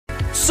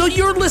So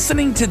you're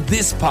listening to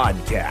this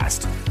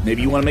podcast.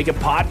 Maybe you want to make a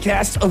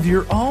podcast of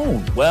your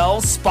own.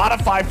 Well,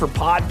 Spotify for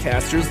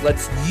Podcasters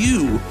lets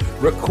you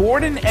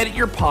record and edit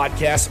your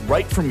podcast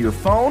right from your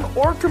phone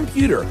or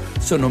computer.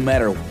 So no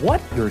matter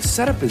what your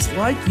setup is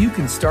like, you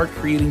can start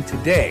creating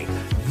today.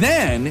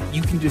 Then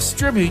you can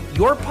distribute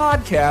your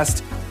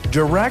podcast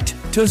direct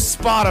to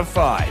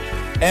Spotify.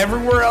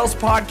 Everywhere else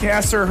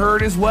podcasts are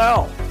heard as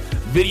well.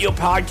 Video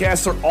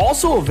podcasts are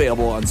also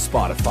available on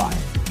Spotify.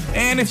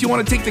 And if you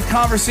want to take the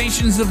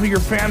conversations of your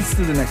fans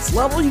to the next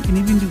level, you can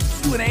even do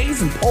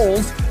Q&As and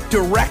polls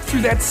direct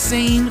through that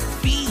same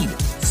feed.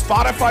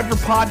 Spotify for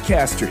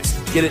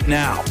Podcasters. Get it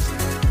now.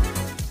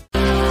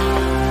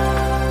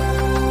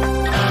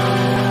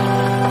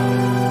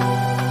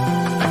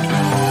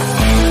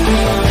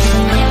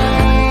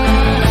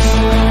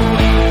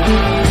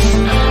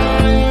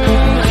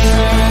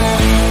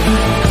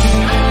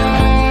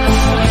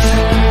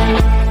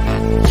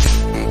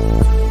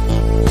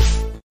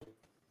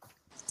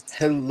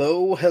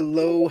 Hello,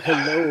 hello,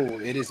 hello.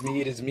 It is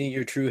me,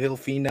 your True Hill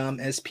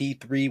Phenom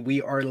SP3. We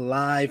are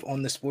live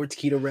on the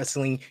Sportskeeda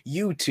Wrestling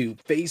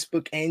YouTube,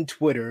 Facebook, and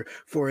Twitter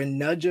for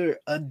another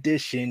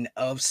edition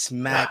of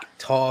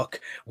SmackTalk.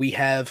 We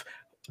have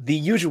the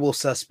usual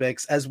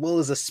suspects as well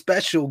as a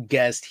special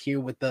guest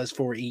here with us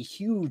for a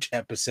huge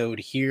episode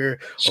here.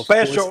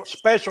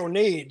 Special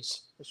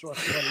needs. That's what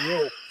I'm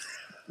saying.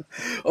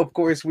 Of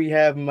course, we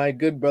have my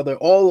good brother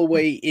all the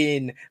way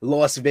in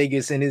Las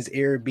Vegas in his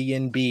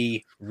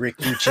Airbnb, Rick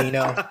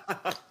Uccino.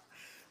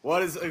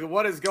 What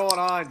is going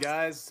on,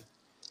 guys?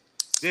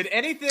 Did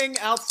anything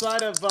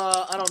outside of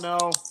I don't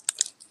know,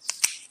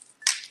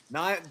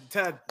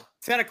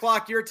 10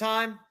 o'clock your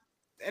time?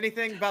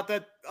 Anything about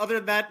that other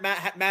than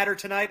that matter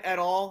tonight at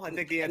all? I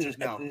think the answer is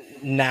no.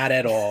 Not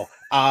at all.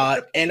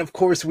 And of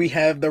course, we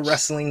have the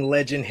wrestling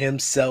legend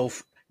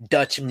himself,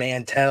 Dutch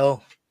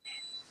Mantell.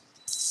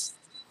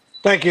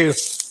 Thank you.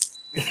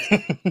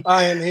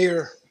 I am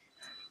here.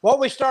 What are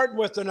we starting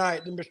with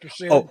tonight, Mr.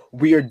 Sid? Oh,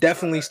 we are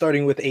definitely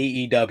starting with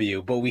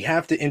AEW, but we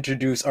have to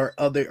introduce our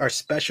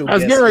special guest. I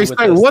was getting ready to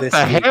say, what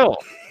the hell?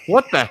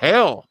 What the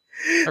hell?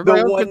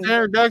 Everybody else gets the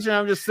introduction.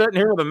 I'm just sitting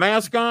here with a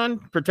mask on,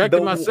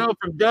 protecting myself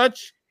from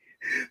Dutch.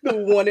 The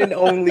one and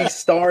only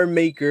star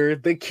maker,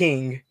 the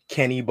king,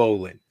 Kenny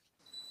Bolin.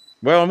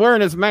 Well, I'm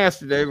wearing this mask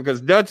today because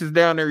Dutch is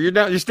down there.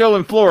 You're still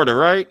in Florida,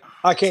 right?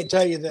 I can't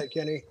tell you that,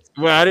 Kenny.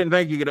 Well, I didn't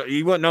think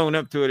you wouldn't own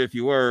up to it if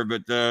you were,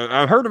 but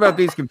I've heard about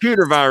these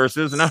computer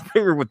viruses, and I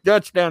figured with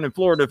Dutch down in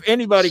Florida, if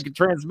anybody could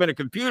transmit a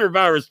computer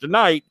virus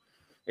tonight,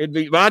 it'd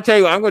be. But I tell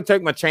you, I'm going to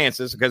take my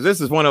chances because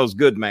this is one of those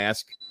good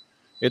masks.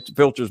 It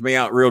filters me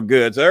out real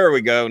good. So there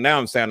we go. Now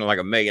I'm sounding like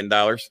 $1 million.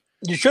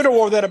 You should have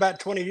wore that about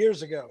 20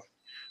 years ago.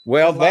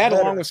 Well, that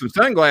along with some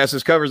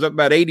sunglasses covers up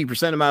about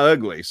 80% of my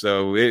ugly.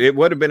 So it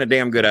would have been a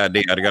damn good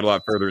idea. I'd have got a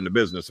lot further in the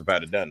business if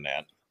I'd have done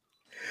that.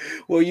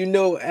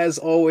 Well, as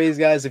always,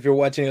 guys, if you're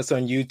watching us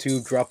on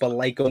YouTube, drop a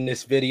like on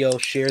this video,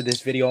 share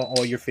this video on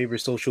all your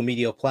favorite social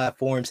media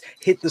platforms,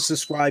 hit the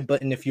subscribe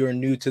button if you're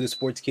new to the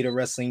Sportskeeda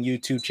Wrestling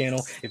YouTube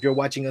channel. If you're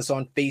watching us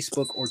on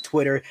Facebook or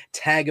Twitter,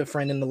 tag a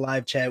friend in the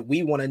live chat.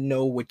 We want to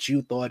know what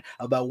you thought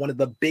about one of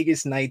the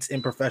biggest nights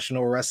in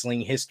professional wrestling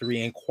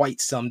history in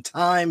quite some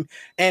time.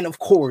 And of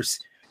course,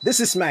 this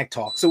is Smack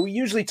Talk, so we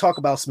usually talk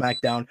about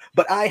SmackDown,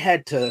 but I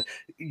had to,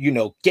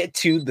 get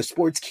to the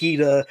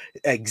Sportskeeda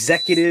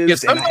executives.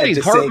 Is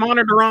somebody's heart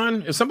monitor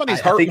on? Is somebody's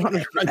heart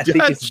monitor on? I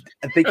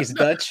think it's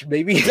Dutch,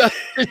 maybe.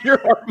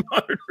 Your heart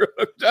monitor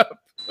hooked up.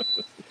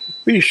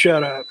 Please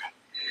shut up.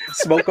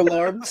 Smoke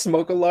alarm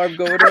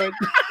going on.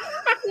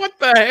 What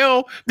the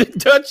hell? Did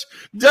Dutch,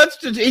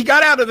 he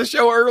got out of the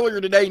show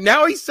earlier today.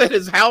 Now he set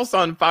his house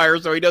on fire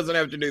so he doesn't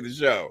have to do the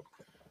show.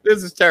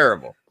 This is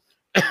terrible.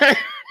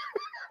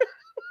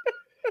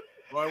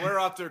 Boy, we're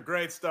off to a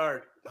great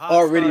start.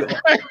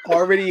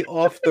 Already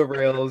off the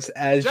rails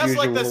as just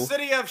usual. Like the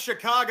city of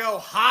Chicago,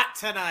 hot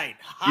tonight.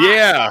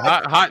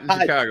 Hot in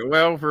Chicago.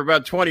 Well, for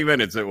about 20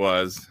 minutes it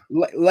was.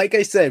 Like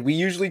I said, we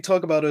usually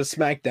talk about a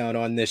SmackDown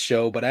on this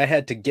show, but I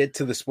had to get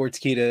to the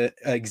Sportskeeda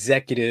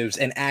executives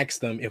and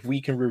ask them if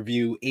we can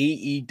review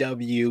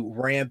AEW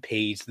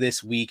Rampage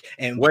this week.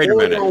 And wait a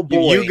minute,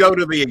 you go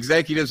to the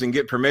executives and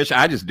get permission?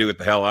 I just do what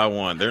the hell I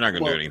want. They're not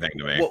going to do anything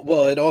to me.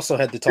 Well, it also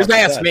had to talk. Just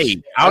ask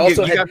me.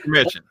 You got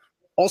permission.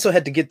 Also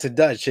had to get to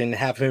Dutch and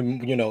have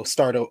him,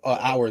 start an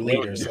hour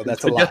later. So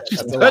that's a lot.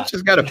 Dutch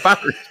has got a fire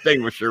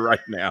extinguisher right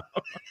now.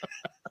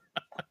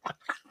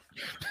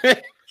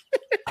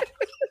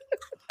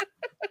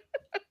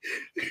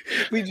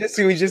 we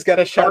just got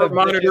a shot of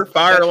monitor,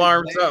 fire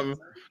alarm, something.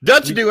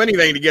 Dutch do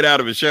anything to get out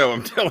of a show.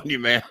 I'm telling you,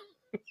 man.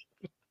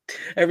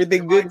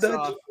 Everything good,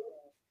 Dutch?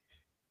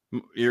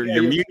 You're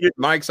muted,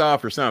 mic's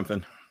off or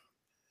something.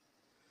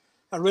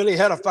 I really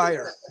had a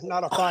fire,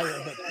 not a fire,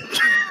 but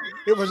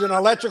it was an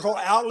electrical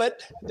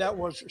outlet that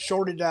was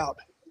shorted out.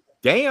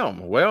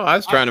 Damn. Well, I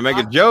was trying to make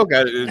a joke.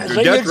 You're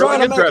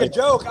trying to make a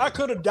joke. I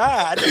could have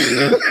died,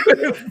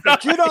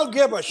 but you don't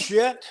give a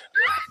shit.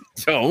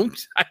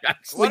 Don't. I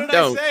What did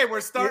don't. I say?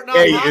 We're starting off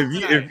Hey, hot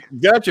tonight.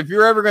 Dutch, if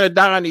you're ever going to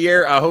die on the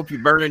air, I hope you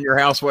burn in your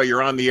house while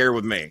you're on the air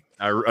with me.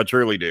 I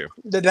truly do.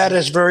 That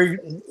is very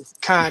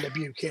kind of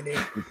you, Kenny.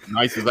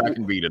 Nice as I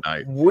can be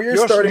tonight.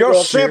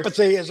 Your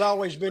sympathy has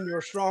always been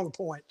your strong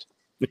point.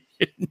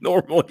 It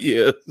normally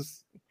is.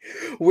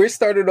 We're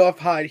started off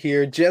hot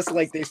here, just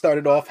like they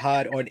started off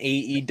hot on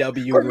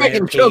AEW. We're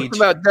making jokes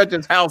about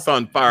Dutch's house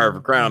on fire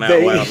for crying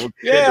out loud.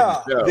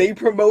 They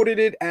promoted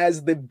it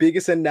as the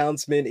biggest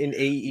announcement in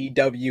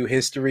AEW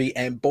history,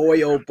 and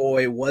boy, oh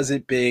boy, was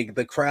it big.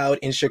 The crowd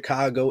in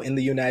Chicago in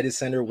the United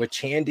Center were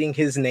chanting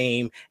his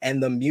name,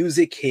 and the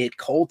music hit,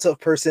 Cult of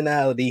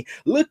Personality.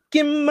 Look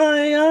in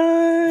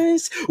my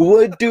eyes,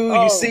 what do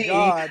you see?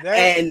 God,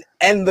 and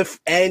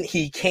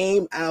he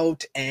came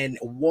out, and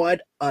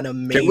what an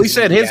amazing we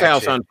set his reaction.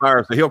 house on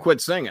fire so he'll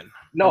quit singing.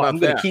 No, I'm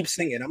going to keep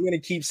singing. I'm going to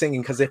keep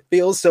singing because it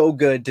feels so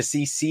good to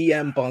see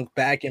CM Punk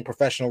back in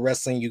professional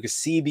wrestling. You can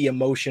see the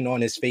emotion on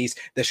his face.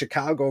 The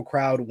Chicago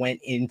crowd went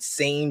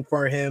insane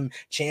for him,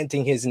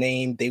 chanting his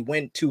name. They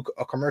went to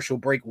a commercial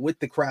break with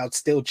the crowd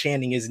still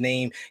chanting his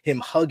name, him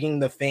hugging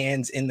the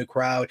fans in the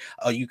crowd.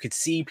 You could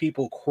see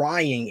people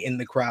crying in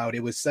the crowd.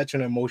 It was such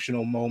an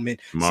emotional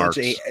moment.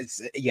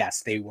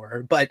 Yes, they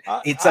were, but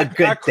it's a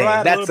good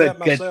thing. That's a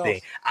good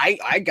thing.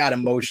 I got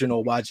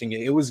emotional watching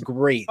it. It was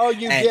great. Oh,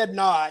 you did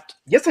not.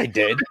 Yes, I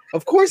did.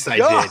 Of course I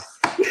did.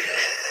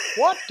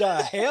 What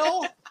the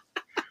hell?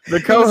 The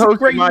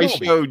co-host of my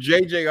show,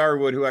 JJ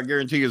Arwood, who I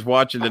guarantee is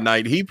watching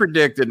tonight, he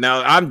predicted.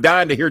 Now, I'm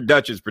dying to hear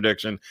Dutch's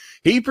prediction.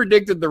 He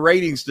predicted the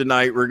ratings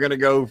tonight were going to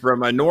go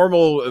from a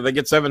normal, they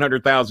get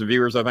 700,000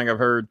 viewers, I think I've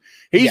heard.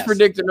 He's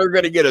predicting they're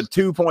going to get a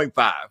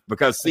 2.5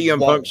 because CM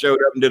Punk showed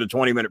up and did a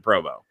 20-minute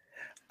promo.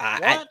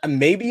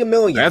 Maybe 1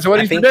 million. That's what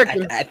he's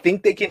predicting. I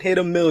think they can hit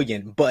 1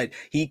 million, but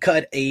he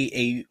cut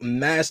a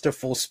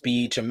masterful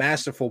speech, a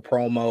masterful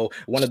promo,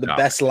 one of the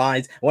best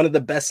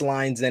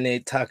lines in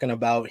it, talking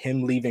about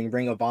him leaving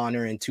Ring of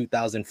Honor in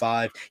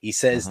 2005. He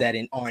says that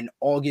on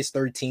August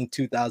 13th,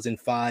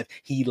 2005,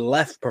 he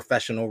left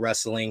professional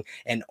wrestling,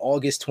 and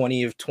August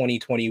 20th,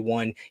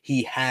 2021,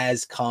 he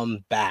has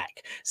come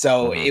back.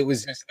 So it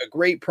was just a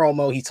great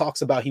promo. He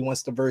talks about he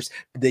wants to verse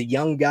the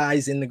young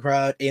guys in the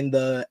crowd, in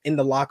the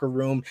locker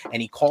room,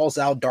 and he calls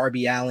out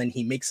Darby Allin.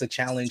 He makes a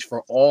challenge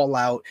for All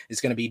Out. It's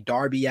going to be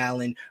Darby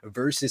Allin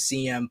versus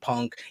CM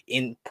Punk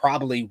in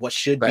probably what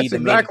should be the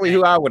exactly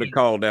who I would have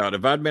called out.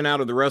 If I'd been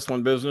out of the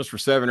wrestling business for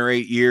 7 or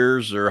 8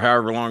 years or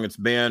however long it's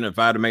been, if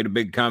I'd have made a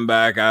big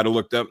comeback, I'd have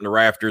looked up in the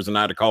rafters and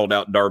I'd have called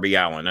out Darby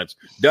Allin. That's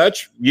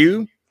Dutch,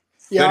 you?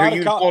 Yeah, I'd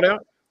have called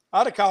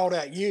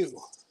out you.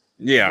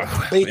 Yeah.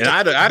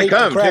 I'd have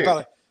come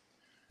too.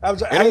 I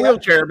was in a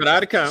wheelchair, but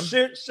I'd have come.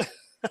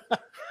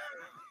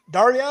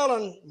 Darby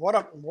Allin, what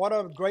a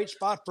great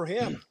spot for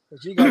him,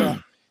 because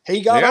he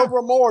got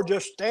over more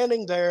just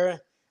standing there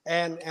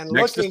and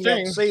looking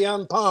at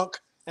CM Punk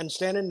and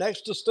standing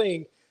next to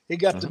Sting. He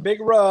got the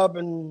big rub,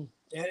 and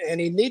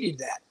he needed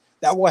that.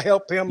 That will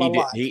help him a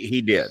lot.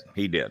 He did.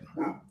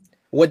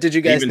 What did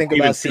you guys think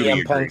about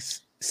CM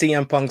Punk's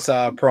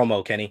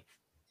promo, Kenny?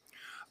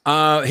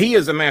 He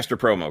is a master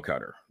promo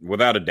cutter,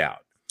 without a doubt.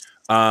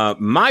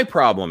 My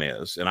problem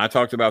is, and I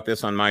talked about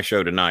this on my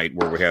show tonight,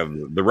 where we have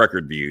the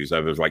record views.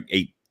 There's like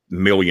 8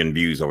 million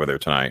views over there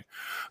tonight.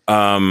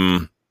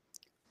 I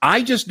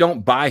just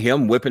don't buy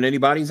him whipping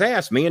anybody's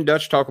ass. Me and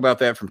Dutch talk about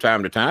that from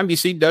time to time. You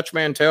see Dutch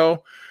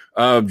Mantell,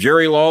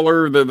 Jerry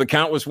Lawler, the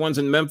countless ones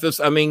in Memphis.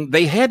 I mean,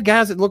 they had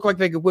guys that look like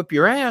they could whip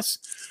your ass.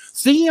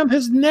 CM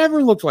has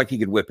never looked like he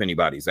could whip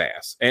anybody's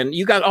ass. And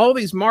you got all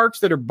these marks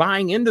that are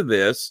buying into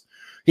this.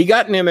 He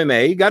got an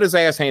MMA. He got his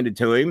ass handed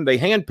to him. They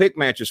handpicked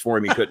matches for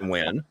him. He couldn't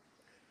win.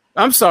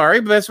 I'm sorry,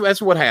 but that's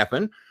what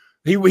happened.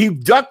 He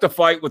ducked the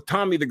fight with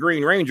Tommy the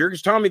Green Ranger,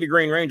 because Tommy the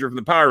Green Ranger from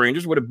the Power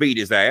Rangers would have beat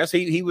his ass.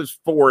 He was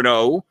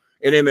 4-0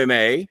 in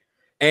MMA.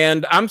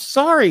 And I'm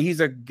sorry, he's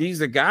a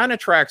guy in a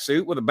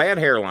tracksuit with a bad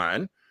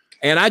hairline.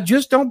 And I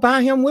just don't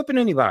buy him whipping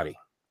anybody.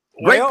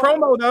 Great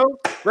promo, though.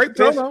 Great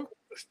promo.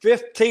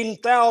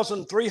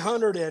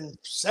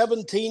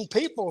 15,317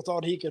 people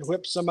thought he could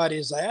whip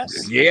somebody's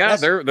ass. Yeah,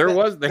 there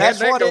was. They had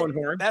that going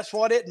for him. That's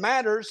what it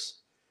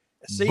matters.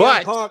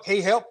 CM Punk,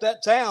 he helped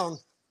that town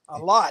a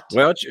lot.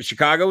 Well,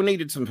 Chicago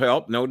needed some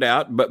help, no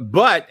doubt.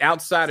 But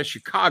outside of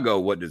Chicago,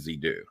 what does he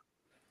do?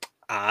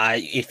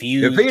 If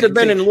he'd have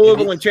been in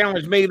Louisville and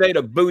challenged me, they'd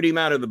have booed him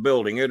out of the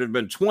building. It'd have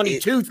been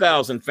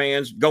 22,000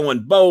 fans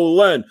going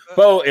Bolin,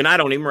 and I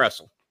don't even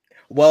wrestle.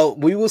 Well,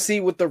 we will see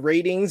with the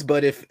ratings,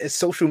 but if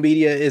social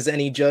media is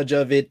any judge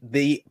of it,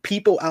 the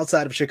people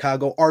outside of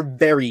Chicago are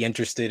very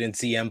interested in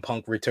CM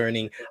Punk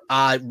returning.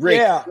 Rick,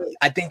 yeah.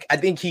 I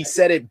think he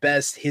said it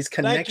best. His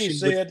connection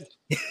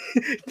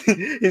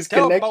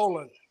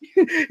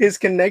his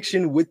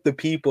connection with the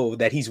people,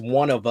 that he's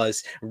one of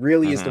us,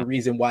 really is the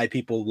reason why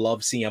people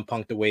love CM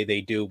Punk the way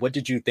they do. What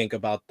did you think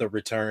about the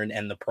return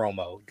and the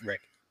promo,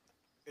 Rick?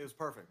 It was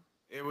perfect.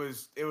 It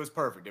was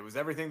perfect. It was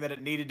everything that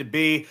it needed to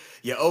be.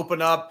 You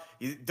open up.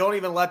 You don't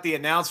even let the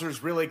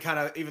announcers really kind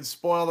of even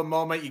spoil the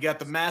moment. You got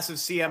the massive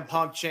CM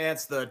Punk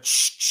chants, the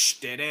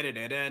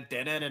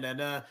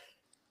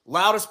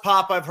loudest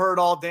pop I've heard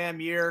all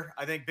damn year.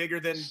 I think bigger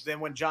than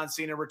when John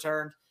Cena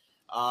returned,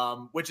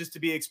 which is to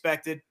be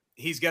expected.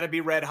 He's going to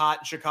be red hot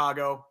in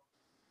Chicago.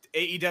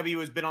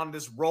 AEW has been on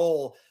this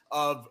roll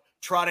of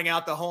trotting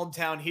out the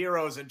hometown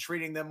heroes and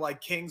treating them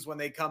like kings when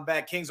they come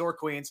back, kings or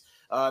queens.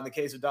 In the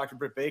case of Dr.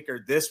 Britt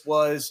Baker, this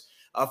was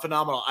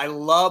phenomenal. I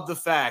love the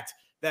fact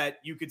that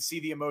you could see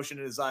the emotion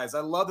in his eyes. I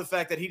love the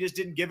fact that he just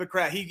didn't give a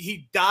crap.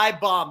 He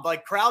dive bombed,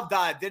 like crowd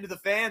dived into the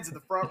fans in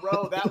the front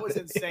row. That was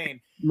insane.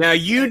 Now,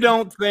 you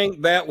don't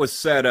think that was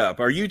set up?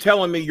 Are you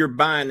telling me you're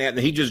buying that and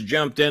he just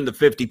jumped into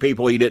 50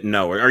 people he didn't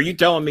know? Are you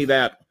telling me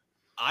that?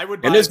 I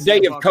would buy in this day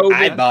of COVID.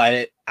 I bought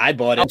it. I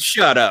bought it. Oh,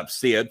 shut up,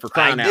 Sid, for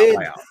crying out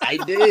loud. I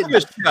did.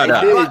 Just shut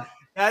up.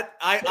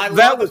 I love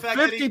that was the fact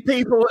 50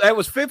 people. That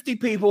was 50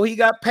 people he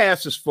got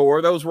passes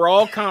for. Those were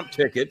all comp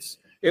tickets.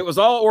 It was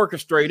all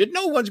orchestrated.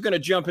 No one's going to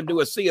jump into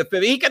a sea of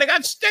 50. He could have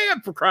got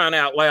stabbed for crying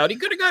out loud. He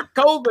could have got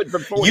COVID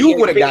before. You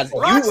would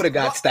have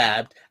got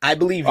stabbed. I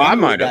believe you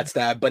might have got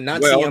stabbed, but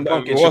not CM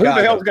Punk in Chicago. Who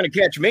the hell's going to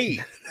catch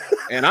me?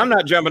 And I'm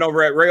not jumping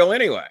over that rail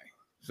anyway.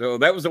 So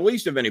that was the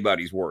least of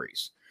anybody's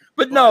worries.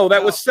 But no,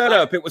 that was set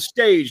up. It was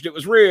staged. It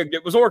was rigged.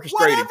 It was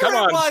orchestrated. Come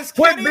on.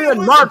 Quit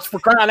being marks for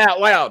crying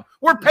out loud.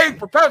 We're paid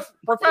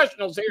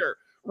professionals here.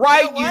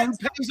 Right? You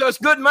pays us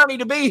good money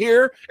to be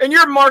here, and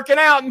you're marking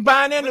out and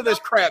buying into this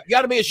crap. You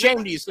got to be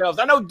ashamed of yourselves.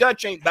 I know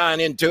Dutch ain't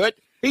buying into it.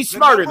 He's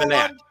smarter than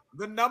that.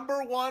 The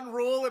number one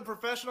rule in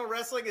professional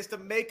wrestling is to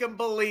make them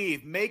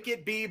believe. Make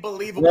it be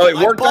believable. Well, it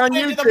worked on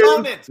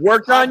YouTube.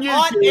 Worked on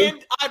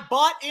YouTube. I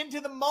bought into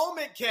the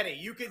moment, Kenny.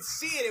 You could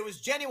see it. It was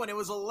genuine. It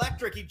was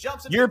electric. He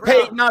jumps into You're the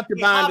crowd. paid not to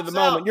buy into the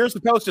moment. You're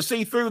supposed to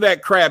see through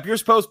that crap. You're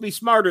supposed to be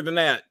smarter than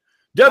that.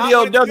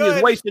 WLW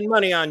is wasting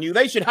money on you.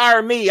 They should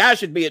hire me. I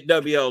should be at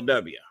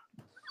WLW.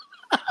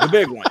 The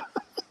big one.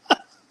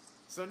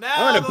 So now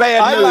I'm in a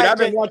bad mood.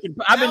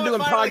 I've been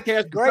doing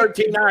podcasts for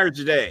 13 hours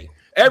a day.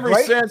 Ever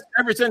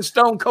since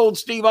Stone Cold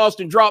Steve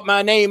Austin dropped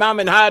my name, I'm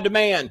in high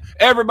demand.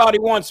 Everybody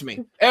wants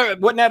me.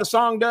 Wasn't that a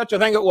song, Dutch? I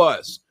think it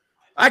was.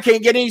 I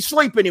can't get any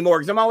sleep anymore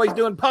because I'm always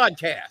doing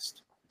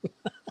podcasts.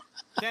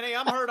 Kenny,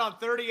 I'm heard on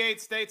 38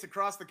 states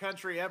across the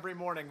country every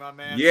morning, my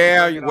man.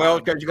 Yeah, well,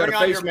 because you got a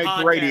face make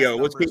the radio.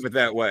 Let's keep it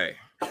that way.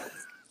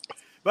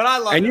 But I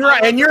love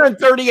and you're in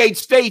 38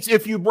 states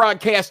if you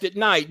broadcast at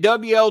night.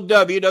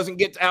 WLW doesn't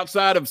get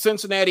outside of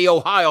Cincinnati,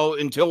 Ohio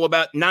until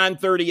about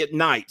 9:30 at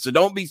night. So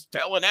don't be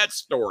telling that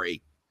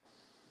story.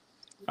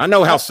 I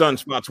know how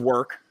sunspots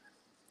work.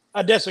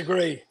 I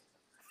disagree.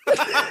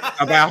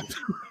 About?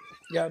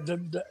 Yeah,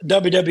 the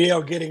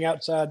WWL getting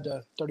outside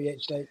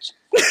 38 states.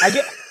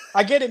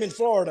 I get him in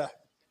Florida,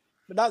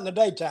 but not in the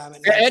daytime.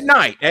 At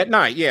night,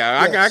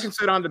 yeah. Yes. I can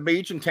sit on the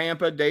beach in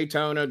Tampa,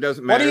 Daytona.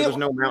 Doesn't matter. There's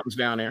no mountains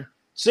down there.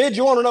 Sid,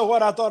 you want to know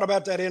what I thought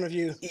about that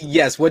interview?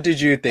 Yes. What did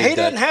you think? He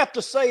didn't have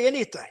to say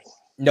anything.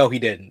 No, he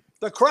didn't.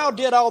 The crowd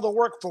did all the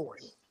work for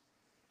him.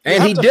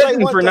 And he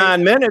didn't for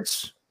 9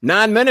 minutes.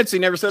 9 minutes, he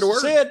never said a word.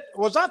 Sid,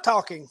 was I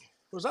talking?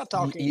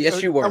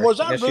 Yes, you were. And was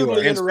I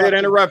rudely interrupted? Sid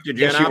interrupted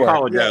you, and I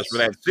apologize for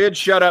that. Sid,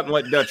 shut up and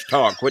let Dutch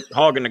talk. Quit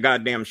hogging the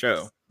goddamn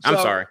show. I'm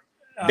sorry.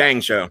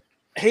 Dang show.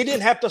 He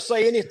didn't have to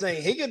say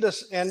anything. He could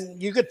just,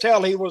 and you could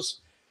tell he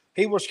was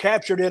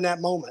captured in that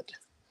moment.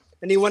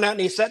 And he went out and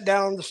he sat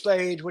down on the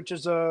stage, which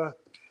is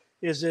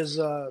his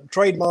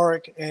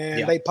trademark,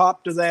 and they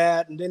popped to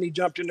that, and then he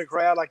jumped in the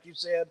crowd, like you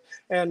said,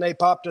 and they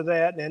popped to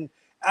that, and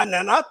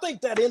I think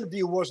that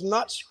interview was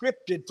not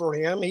scripted for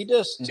him. He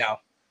just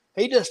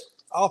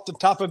off the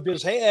top of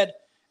his head,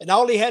 and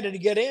all he had to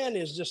get in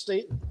is just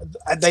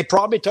they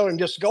probably told him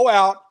just go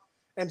out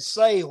and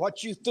say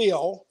what you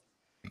feel,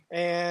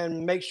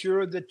 and make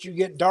sure that you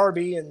get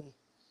Darby and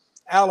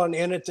Allen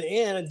in at the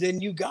end, and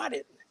then you got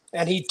it.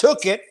 And he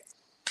took it.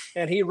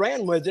 And he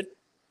ran with it,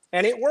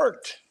 and it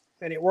worked.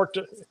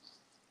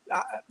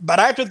 But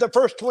after the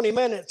first 20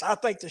 minutes, I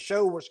think the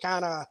show was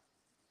kind of.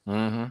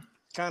 That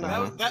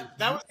was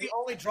the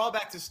only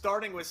drawback to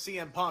starting with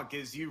CM Punk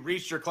is you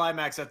reached your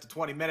climax after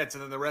 20 minutes,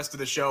 and then the rest of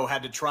the show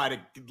had to try to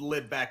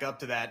live back up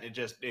to that.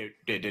 It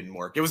didn't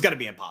work. It was going to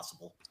be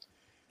impossible.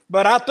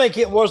 But I think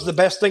it was the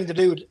best thing to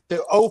do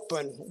to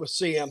open with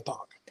CM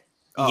Punk.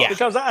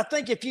 Because I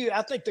think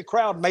the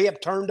crowd may have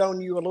turned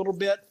on you a little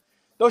bit.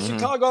 Those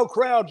Chicago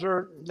crowds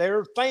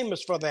they're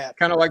famous for that.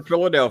 Kind of like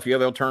Philadelphia,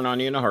 they'll turn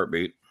on you in a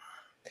heartbeat.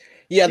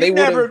 Yeah,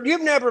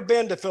 you've never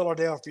been to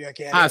Philadelphia,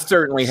 Kenny. I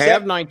certainly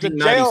have.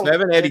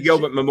 1997, Eddie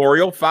Gilbert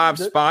Memorial, 5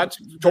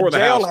 spots, tore the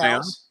house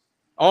down.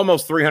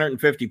 Almost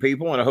 350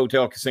 people in a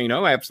hotel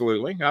casino.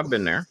 Absolutely, I've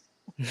been there.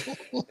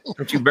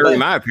 Don't you bury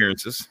my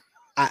appearances?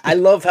 I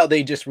love how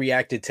they just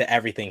reacted to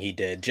everything he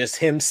did. Just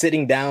him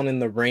sitting down in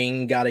the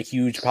ring got a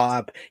huge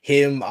pop.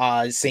 Him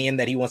saying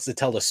that he wants to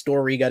tell a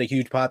story got a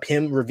huge pop.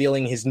 Him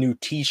revealing his new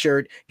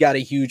t-shirt got a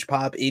huge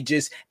pop. It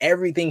just,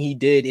 everything he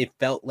did, it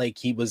felt like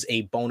he was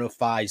a bona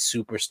fide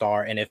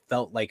superstar, and it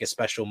felt like a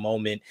special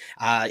moment.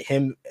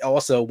 Him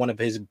also, one of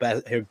his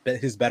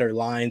better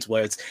lines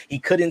was he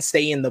couldn't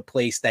stay in the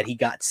place that he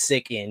got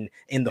sick in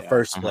the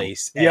first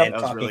place. Yeah,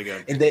 that was really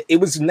good. And it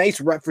was nice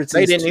references.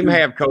 They didn't even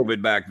have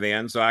COVID back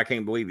then, so I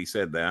can't believe he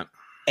said that.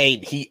 Hey,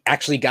 he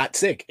actually got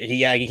sick. He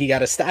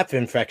got a staph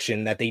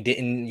infection that they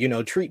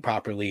didn't, treat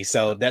properly.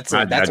 So I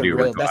do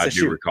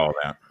recall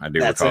that. But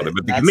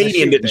the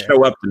comedian didn't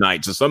show up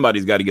tonight, so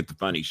somebody's got to get the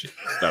funny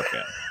stuff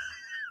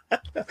in.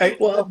 Hey,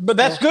 well, but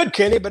that's good,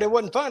 Kenny. But it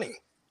wasn't funny.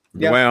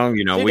 Yeah. Well,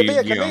 to be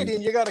a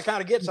comedian, you got to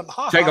kind of get some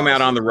take them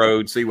out on the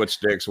road, see what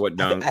sticks, what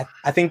don't.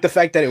 I think the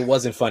fact that it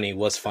wasn't funny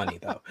was funny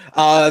though.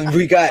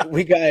 We got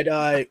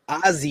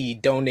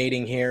Ozzy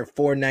donating here,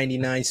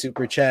 $4.99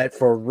 super chat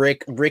for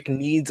Rick. Rick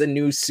needs a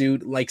new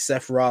suit like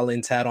Seth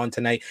Rollins had on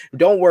tonight.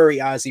 Don't worry,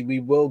 Ozzy, we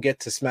will get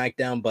to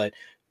SmackDown, but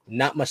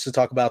not much to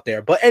talk about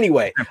there. But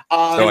anyway,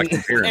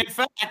 in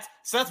fact,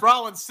 Seth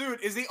Rollins' suit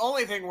is the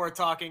only thing worth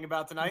talking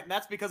about tonight, and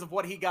that's because of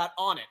what he got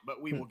on it.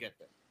 But we will get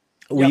there.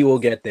 We will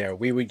get there.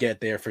 We would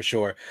get there for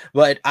sure.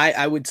 But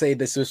I would say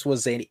this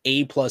was an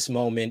A+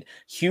 moment.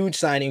 Huge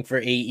signing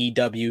for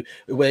AEW.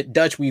 With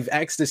Dutch, we've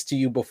asked this to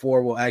you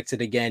before. We'll ask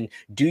it again.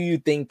 Do you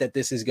think that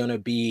this is going to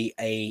be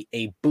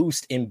a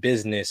boost in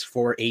business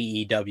for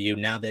AEW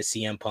now that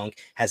CM Punk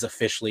has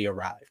officially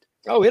arrived?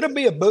 Oh, it'll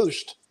be a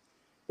boost.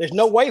 There's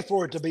no way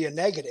for it to be a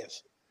negative.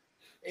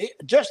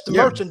 Just the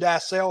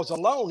merchandise sales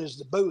alone is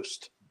the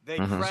boost. They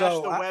crashed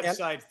the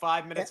website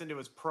 5 minutes into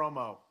his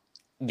promo.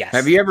 Yes.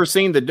 Have you ever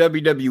seen the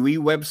WWE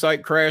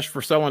website crash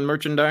for selling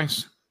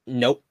merchandise?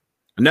 Nope.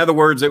 In other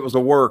words, it was a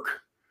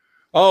work.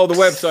 Oh, the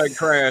website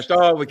crashed.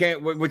 Oh, we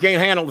can't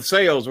handle the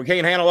sales. We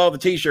can't handle all the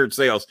t-shirt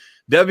sales.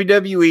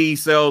 WWE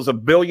sells 1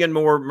 billion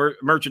more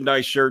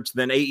merchandise shirts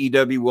than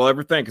AEW will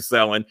ever think of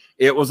selling.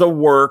 It was a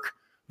work.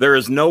 There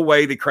is no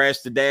way they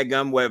crashed the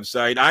daggum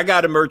website. I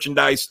got a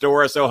merchandise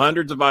store. I sell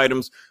hundreds of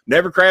items.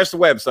 Never crashed the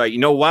website. You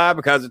know why?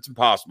 Because it's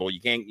impossible.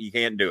 You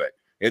can't do it.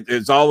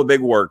 It's all a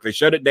big work. They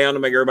shut it down to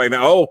make everybody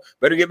think, oh,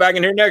 better get back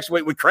in here next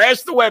week. We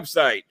crashed the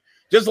website.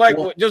 Just like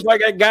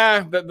that guy,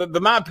 the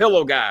My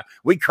Pillow guy.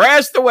 We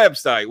crashed the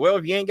website. Well,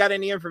 if you ain't got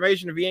any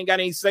information, if you ain't got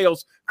any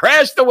sales,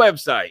 crash the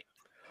website.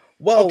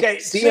 Well, okay,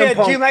 Sid,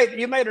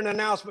 you made an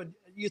announcement.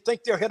 You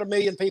think they'll hit 1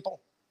 million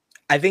people?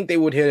 I think they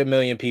would hit 1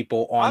 million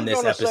people on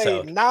this episode. I'm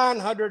going to say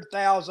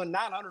 900,000,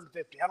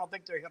 950. I don't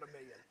think they'll hit 1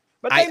 million.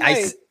 But they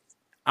may.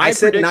 I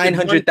said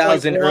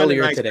 900,000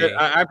 earlier today.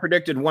 I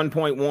predicted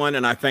 1.1,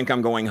 and I think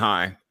I'm going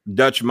high.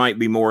 Dutch might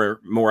be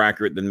more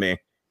accurate than me.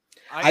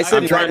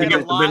 I'm trying to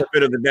give the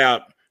benefit of the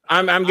doubt.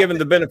 I'm giving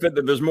the benefit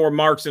that there's more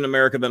marks in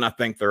America than I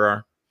think there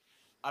are.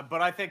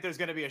 But I think there's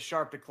going to be a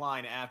sharp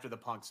decline after the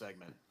Punk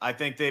segment. I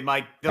think they'll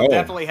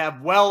definitely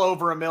have well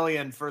over 1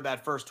 million for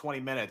that first 20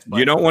 minutes. But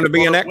you don't want to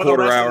be in that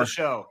quarter hour.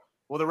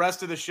 Will the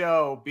rest of the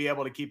show be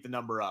able to keep the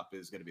number up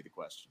is going to be the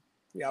question.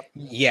 Yep.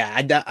 Yeah,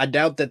 I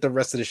doubt that the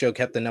rest of the show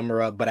kept the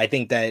number up, but I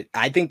think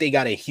they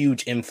got a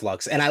huge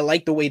influx, and I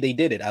like the way they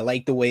did it. I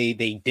like the way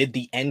they did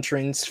the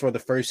entrance for the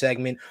first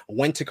segment,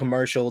 went to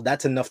commercial.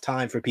 That's enough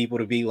time for people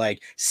to be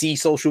like, see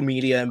social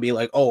media and be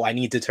like, oh, I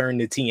need to turn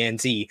to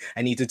TNT.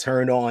 I need to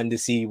turn on to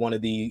see one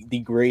of the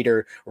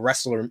greater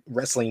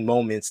wrestling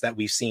moments that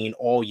we've seen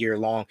all year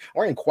long,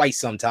 or in quite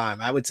some time.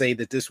 I would say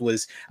that this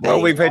was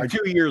we've had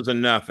 2 years of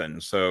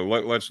nothing, so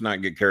let's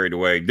not get carried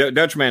away.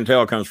 Dutch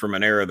Mantell comes from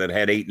an era that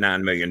had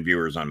 8-9 million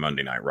viewers on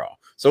Monday Night Raw.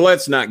 So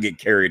let's not get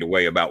carried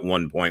away about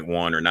 1.1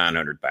 or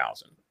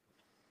 900,000.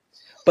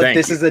 But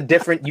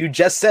you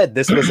just said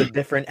this was a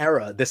different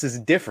era. This is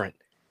different.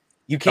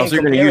 You can't. So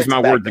you're going to use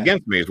my words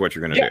against me is what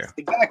you're going to do.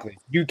 Exactly.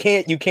 You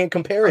can't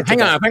compare it.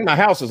 Hang on. I think my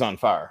house is on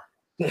fire.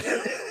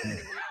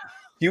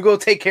 You go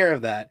take care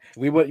of that.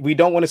 We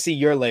don't want to see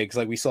your legs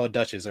like we saw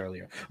Dutch's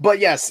earlier. But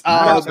yes.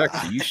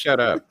 You shut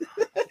up.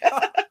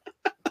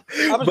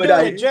 I'm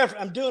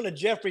doing a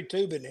Jeffrey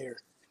Tubin here.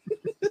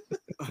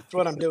 That's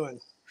what I'm doing.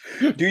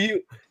 Do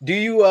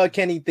you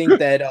Kenny think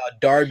that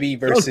Darby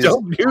versus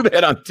don't do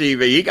that on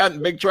TV? He got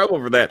in big trouble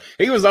for that.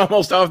 He was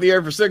almost off the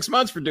air for 6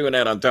 months for doing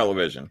that on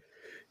television.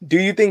 Do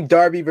you think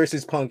Darby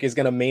versus Punk is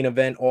going to main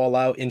event All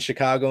Out in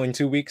Chicago in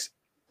 2 weeks,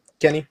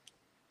 Kenny?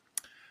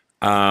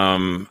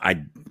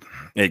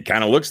 It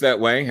kind of looks that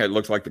way. It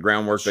looks like the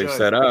groundwork they've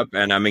set up.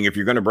 And I mean, if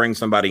you're going to bring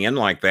somebody in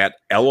like that,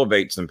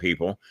 elevate some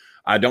people.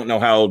 I don't know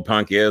how old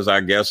Punk is.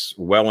 I guess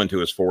well into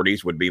his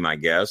 40s would be my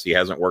guess. He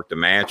hasn't worked a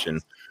match in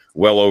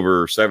well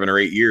over 7 or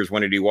 8 years.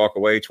 When did he walk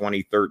away?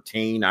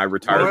 2013. I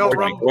retired.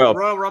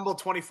 Royal Rumble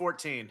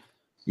 2014.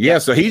 Yeah,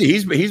 so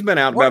he's been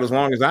out about as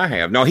long as I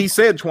have. No, he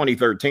said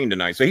 2013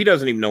 tonight, so he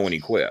doesn't even know when he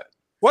quit.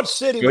 What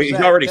city was he's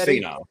that? Already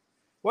seen now.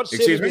 What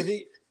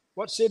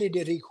city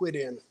did he quit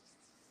in?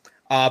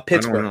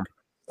 Pittsburgh.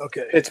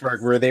 Okay,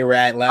 Pittsburgh, where they were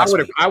at last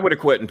week. I would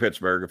have quit in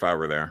Pittsburgh if I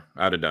were there.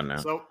 I'd have done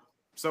that.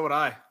 So would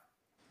I.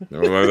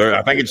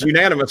 I think it's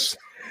unanimous.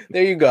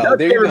 There you go.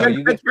 There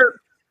you go.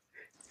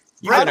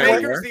 You got,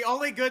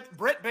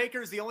 Britt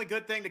Baker's the only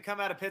good thing to come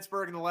out of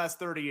Pittsburgh in the last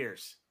 30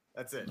 years.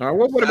 That's it. All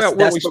right, what about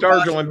Willie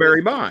Stargell and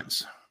Barry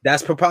Bonds?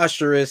 That's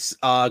preposterous.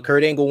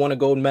 Kurt Angle won a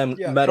gold medal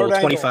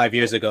 25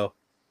 years ago.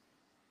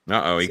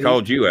 He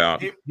called you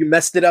out. You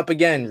messed it up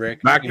again,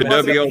 Rick. Back to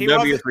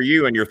WLW for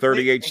you in your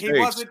 38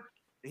 states.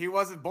 He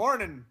wasn't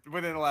born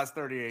within the last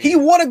 38. He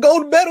won a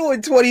gold medal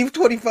in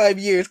 25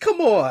 years.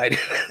 Come on.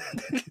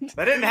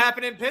 That didn't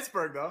happen in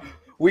Pittsburgh, though.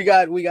 We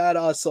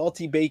got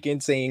Salty Bacon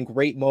saying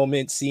great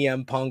moment,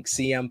 CM Punk.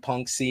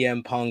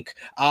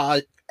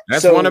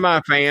 That's one of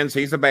my fans.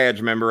 He's a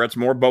badge member. That's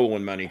more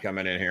bowling money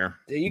coming in here.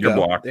 There you go.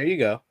 Blocked. There you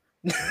go.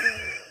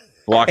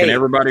 Blocking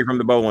everybody from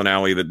the bowling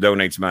alley that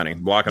donates money.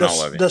 Blocking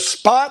all of it. The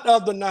spot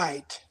of the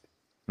night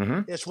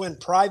is when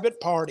Private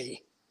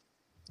Party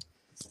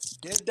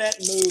did that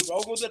move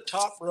over the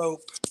top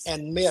rope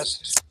and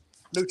missed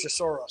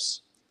Luchasaurus.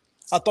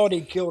 I thought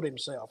he killed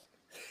himself.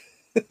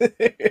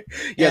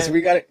 Yes,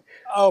 we got it.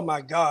 Oh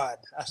my God!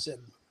 I said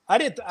I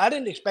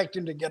didn't expect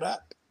him to get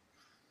up.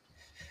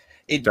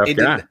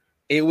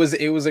 It was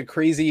a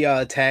crazy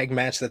tag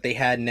match that they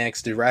had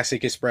next.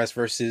 Jurassic Express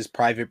versus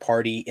Private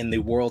Party in the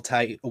World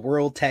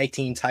Tag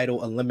Team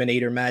Title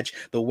Eliminator match.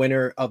 The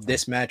winner of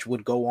this match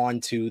would go on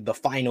to the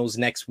finals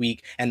next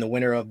week, and the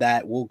winner of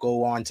that will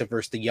go on to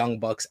versus the Young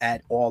Bucks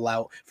at All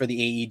Out for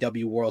the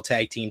AEW World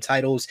Tag Team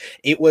Titles.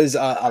 It was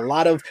a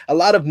lot of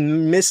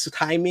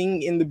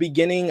mistiming in the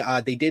beginning.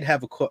 They did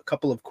have a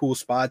couple of cool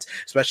spots,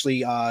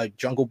 especially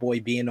Jungle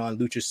Boy being on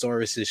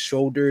Luchasaurus's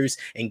shoulders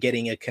and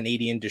getting a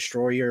Canadian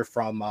Destroyer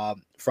from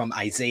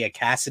Isaiah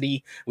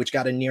Cassidy, which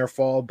got a near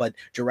fall, but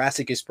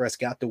Jurassic Express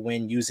got the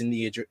win using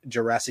the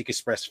Jurassic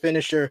Express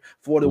finisher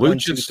for the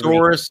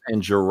Luchasaurus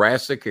and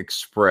Jurassic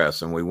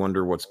Express, and we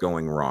wonder what's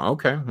going wrong.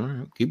 Okay, all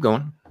right, keep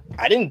going.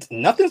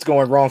 Nothing's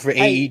going wrong for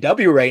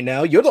AEW right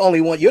now. You're the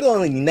only one. You're the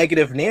only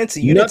negative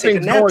Nancy. You didn't take a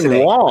nap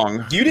today.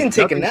 Wrong. You didn't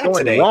take a nap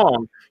today.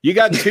 Wrong. You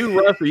got two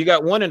wrestlers. You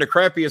got one in the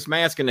crappiest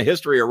mask in the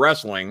history of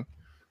wrestling,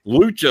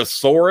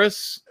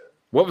 Luchasaurus.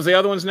 What was the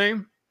other one's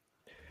name?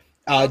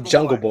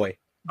 Jungle Boy.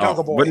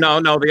 But no,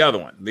 the other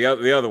one.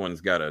 The other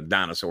one's got a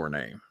dinosaur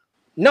name.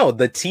 No,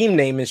 the team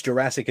name is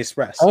Jurassic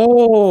Express.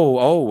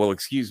 Oh, well,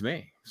 excuse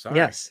me. Sorry.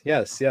 Yes.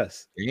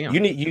 Damn.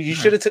 You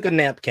should have took a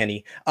nap,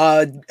 Kenny.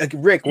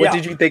 Rick, what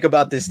did you think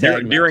about this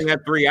tag during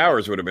that 3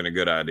 hours would have been a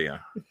good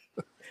idea.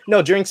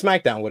 No, during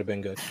SmackDown would have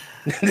been good.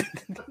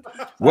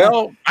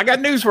 Well, I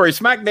got news for you.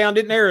 SmackDown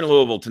didn't air in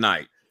Louisville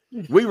tonight.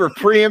 We were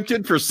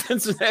preempted for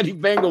Cincinnati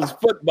Bengals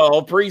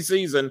football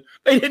preseason.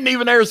 They didn't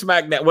even air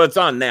SmackDown. Well, it's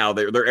on now.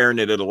 They're airing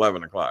it at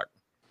 11 o'clock.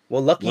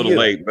 Well, lucky a little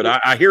late, but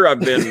I hear I've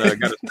been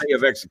got a stay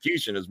of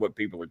execution is what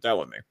people are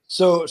telling me.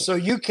 So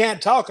you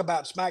can't talk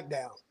about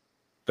SmackDown.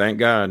 Thank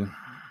God.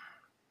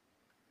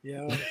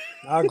 Yeah,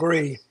 I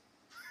agree.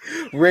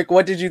 Rick,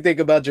 what did you think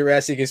about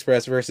Jurassic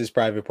Express versus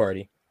Private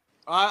Party?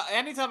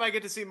 Anytime I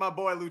get to see my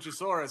boy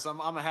Luchasaurus,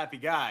 I'm a happy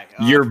guy.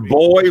 Your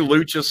boy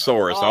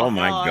Luchasaurus. Oh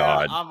my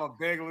God. I'm a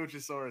big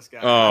Luchasaurus guy.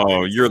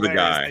 Oh, you're the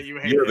guy.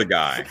 You're the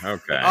guy.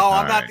 Okay.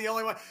 I'm not the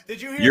only one. Did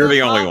you hear? You're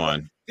the only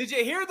one. Did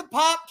you hear the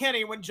pop,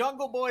 Kenny, when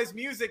Jungle Boy's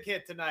music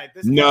hit tonight?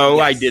 No,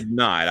 I did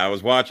not. I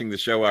was watching the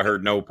show. I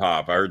heard no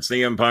pop. I heard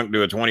CM Punk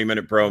do a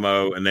 20-minute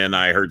promo, and then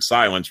I heard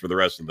silence for the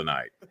rest of the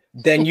night.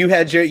 Then you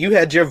had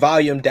your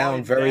volume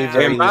down very low.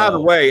 And by the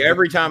way,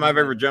 every time I've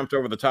ever jumped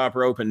over the top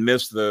rope and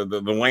missed the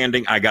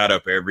landing, I got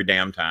up every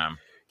damn time.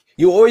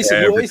 You're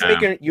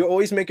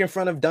always making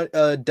fun of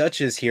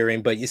Dutch's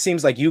hearing, but it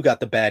seems like you got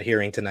the bad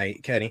hearing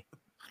tonight, Kenny.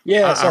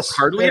 Yeah, I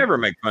hardly ever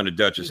make fun of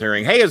Dutch's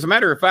hearing. Hey, as a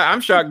matter of fact,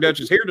 I'm shocked Dutch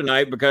is here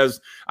tonight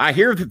because I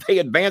hear that they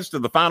advanced to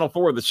the Final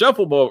Four of the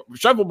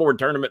shuffleboard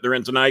tournament they're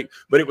in tonight,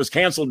 but it was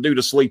canceled due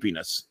to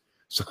sleepiness.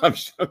 So I'm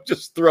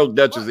just thrilled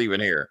Dutch is even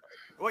here.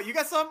 What, you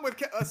got something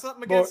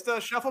against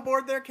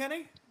shuffleboard there,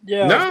 Kenny?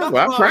 Yeah. No,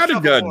 I'm proud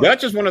of Dutch.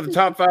 Dutch is one of the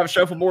top 5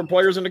 shuffleboard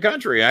players in the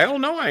country. Hell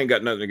no, I ain't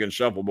got nothing against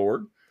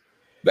shuffleboard.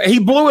 But he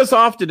blew us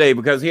off today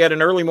because he had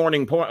an early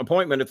morning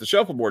appointment at the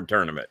shuffleboard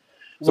tournament.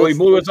 So he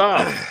blew us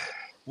off.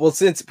 Well,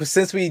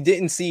 since we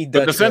didn't see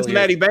Dutch, but the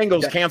Cincinnati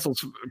Bengals canceled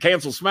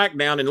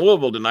SmackDown in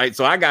Louisville tonight,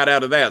 so I got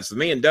out of that. So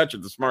me and Dutch are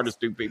the smartest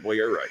two people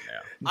here right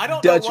now. I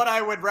don't know what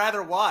I would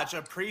rather watch: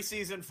 a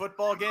preseason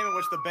football game in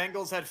which the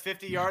Bengals had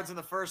 50 yards in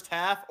the first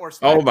half, or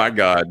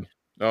SmackDown.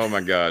 Oh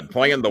my God,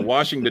 playing the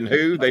Washington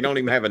Who? They don't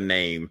even have a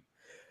name.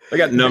 They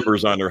got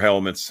numbers on their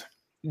helmets.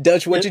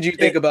 Dutch, what did you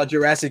think about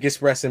Jurassic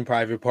Express and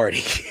Private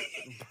Party?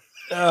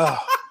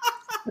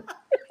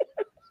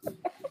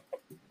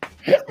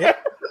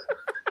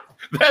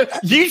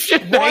 You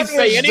shouldn't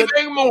say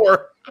anything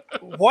more.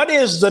 What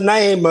is the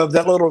name of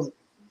that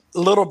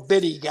little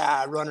bitty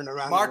guy running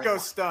around? Marco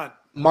Stunt.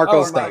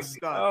 Marco Stunt.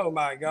 Oh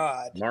my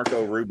God.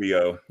 Marco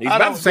Rubio. He's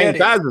about the same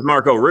size as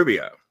Marco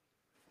Rubio.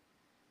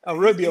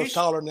 Rubio's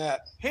taller than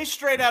that. He's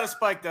straight out of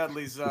Spike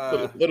Dudley's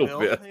little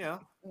bit.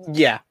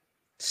 Yeah.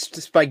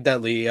 Spike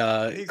Dudley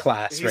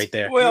class right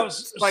there. Well,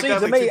 see,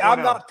 to me,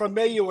 I'm not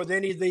familiar with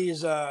any of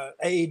these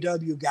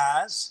AEW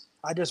guys.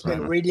 I just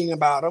been reading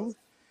about them.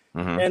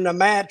 Mm-hmm. And the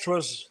match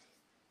was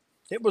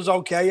It was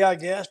okay, I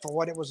guess, for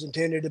what it was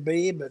intended to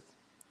be, but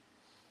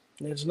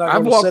it's not.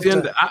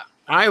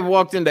 I've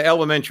walked into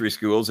elementary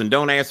schools, and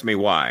don't ask me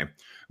why,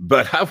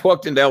 but I've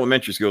walked into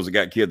elementary schools that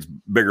got kids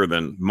bigger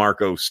than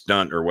Marco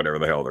Stunt or whatever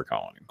the hell they're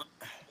calling him.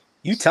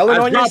 You telling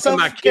on yourself?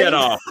 I dropped my kid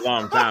off a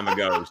long time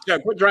ago.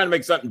 Quit trying to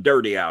make something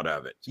dirty out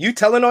of it. You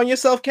telling on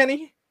yourself,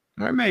 Kenny?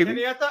 Or maybe.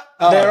 Kenny, I thought,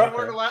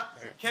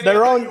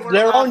 they're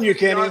on you,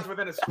 Kenny.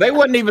 They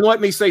wouldn't even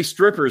let me say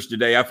strippers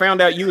today. I found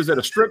out you was at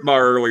a strip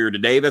bar earlier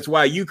today. That's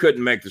why you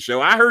couldn't make the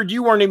show. I heard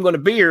you weren't even going to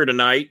be here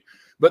tonight,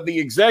 but the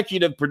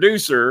executive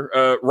producer,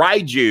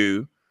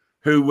 Raiju,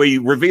 who we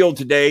revealed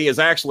today is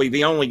actually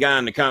the only guy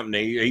in the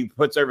company. He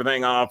puts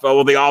everything off.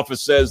 Oh, the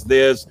office says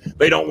this.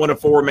 They don't want a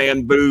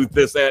 4-man booth,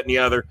 this, that, and the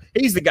other.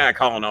 He's the guy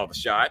calling all the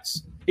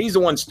shots. He's the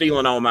one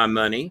stealing all my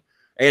money.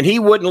 And he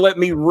wouldn't let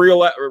me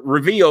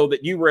reveal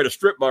that you were at a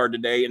strip bar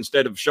today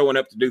instead of showing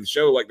up to do the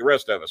show like the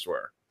rest of us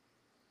were.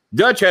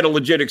 Dutch had a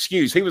legit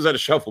excuse. He was at a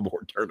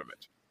shuffleboard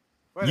tournament.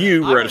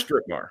 You were at a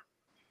strip bar.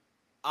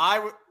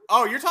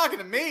 Oh, you're talking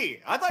to me.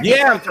 I thought.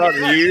 Yeah, I'm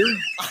talking to you.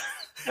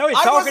 No, he's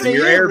talking to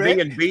you,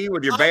 Airbnb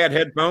with your bad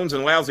headphones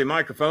and lousy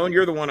microphone.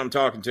 You're the one I'm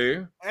talking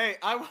to. Hey,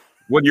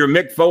 with your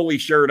Mick Foley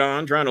shirt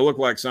on, trying to look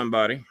like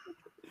somebody.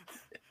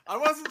 I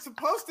wasn't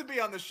supposed to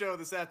be on the show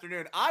this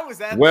afternoon. I was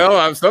at.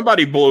 Well,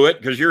 somebody blew it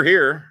because you're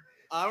here.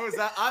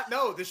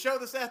 No, the show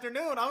this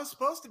afternoon. I was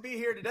supposed to be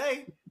here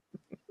today.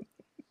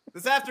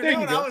 This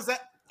afternoon, I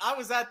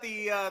was at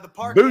the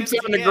park. Boots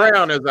on the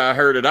ground, as I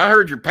heard it. I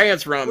heard your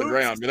pants were on the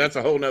ground, but that's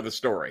a whole nother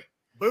story.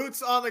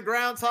 Boots on the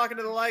ground, talking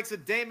to the likes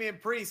of Damian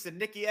Priest and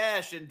Nikki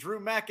Ash and Drew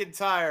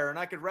McIntyre, and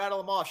I could rattle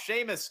them off.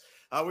 Sheamus.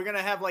 We're going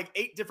to have like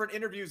 8 different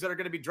interviews that are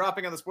going to be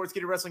dropping on the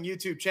Sportskeeda Wrestling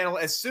YouTube channel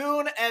as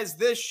soon as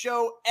this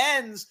show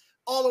ends,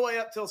 all the way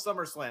up till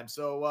SummerSlam.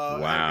 So wow.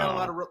 I've got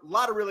a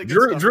lot of really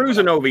good stuff. Drew's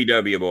an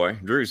OVW boy.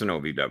 Drew's an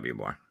OVW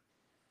boy.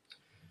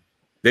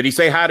 Did he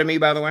say hi to me,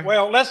 by the way?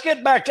 Well, let's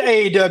get back to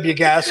AEW,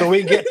 guys, so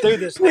we can get through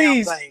this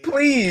please, thing.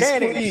 Please,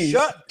 Kenny,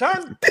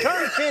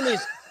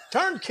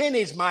 turn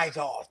Kenny's mic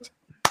off.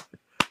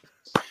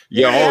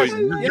 Yeah,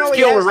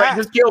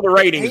 just kill the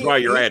ratings while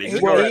you're at it.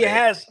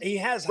 He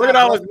has. Look at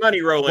all his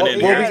money rolling in.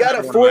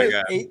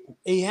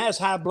 He has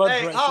high blood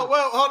pressure. Oh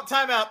well, hold on,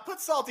 time out. Put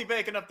salty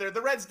bacon up there.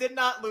 The Reds did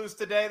not lose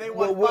today. They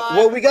won 5-3.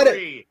 Well,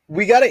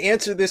 we gotta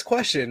answer this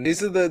question.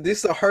 This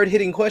is a hard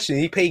hitting question.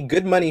 He paid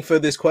good money for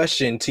this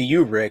question to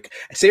you, Rick.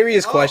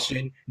 Serious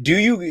question. Do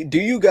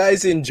you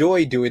guys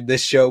enjoy doing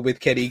this show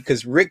with Kenny?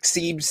 Because Rick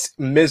seems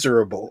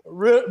miserable.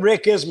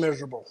 Rick is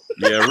miserable.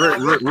 Yeah,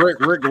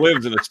 Rick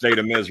lives in a state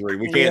of misery.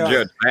 We can't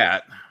judge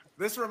that.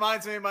 This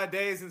reminds me of my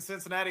days in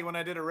Cincinnati when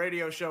I did a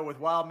radio show with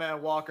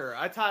Wildman Walker.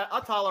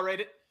 I'll tolerate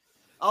it.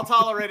 I'll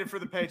tolerate it for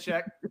the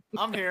paycheck.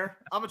 I'm here.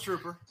 I'm a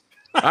trooper.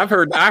 I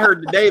heard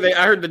today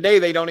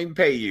they don't even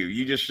pay you.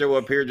 You just show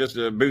up here just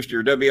to boost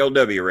your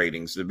WLW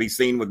ratings to be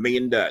seen with me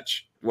and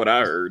Dutch. What I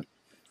heard.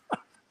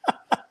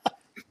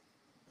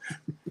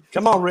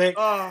 Come on, Rick.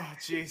 Oh,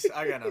 jeez,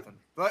 I got nothing.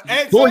 But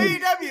it's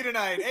AEW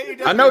tonight.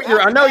 AEW.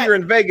 I know you're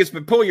in Vegas,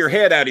 but pull your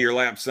head out of your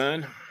lap,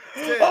 son.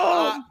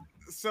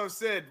 So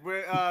Sid,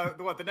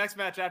 the next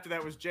match after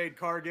that was Jade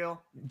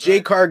Cargill.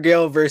 Jade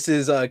Cargill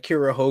versus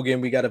Kira Hogan.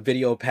 We got a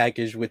video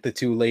package with the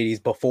two ladies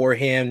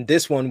beforehand.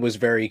 This one was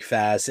very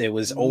fast. It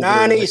was over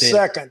 90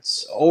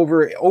 seconds.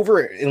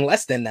 Over in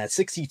less than that,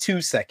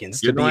 62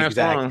 seconds to be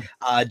exact.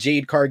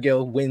 Jade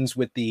Cargill wins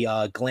with the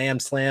Glam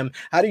Slam.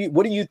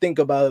 What do you think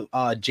about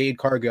Jade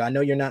Cargill? I know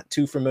you're not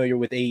too familiar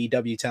with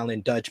AEW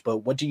talent, Dutch, but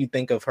what do you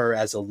think of her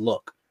as a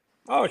look?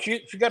 Oh,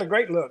 she got a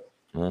great look.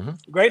 Mm-hmm.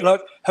 Great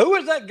look. Who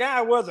is that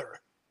guy with her?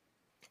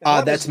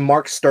 That's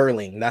Mark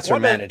Sterling. That's her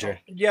manager.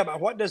 Yeah,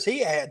 but what does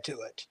he add to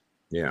it?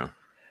 Yeah.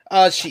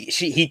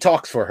 He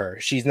talks for her.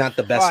 She's not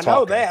the best. I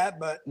know that,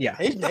 but yeah,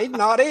 he's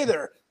not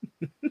either.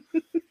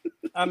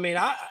 I mean,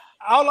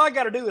 all I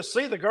got to do is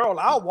see the girl.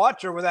 I'll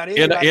watch her without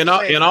anybody. In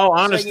all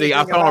honesty,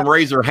 I saw him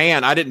raise her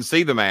hand. I didn't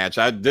see the match.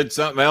 I did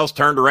something else.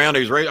 Turned around.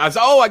 He was raised. I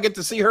said, "Oh, I get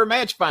to see her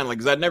match finally,"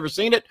 because I'd never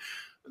seen it.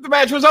 The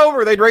match was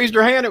over. They'd raised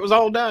her hand. It was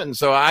all done.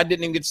 So I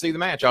didn't even get to see the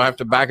match. I'll have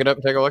to back it up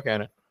and take a look at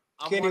it.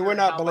 Kenny, we're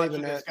not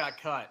believing that.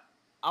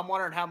 I'm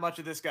wondering how much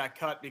of this got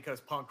cut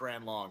because Punk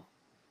ran long.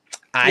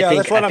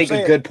 I think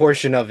a good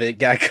portion of it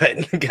got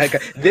cut.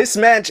 This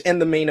match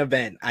and the main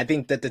event. I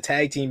think that the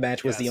tag team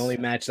match was the only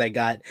match that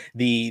got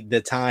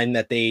the time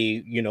that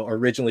they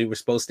originally were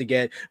supposed to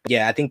get. But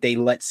yeah, I think they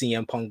let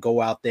CM Punk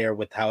go out there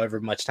with however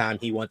much time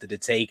he wanted to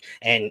take,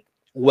 and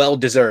well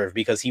deserved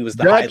because he was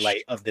the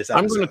highlight of this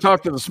episode. I'm going to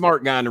talk to the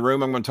smart guy in the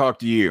room. I'm going to talk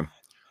to you.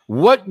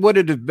 What would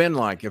it have been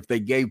like if they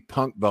gave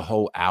Punk the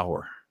whole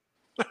hour?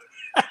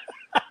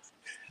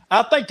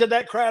 I think to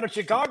that crowd of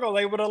Chicago,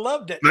 they would have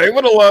loved it. They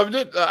would have loved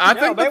it. I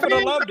think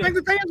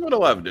the fans would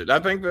have loved it. I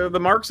think the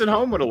marks at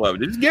home would have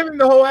loved it. Just give him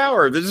the whole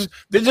hour. They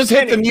just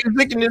hit the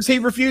music and he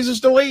refuses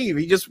to leave.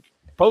 He just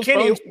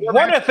postpones. Kenny,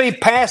 what if he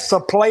passed the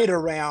plate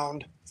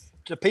around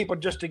to people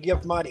just to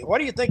give money? What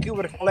do you think he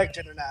would have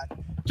collected or not?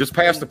 Just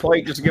pass the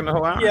plate, just to give him the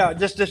whole hour? Yeah,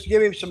 just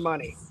give him some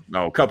money.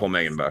 No, $2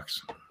 million.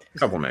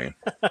 $2 million.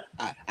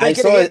 I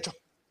saw it.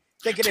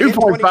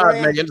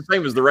 2.5 million, the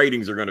same as the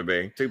ratings are going to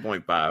be.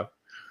 2.5.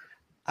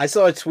 I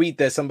saw a tweet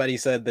that somebody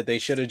said that they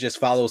should have just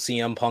followed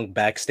CM Punk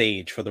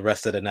backstage for the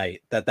rest of the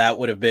night. That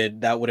would have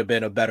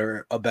been a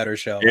better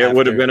show. It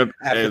would have been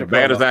as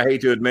bad as I hate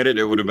to admit it.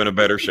 It would have been a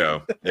better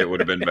show. It would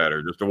have been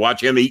better just to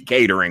watch him eat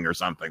catering or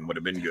something would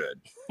have been good.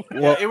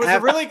 Well, it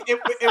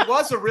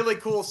was a really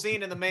cool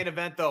scene in the main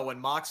event though when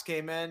Mox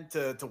came in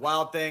to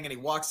Wild Thing and he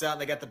walks out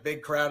and they got the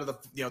big crowd of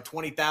the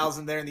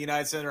 20,000 there in the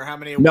United Center. How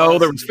many?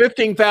 There was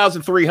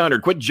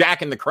 15,300. Quit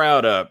jacking the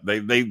crowd up.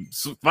 They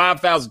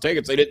 5,000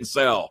 tickets they didn't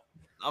sell.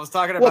 I was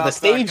talking about the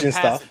stage and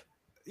stuff.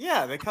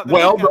 Yeah,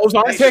 those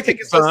aren't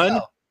tickets,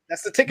 son.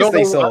 That's the tickets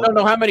they sold. I don't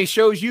know how many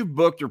shows you've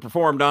booked or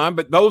performed on,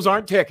 but those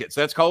aren't tickets.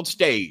 That's called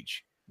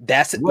stage. They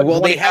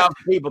have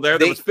people there.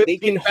 There was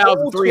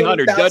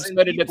 15,300. Judge said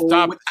it at the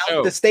top of the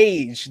show. The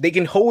stage. They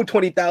can hold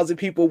 20,000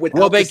 people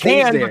without they the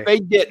stage can, there. but they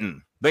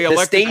didn't. They the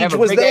elected to have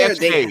was a big there.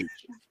 Stage.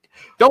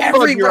 Don't every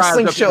bug your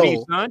wrestling eyes show. up at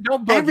me, son.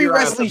 Don't bug every your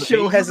eyes wrestling up at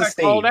show me. has a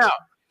stage. Out.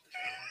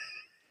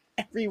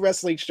 Every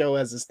wrestling show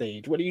has a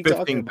stage. What are you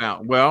talking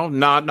about? Well,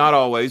 not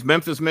always.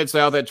 Memphis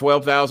Mid-South had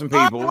 12,000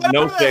 people.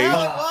 No stage. It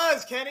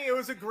was, Kenny. It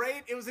was a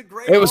great.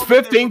 It was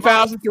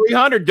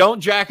 15,300. Don't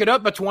jack it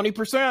up by 20%,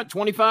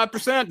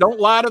 25%. Don't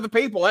lie to the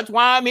people. That's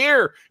why I'm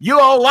here. You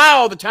all lie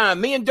all the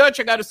time. Me and Dutch,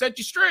 I got to set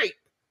you straight.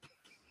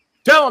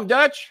 Tell them,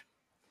 Dutch.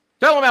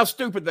 Tell them how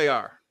stupid they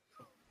are.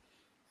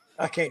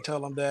 I can't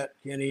tell them that,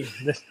 Kenny.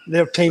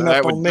 They'll team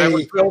up on me. That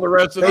would fill the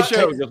rest of the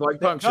show, just like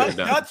Punk should have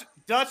done.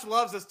 Dutch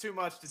loves us too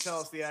much to tell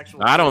us the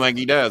actual. I don't think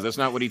he does. That's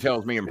not what he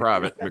tells me in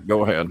private. But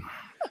go ahead.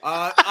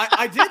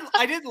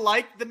 I did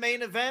like the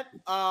main event.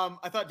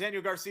 I thought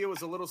Daniel Garcia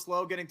was a little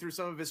slow getting through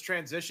some of his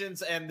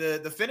transitions, and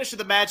the finish of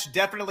the match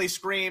definitely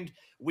screamed.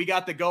 We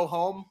got the go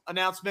home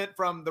announcement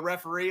from the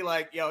referee.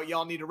 Like,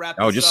 y'all need to wrap.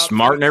 Oh, just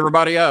smarting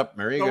everybody up.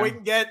 There you go. We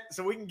can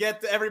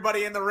get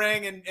everybody in the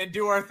ring and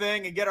do our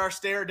thing and get our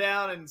stare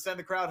down and send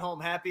the crowd home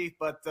happy.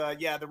 But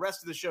the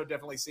rest of the show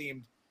definitely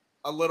seemed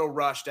a little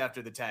rushed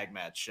after the tag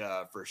match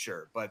for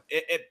sure. But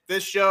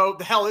this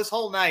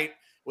whole night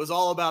was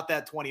all about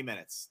that 20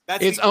 minutes.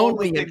 It's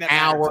only an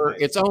hour.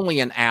 It's only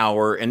an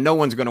hour, and no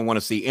one's going to want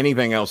to see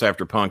anything else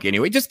after Punk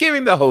anyway. Just give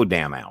him the whole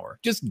damn hour.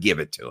 Just give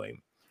it to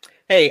him.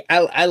 Hey,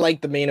 I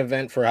like the main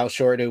event for how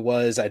short it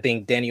was. I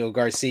think Daniel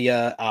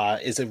Garcia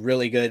is a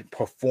really good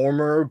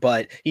performer,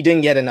 but he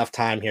didn't get enough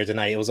time here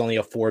tonight. It was only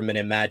a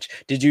 4-minute match.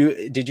 Did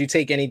you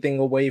take anything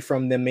away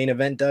from the main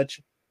event,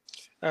 Dutch?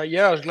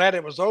 Yeah, I was glad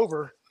it was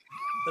over.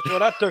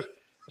 That's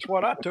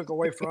what I took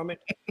away from it.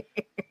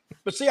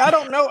 But see, I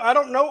don't know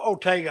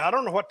Ortega. I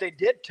don't know what they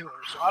did to him,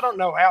 so I don't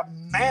know how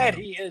mad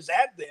he is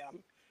at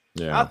them.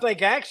 Yeah. I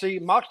think actually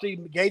Moxley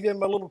gave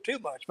him a little too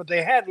much, but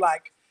they had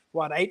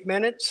 8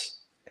 minutes?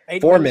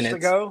 4 minutes to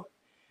go.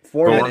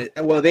 4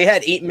 minutes. Well, they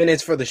had 8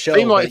 minutes for the show.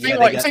 Seemed like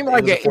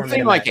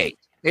 8.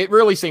 It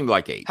really seemed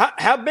like 8.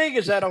 How big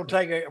is that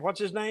Ortega? What's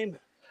his name?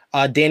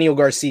 Daniel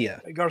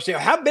Garcia.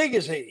 How big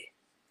is he?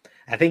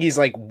 I think he's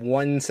like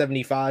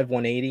 175,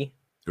 180.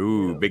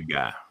 Ooh, big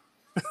guy.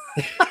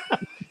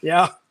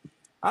 Yeah.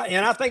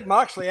 And I think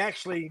Moxley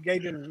actually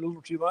gave him a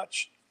little too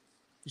much.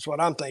 That's what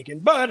I'm thinking.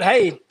 But,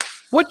 hey.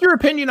 What's your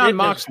opinion on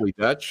Moxley,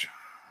 Dutch?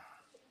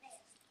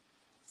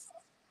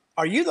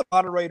 Are you the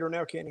moderator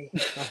now, Kenny?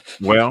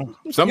 Well,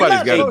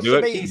 somebody's got to do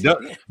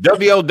it.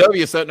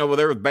 WLW sitting over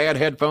there with bad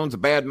headphones, a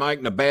bad mic,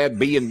 and a bad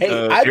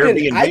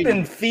I've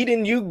been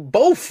feeding you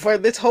both for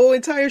this whole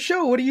entire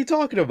show. What are you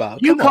talking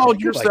about? You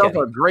called yourself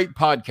a great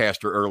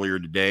podcaster earlier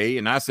today,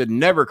 and I said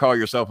never call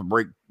yourself a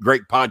great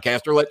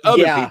podcaster. Let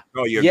other people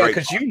call you a great podcaster.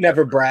 Because you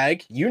never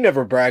brag. You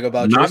never brag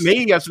about yourself. Not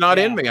me. That's not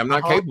in me. I'm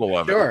not capable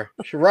of it. Sure.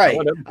 Right. I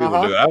let other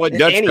people do it. I let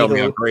Dutch tell me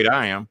how great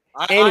I am.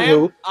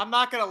 I'm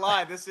not going to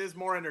lie. This is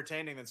more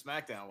entertaining than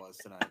SmackDown was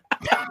tonight.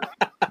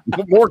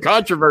 More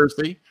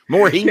controversy,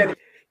 more heat.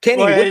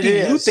 Kenny, what do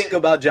you think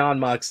about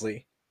Jon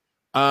Moxley?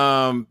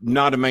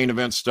 Not a main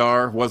event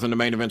star. Wasn't a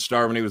main event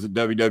star when he was at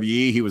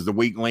WWE. He was the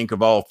weak link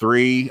of all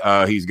three.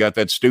 He's got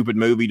that stupid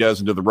move he does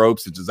into the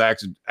ropes. It's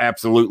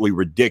absolutely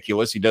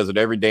ridiculous. He does it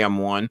every damn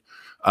one.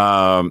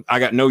 I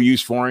got no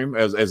use for him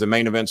as a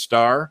main event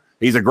star.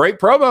 He's a great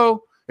promo.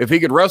 If he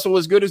could wrestle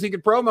as good as he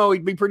could promo,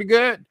 he'd be pretty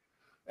good.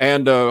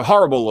 And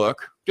horrible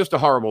look, just a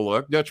horrible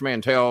look. Dutch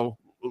Mantell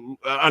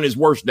on his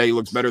worst day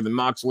looks better than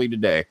Moxley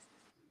today.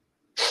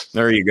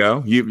 There you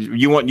go.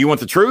 You want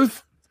the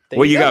truth?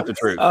 You got the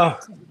truth.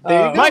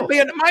 Might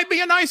be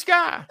a nice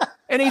guy,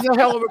 and he's a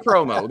hell of a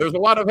promo. There's a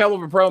lot of hell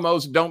of a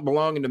promos that don't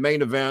belong in the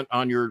main event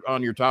on your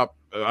top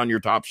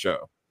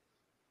show.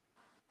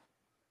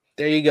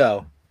 There you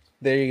go.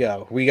 Tell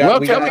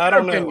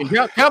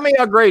me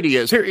how great he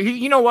is. Here,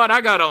 you know what?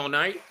 I got all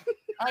night.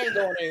 I ain't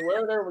going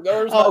anywhere. There we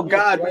go. Oh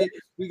God,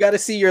 we got to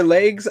see your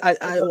legs. I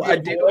didn't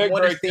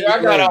want to see.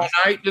 I got all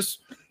night. Just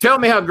tell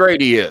me how great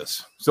he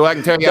is, so I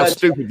can tell you how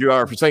stupid you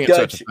are for saying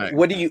such a thing.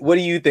 What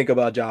do you think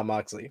about Jon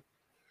Moxley?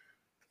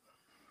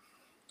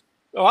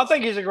 Oh, I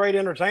think he's a great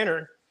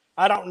entertainer.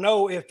 I don't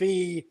know if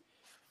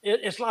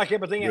it's like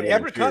everything.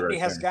 Every company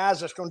has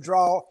guys that's going to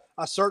draw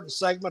a certain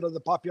segment of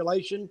the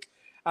population.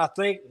 I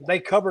think they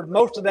covered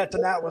most of that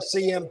tonight with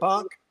CM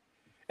Punk.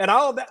 And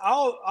all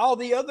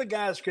the other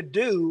guys could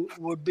do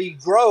would be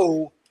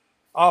grow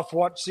off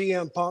what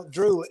CM Punk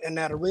drew in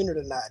that arena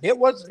tonight. It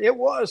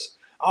was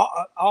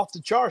off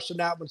the charts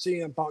tonight when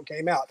CM Punk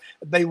came out.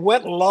 They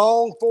went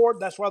long for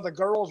it. That's why the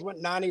girls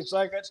went 90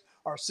 seconds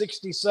or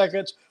 60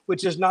 seconds,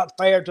 which is not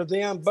fair to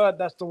them, but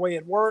that's the way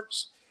it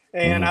works.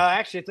 And I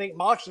actually think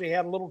Moxley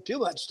had a little too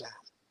much time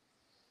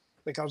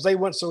because they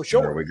went so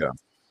short. There we go.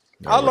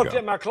 I looked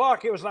at my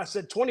clock. It was, I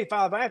said,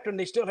 25 after, and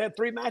they still had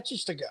 3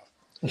 matches to go.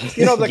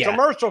 You know,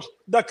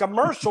 the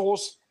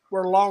commercials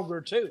were longer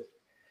too.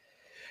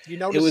 You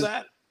notice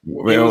that?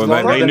 Well,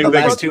 they knew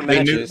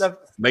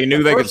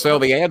they could sell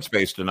the ad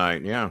space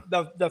tonight. Yeah.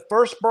 The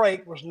first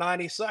break was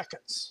 90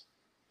 seconds.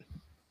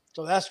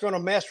 So that's going to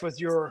mess with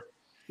your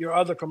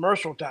other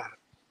commercial time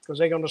because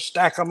they're going to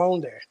stack them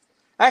on there.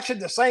 Actually,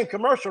 the same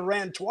commercial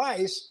ran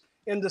twice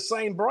in the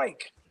same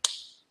break.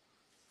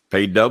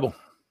 Paid double.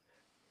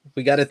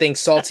 We got to thank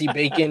Salty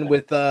Bacon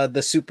with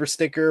the super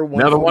sticker.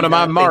 Another one of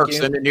my marks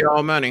sending you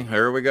all money.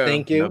 Here we go.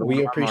 Thank you.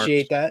 We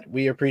appreciate that.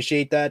 We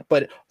appreciate that.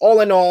 But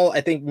all in all,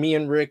 I think me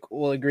and Rick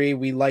will agree.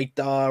 We liked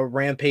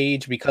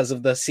Rampage because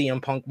of the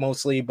CM Punk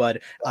mostly,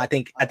 but I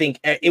think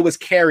it was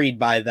carried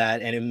by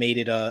that, and it made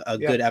it a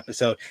good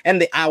episode.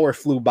 And the hour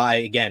flew by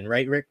again,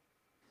 right, Rick?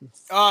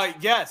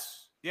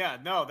 Yes. Yeah.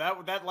 No,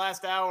 that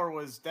last hour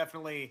was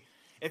definitely.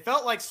 It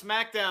felt like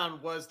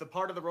SmackDown was the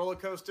part of the roller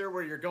coaster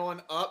where you're going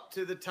up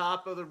to the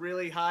top of the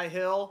really high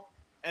hill,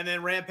 and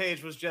then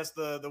Rampage was just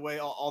the way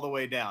all the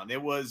way down.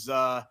 It was,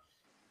 and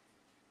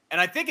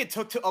I think it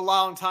took a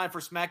long time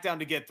for SmackDown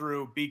to get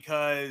through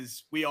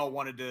because we all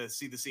wanted to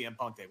see the CM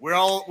Punk thing. We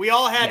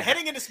all had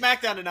heading into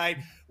SmackDown tonight.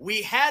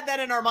 We had that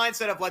in our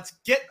mindset of let's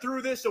get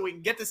through this so we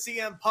can get to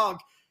CM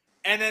Punk,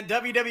 and then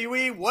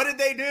WWE. What did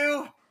they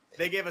do?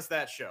 They gave us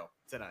that show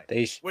tonight,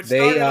 which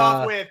started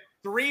off with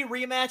 3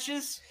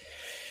 rematches.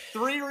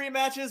 3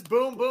 rematches,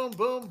 boom, boom,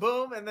 boom,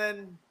 boom, and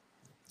then.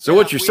 So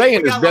what you're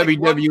saying is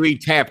WWE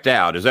tapped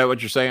out. Is that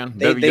what you're saying?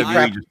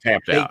 WWE just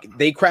tapped out.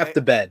 They crapped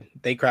the bed.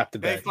 They crapped the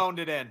bed. They phoned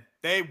it in.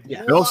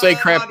 Don't say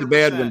crap the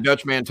bed when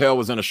Dutch Mantell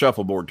was in a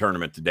shuffleboard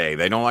tournament today.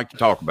 They don't like to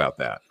talk about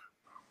that.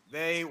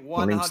 They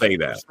 100%. Say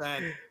that.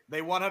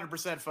 They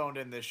 100% phoned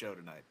in this show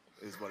tonight.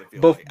 Is what it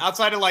feels like.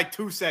 Outside of like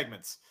 2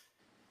 segments.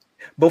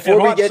 Before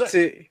we get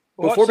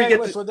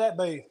would that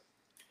be?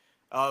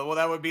 Well,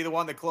 that would be the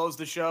one that closed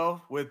the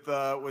show with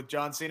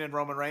John Cena and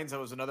Roman Reigns. That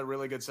was another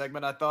really good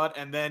segment, I thought.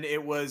 And then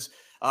it was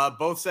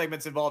both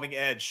segments involving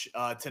Edge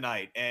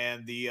tonight,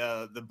 and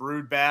the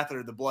brood bath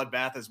or the blood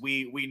bath as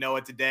we know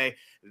it today.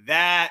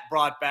 That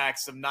brought back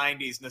some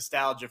 90s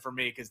nostalgia for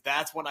me because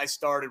that's when I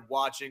started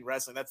watching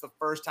wrestling. That's the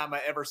first time I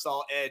ever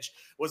saw Edge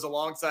was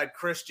alongside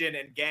Christian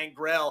and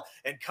Gangrel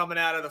and coming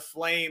out of the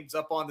flames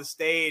up on the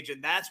stage.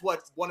 And that's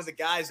one of the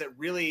guys that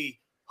really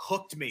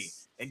hooked me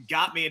and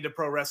got me into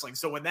pro wrestling.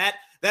 So when that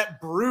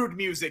brood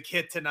music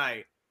hit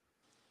tonight,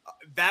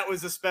 that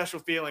was a special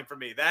feeling for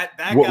me.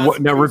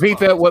 Now repeat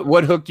that.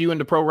 What hooked you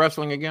into pro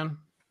wrestling again?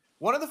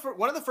 One of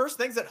the first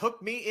things that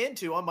hooked me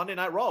into on Monday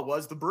Night Raw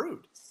was the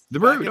brood. The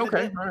brood,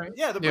 okay, all right.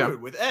 Yeah, the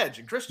brood with Edge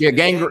and Christian.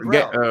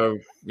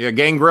 Yeah,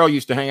 Gangrel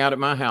used to hang out at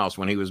my house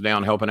when he was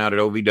down helping out at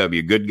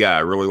OVW. Good guy. I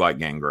really like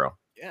Gangrel.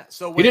 Yeah,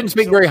 so he didn't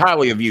speak very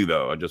highly of you,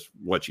 though. I just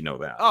let you know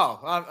that. Oh,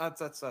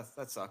 that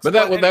sucks. But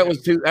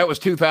that was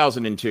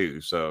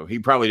 2002, so he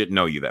probably didn't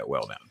know you that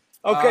well then.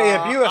 Okay,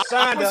 if you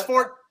assigned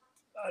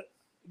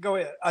go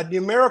ahead, a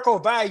numerical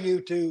value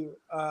to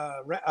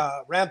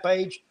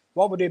Rampage,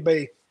 what would it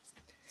be?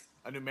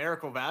 A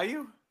numerical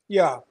value?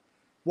 Yeah,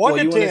 1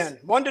 to 10.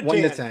 1 to 10. 1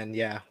 to 10.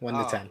 Yeah, 1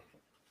 to 10.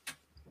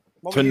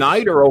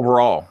 Tonight or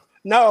overall?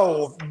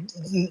 No,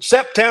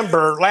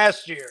 September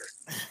last year.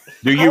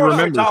 Do you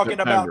remember we're talking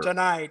about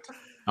tonight?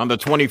 On the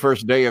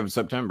 21st day of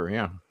September,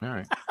 yeah. All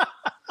right.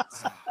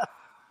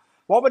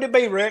 What would it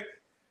be, Rick?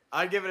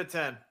 I'd give it a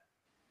 10.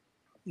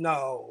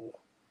 No.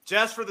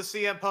 Just for the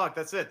CM Punk.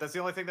 That's it. That's the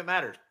only thing that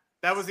mattered.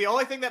 That was the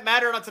only thing that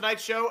mattered on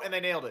tonight's show, and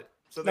they nailed it.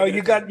 So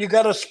you got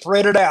to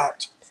spread it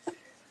out.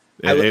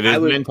 It is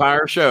an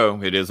entire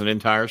show. It is an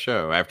entire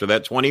show. After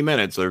that 20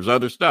 minutes, there's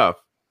other stuff.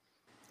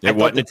 It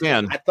wasn't a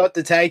 10. I thought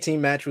the tag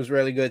team match was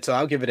really good, so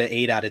I'll give it an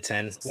 8 out of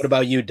 10. What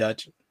about you,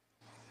 Dutch?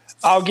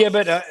 I'll give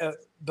it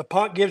the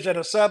Punk gives it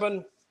a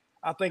 7.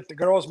 I think the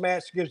girls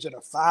match gives it a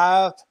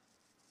 5.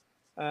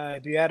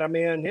 If you add them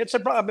in, it's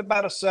probably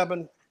about a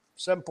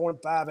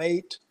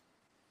 7.58.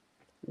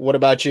 What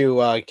about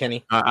you,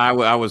 Kenny?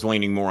 I was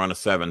leaning more on a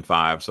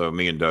 7.5, so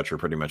me and Dutch are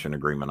pretty much in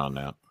agreement on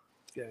that.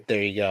 Okay.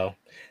 There you go.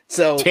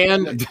 So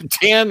 10,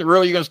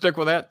 really, you going to stick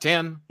with that?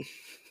 10?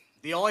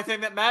 The only thing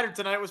that mattered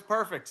tonight was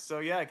perfect. So,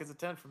 yeah, it gets a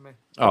 10 from me.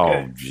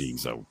 Oh,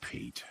 geez. Oh,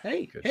 Pete.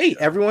 Hey,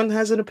 everyone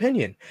has an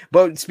opinion.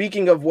 But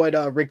speaking of what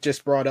Rick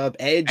just brought up,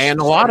 Edge.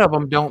 And a lot of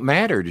them don't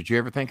matter. Did you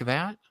ever think of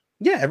that?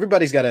 Yeah,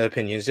 everybody's got an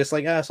opinion. It's just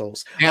like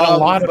assholes. And a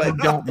lot of them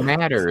don't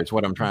matter is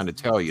what I'm trying to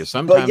tell you.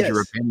 Sometimes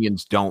your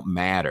opinions don't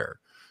matter.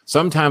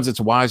 Sometimes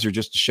it's wiser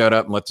just to shut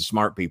up and let the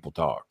smart people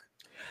talk.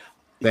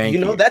 Thank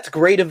you. That's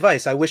great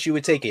advice. I wish you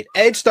would take it.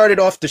 Edge started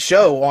off the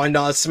show on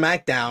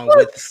SmackDown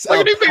with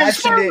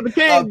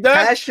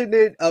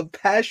a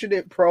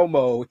passionate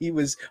promo. He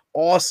was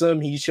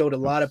awesome. He showed a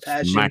lot of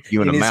passion. Smack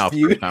you in the mouth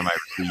every time I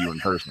see you in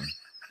person.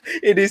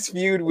 In his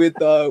feud with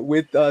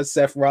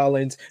Seth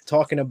Rollins,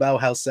 talking about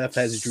how Seth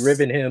has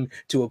driven him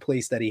to a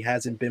place that he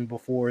hasn't been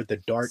before, the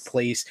dark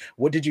place.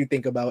 What did you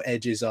think about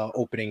Edge's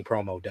opening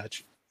promo,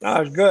 Dutch? It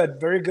was good,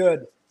 very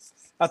good.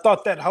 I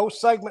thought that whole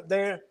segment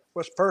there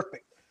was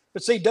perfect.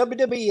 But see,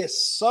 WWE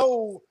is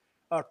so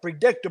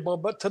predictable.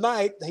 But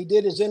tonight he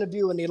did his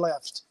interview and he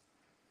left.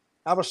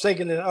 I was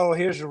thinking that,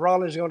 here's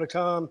Rollins going to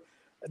come.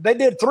 They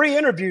did 3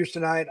 interviews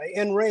tonight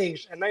in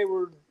rings, and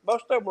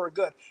most of them were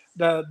good.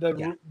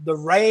 The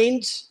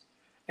Reigns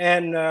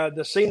and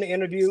the Cena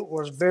interview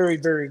was very,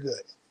 very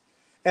good,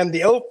 and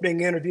the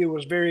opening interview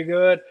was very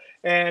good,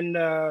 and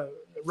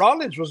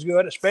Rollins was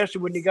good,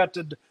 especially when you got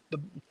to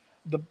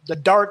the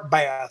dark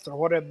bath or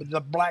whatever,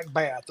 the black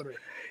bath. When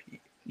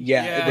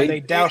they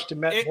doused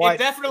him at white. It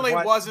definitely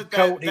white wasn't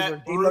coat.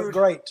 that He looked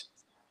great.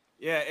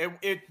 Yeah,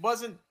 it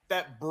wasn't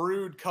that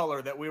brood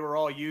color that we were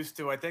all used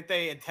to. I think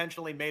they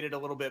intentionally made it a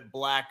little bit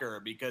blacker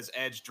because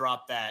Edge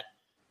dropped that.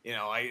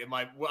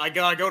 I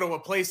gotta go to a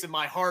place in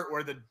my heart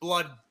where the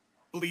blood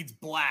bleeds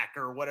black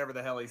or whatever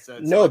the hell he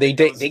said. No, they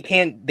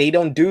can't. They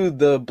don't do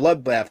the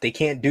bloodbath. They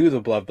can't do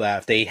the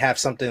bloodbath. They have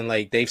something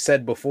like they've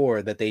said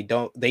before that they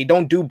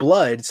don't do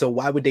blood. So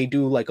why would they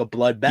do like a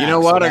bloodbath? You know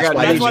what? So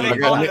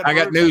I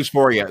got news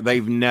for you.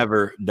 They've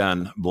never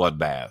done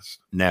bloodbaths.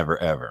 Never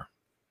ever.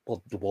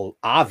 Well,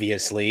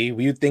 obviously,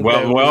 you think.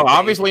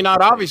 Obviously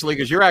not. Obviously,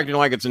 because you're acting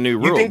like it's a new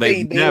rule.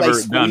 They've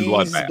never done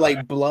bloodbath.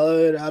 Like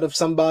blood out of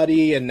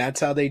somebody, and that's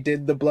how they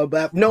did the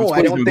bloodbath. No,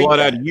 I don't think blood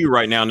out of you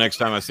right now. Next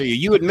time I see you,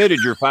 you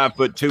admitted you're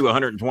 5'2",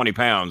 120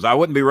 pounds. I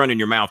wouldn't be running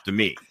your mouth to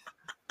me.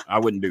 I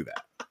wouldn't do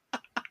that.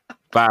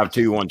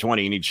 5'2",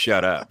 120. You need to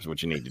shut up. Is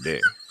what you need to do.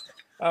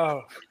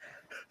 Oh.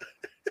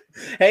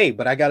 Hey,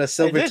 but I got a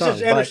silver tongue.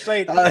 Is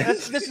interstate.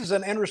 This is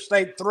an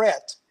interstate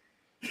threat.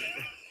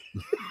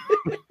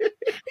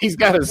 He's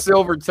got a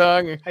silver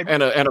tongue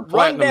and a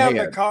platinum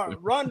head.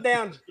 Run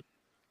down.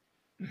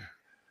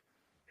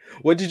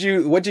 What did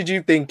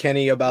you think,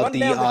 Kenny, about the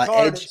card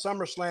Edge at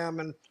SummerSlam?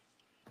 And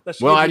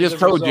I just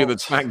told you that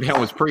SmackDown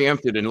was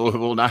preempted in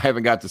Louisville, and I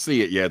haven't got to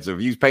see it yet. So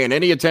if you're paying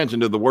any attention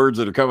to the words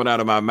that are coming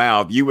out of my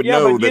mouth, you would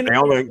know that the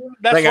only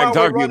thing I can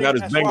talk to you about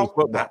is Bengals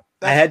football.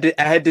 I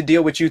had to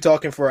deal with you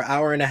talking for an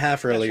hour and a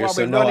half earlier,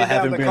 so no, I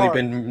haven't really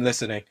been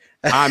listening.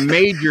 I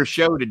made your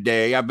show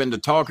today. I've been the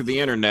talk of the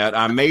internet.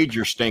 I made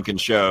your stinking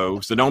show,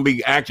 so don't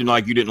be acting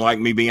like you didn't like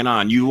me being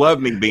on. You love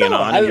me being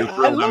on. And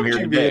I'm here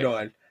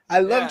today. I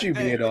loved you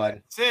being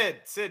on. Sid,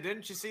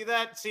 didn't you see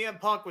that? CM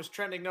Punk was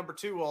trending number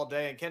 2 all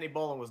day, and Kenny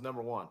Bolin was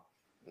number 1.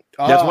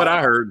 That's what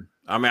I heard.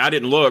 I mean, I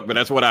didn't look, but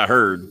that's what I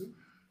heard.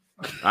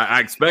 I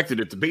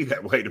expected it to be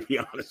that way, to be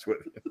honest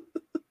with you.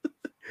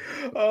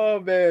 Oh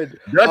man,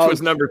 Dutch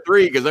was number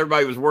 3 because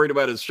everybody was worried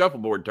about his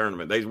shuffleboard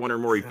tournament. They was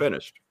wondering where he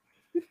finished.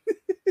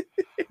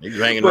 He was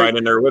hanging right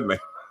in there with me.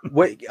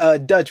 What,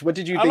 Dutch? What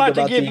did you think about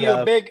the?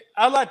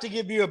 I'd like to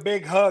give you a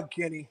big hug,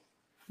 Kenny.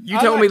 You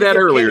told me that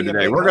earlier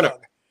today. We're gonna,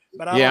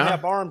 but I don't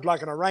have arms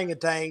like an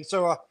orangutan,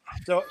 so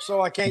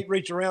I can't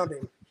reach around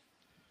him.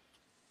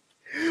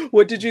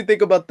 What did you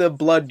think about the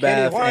bloodbath?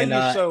 Kenny, why are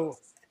you so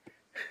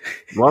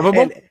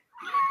lovable?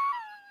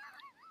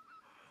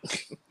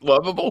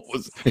 Lovable?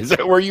 Is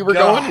that where you were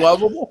going?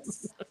 Lovable?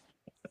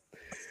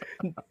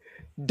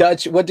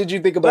 Dutch, what did you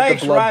think about the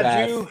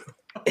bloodbath?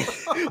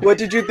 What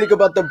did you think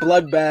about the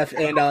bloodbath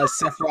and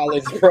Seth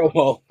Rollins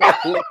promo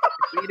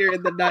later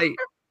in the night?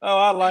 Oh,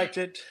 I liked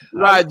it.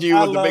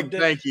 Raju with a big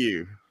thank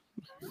you.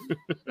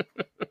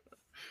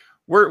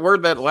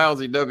 Where'd that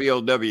lousy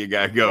WLW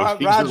guy go?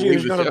 Raju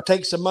is going to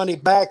take some money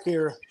back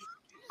here.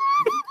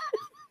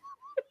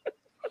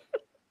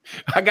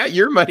 I got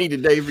your money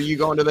today for you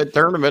going to that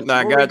tournament,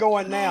 and Where are we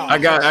going now? I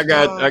got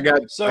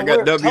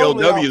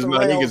WLW's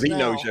money because he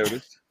no-showed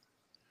us.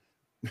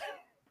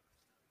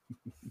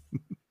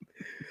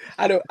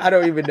 I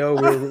don't even know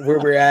where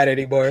we're at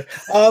anymore.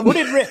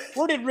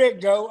 Where did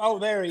Rick go? Oh,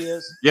 there he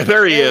is. Yeah,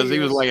 there he is. He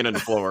was laying on the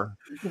floor.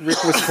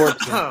 Rick was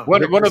tortured.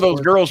 One of those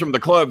girls from the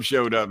club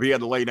showed up. He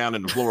had to lay down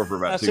on the floor for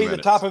about 2 minutes. I see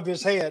the top of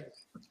his head.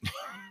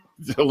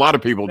 A lot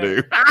of people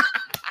do.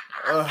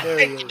 There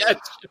he is.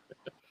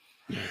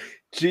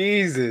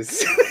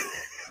 Jesus.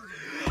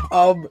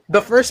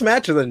 The first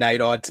match of the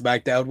night on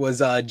SmackDown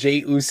was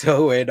Jey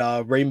Uso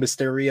and Rey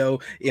Mysterio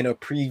in a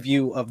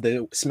preview of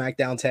the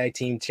SmackDown Tag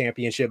Team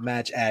Championship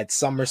match at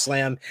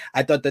SummerSlam.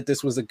 I thought that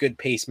this was a good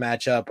pace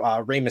matchup.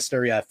 Rey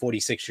Mysterio at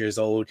 46 years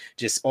old,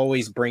 just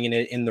always bringing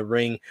it in the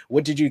ring.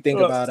 What did you think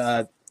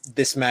about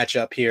this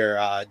matchup here,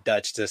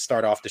 Dutch, to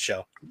start off the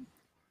show?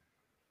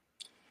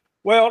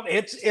 Well,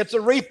 it's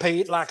a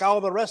repeat like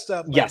all the rest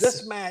of them. Yes.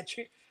 This match,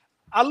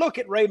 I look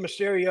at Rey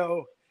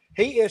Mysterio.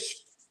 He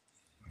is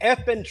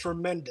effing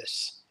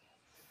tremendous.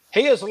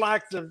 He is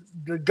like the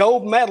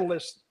gold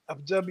medalist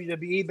of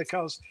WWE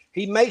because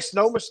he makes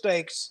no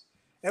mistakes.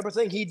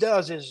 Everything he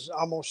does is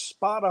almost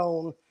spot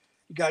on.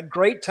 He got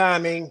great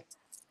timing,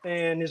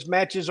 and his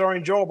matches are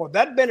enjoyable.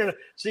 That'd been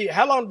see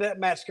how long did that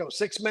match go?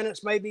 6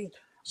 minutes, maybe.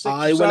 6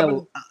 or it 7.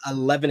 went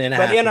 11 and a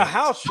but half in minutes. a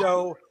house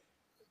show,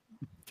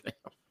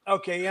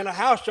 okay, in a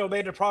house show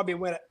they'd have probably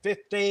went at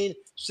 15,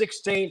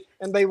 16,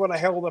 and they would have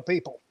held the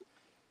people.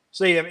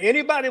 See, if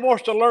anybody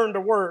wants to learn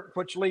to work,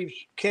 which leaves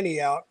Kenny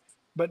out,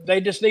 but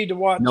they just need to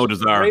watch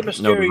Rey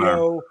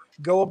Mysterio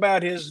go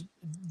about his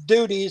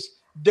duties,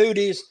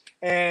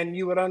 and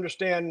you would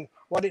understand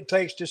what it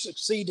takes to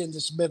succeed in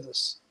this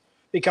business.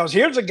 Because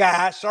here's a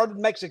guy started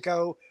in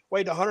Mexico,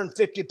 weighed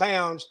 150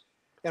 pounds,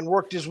 and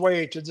worked his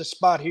way to this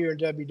spot here in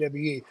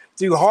WWE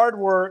through hard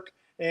work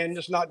and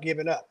just not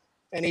giving up.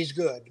 And he's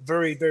good,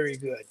 very, very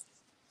good.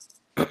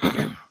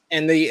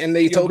 and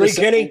they told us,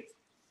 Kenny.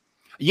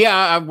 Yeah,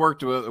 I've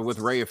worked with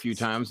Ray a few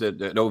times at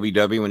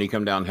OVW when he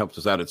come down and helped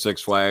us out at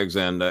Six Flags,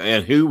 and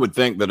who would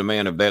think that a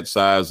man of that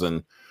size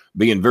and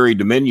being very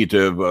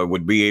diminutive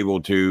would be able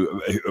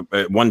to?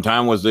 At one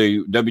time was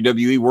the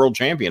WWE World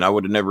Champion. I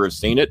would have never have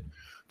seen it.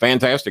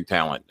 Fantastic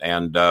talent,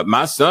 and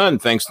my son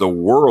thinks the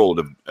world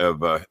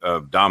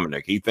of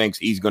Dominic. He thinks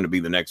he's going to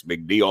be the next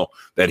big deal.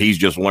 That he's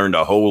just learned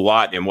a whole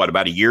lot in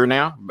about a year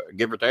now,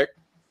 give or take.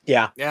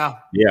 Yeah.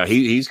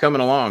 He's coming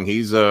along.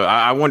 He's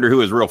I wonder who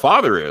his real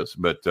father is,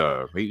 but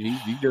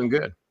he's doing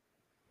good.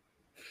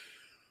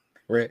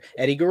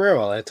 Eddie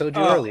Guerrero, I told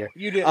you earlier.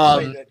 You didn't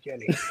say that,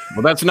 Kenny.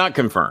 Well, that's not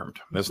confirmed.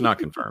 I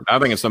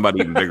think it's somebody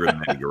even bigger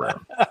than Eddie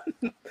Guerrero.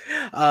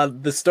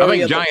 The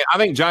story. I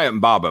think Giant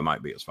Baba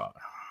might be his father.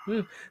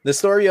 The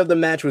story of the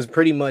match was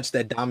pretty much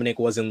that Dominic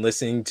wasn't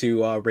listening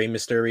to Rey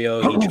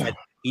Mysterio.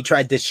 He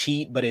tried to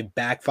cheat, but it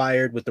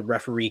backfired with the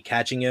referee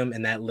catching him,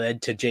 and that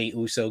led to Jey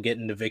Uso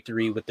getting the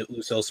victory with the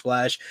Uso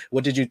splash.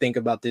 What did you think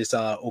about this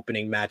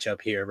opening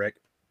matchup here, Rick?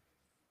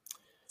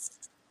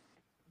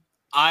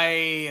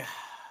 I'm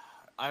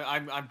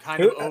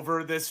kind of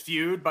over this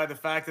feud by the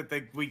fact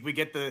that we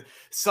get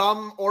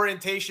some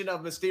orientation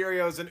of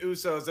Mysterios and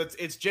Usos.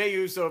 It's Jey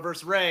Uso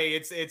versus Rey.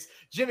 It's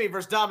Jimmy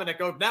versus Dominic.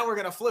 Oh, now we're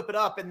gonna flip it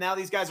up, and now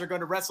these guys are going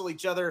to wrestle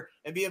each other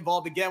and be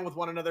involved again with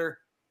one another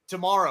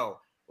tomorrow.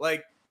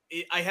 Like,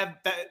 I have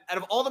that out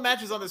of all the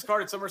matches on this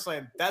card at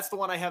SummerSlam, that's the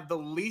one I have the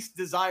least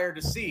desire to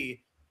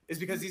see, is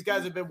because these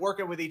guys have been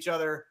working with each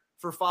other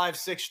for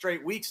 5-6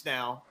 straight weeks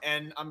now,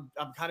 and I'm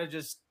kind of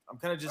just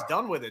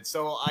done with it.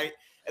 So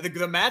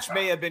the match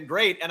may have been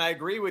great, and I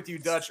agree with you,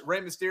 Dutch.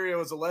 Rey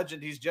Mysterio is a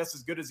legend. He's just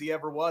as good as he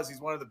ever was. He's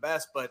one of the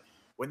best. But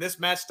when this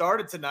match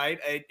started tonight,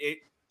 it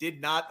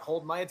did not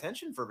hold my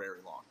attention for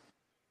very long.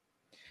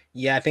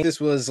 Yeah, I think this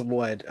was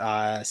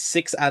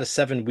 6 out of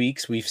 7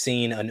 weeks we've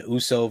seen an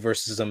Uso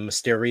versus a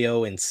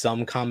Mysterio in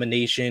some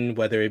combination,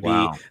 whether it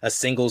be a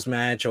singles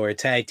match or a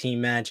tag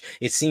team match.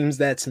 It seems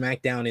that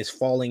SmackDown is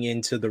falling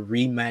into the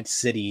rematch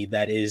city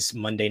that is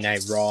Monday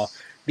Night Raw,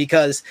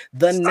 because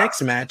the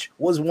next match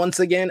was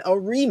once again a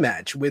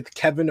rematch with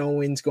Kevin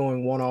Owens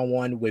going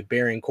one-on-one with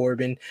Baron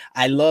Corbin.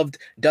 I loved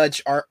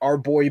Dutch, our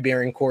boy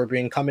Baron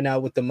Corbin, coming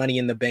out with the Money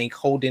in the Bank,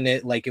 holding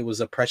it like it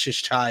was a precious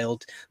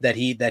child that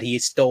he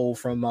stole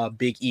from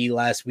Big E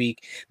last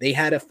week. They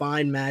had a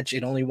fine match.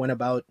 It only went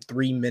about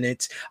 3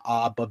 minutes,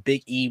 but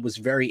Big E was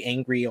very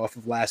angry off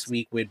of last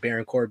week with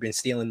Baron Corbin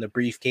stealing the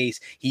briefcase.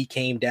 He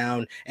came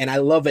down, and I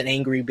love an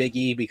angry Big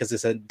E because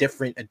it's a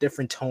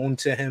different tone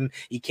to him.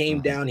 He came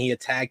down, he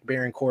attacked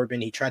Baron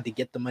Corbin. He tried to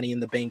get the Money in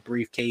the Bank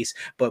briefcase,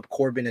 but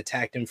Corbin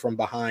attacked him from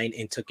behind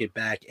and took it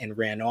back and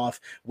ran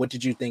off. What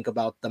did you think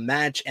about the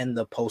match and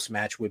the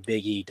post-match with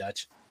Big E,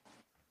 Dutch?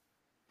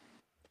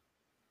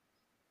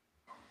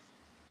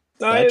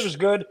 It was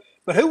good,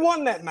 but who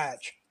won that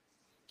match?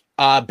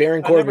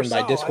 Baron Corbin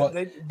by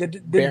disqualification.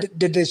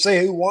 Did they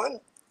say who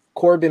won?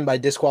 Corbin by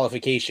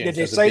disqualification. Did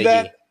they say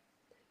that?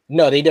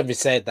 No, they never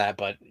said that,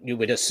 but you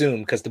would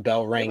assume because the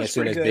bell rang as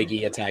soon as Big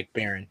E attacked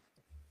Baron.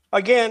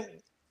 Again,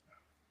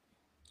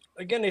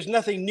 there's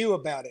nothing new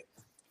about it.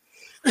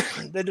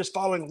 They're just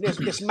following this.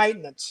 It's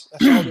maintenance.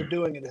 That's all they're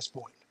doing at this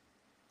point.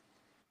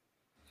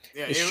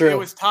 Yeah, it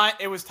was time.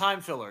 It was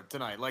time filler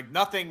tonight. Like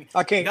nothing.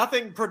 Okay.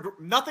 Nothing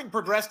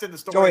progressed in the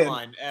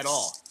storyline at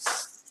all.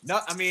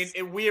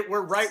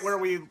 We're right where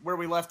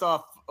we left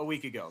off a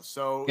week ago.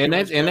 So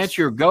that's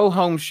your go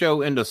home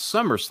show into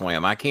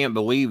SummerSlam. I can't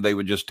believe they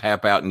would just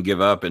tap out and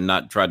give up and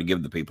not try to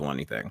give the people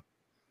anything.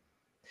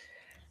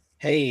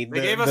 Hey,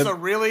 they gave us a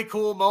really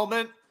cool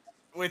moment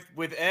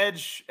with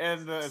Edge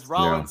and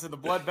Rollins and the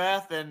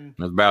bloodbath, and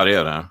that's about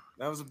it, huh?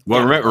 That was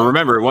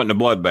remember it wasn't a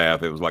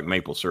bloodbath; it was like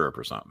maple syrup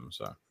or something.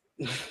 So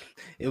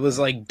it was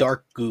like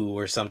dark goo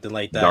or something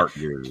like that. Dark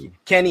goo.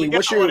 Kenny,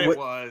 what's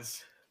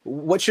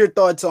your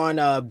thoughts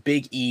on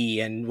Big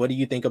E, and what do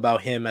you think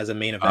about him as a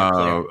main event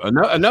player?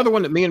 Another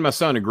one that me and my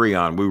son agree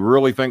on. We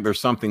really think there's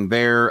something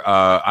there.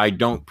 I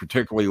don't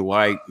particularly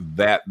like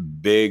that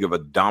big of a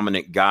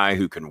dominant guy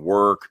who can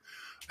work.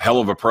 Hell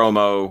of a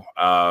promo,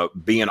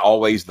 being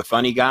always the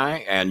funny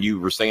guy. And you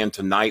were saying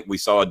tonight we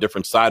saw a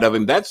different side of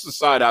him. That's the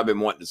side I've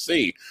been wanting to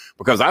see,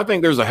 because I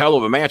think there's a hell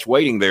of a match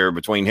waiting there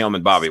between him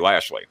and Bobby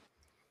Lashley.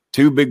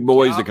 Two big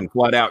boys that can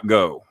flat out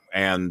go.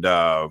 And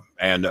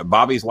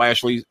Bobby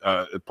Lashley's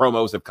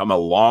promos have come a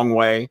long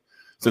way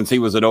since he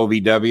was at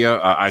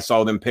OVW. I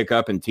saw them pick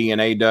up in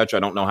TNA, Dutch. I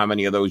don't know how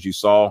many of those you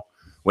saw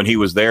when he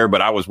was there,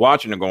 but I was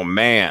watching and going,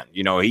 man,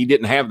 you know, he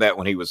didn't have that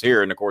when he was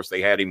here. And of course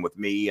they had him with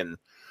me. And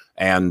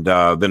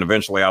then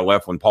eventually I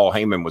left when Paul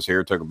Heyman was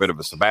here, took a bit of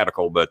a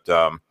sabbatical, but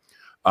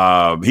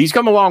he's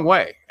come a long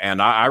way.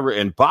 And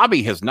and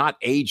Bobby has not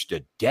aged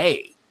a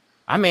day.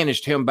 I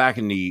managed him back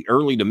in the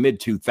early to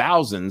mid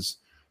 2000s.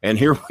 And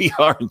here we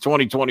are in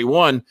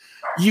 2021.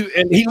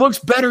 And he looks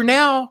better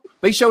now.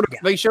 They showed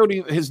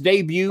him his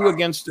debut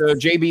against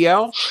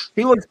JBL.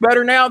 He looks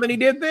better now than he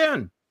did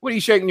then. What are you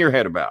shaking your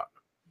head about,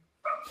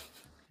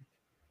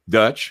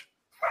 Dutch?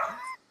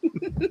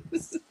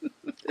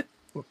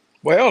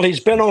 Well,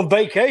 he's been on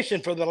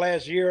vacation for the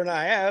last year and a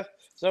half,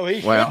 so he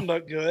should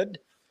look good.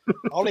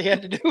 All he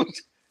had to do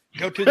was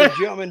go to the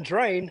gym and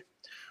train.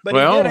 But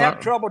he did have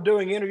trouble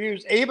doing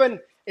interviews, even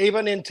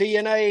in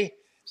TNA.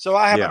 So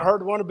I haven't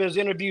heard one of his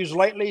interviews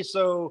lately,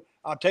 so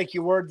I'll take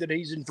your word that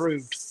he's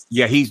improved.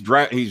 Yeah, he's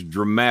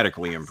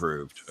dramatically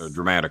improved,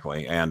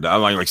 dramatically. And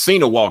like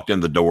Cena walked in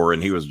the door,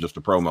 and he was just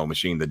a promo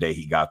machine the day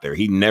he got there.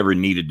 He never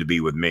needed to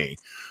be with me.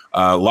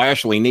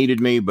 Lashley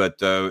needed me, but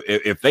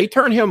if they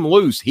turn him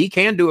loose, he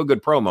can do a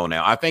good promo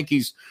now. I think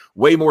he's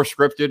way more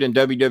scripted in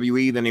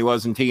WWE than he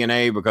was in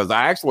TNA, because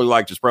I actually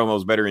liked his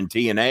promos better in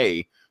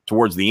TNA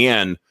towards the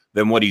end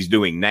than what he's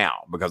doing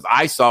now, because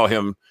I saw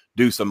him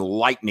do some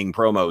lightning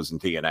promos in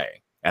TNA.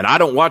 And I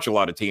don't watch a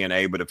lot of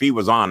TNA, but if he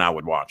was on, I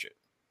would watch it.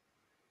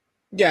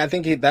 Yeah, I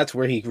think that's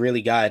where he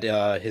really got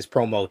his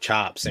promo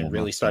chops and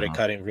really started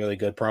cutting really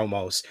good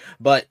promos.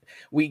 But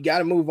we got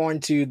to move on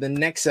to the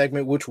next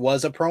segment, which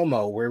was a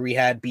promo where we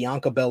had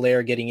Bianca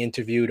Belair getting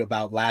interviewed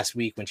about last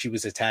week when she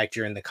was attacked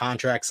during the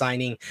contract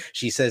signing.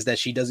 She says that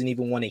she doesn't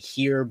even want to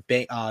hear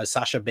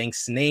Sasha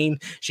Banks' name.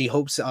 She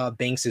hopes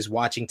Banks is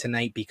watching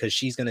tonight because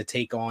she's going to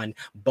take on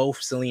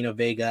both Zelina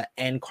Vega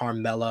and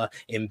Carmella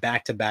in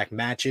back-to-back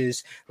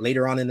matches.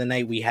 Later on in the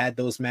night, we had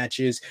those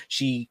matches.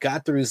 She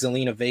got through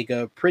Zelina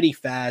Vega pretty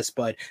fast,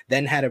 but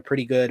then had a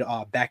pretty good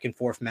back and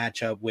forth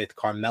matchup with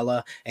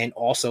Carmella and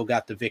also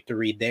got the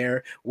victory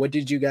there. What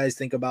did you guys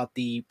think about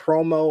the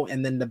promo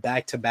and then the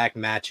back-to-back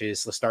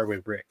matches? Let's start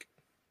with Rick.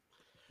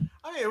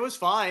 I mean, it was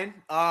fine.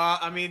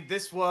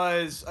 This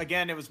was,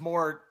 again, it was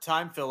more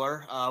time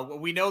filler.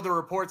 We know the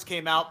reports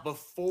came out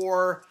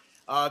before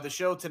the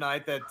show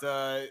tonight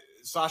that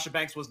Sasha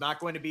Banks was not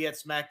going to be at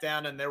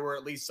SmackDown, and there were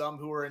at least some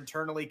who were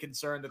internally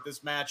concerned that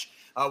this match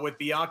with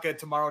Bianca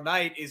tomorrow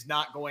night is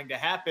not going to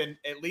happen.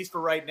 At least for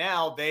right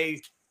now,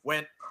 they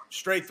went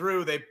straight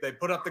through. They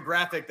put up the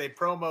graphic. They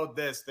promoted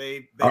this.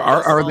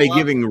 Are they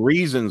giving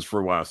reasons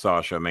for why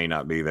Sasha may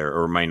not be there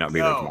or may not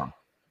be there tomorrow?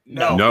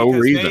 No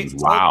reasons.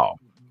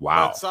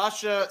 Wow.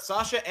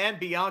 Sasha and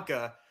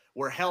Bianca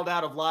were held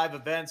out of live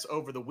events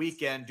over the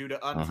weekend due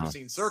to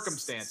unforeseen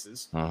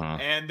circumstances.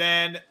 And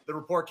then the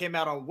report came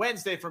out on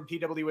Wednesday from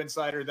PW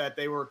Insider that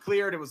they were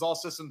cleared. It was all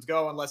systems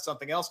go unless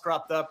something else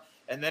cropped up.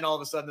 And then all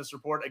of a sudden this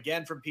report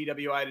again from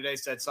PWI today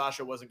said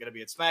Sasha wasn't going to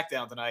be at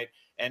SmackDown tonight.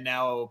 And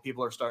now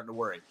people are starting to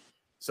worry.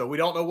 So we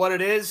don't know what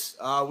it is.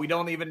 We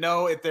don't even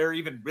know if there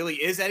even really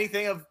is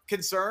anything of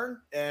concern,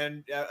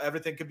 and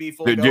everything could be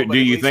full go. Do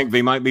you think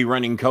they might be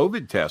running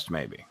COVID tests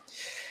maybe?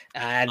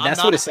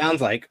 That's what it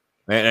sounds like.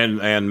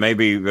 And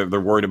maybe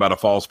they're worried about a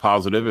false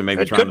positive, and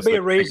maybe trying to be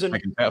a reason.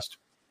 Make a test.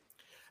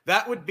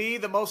 That would be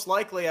the most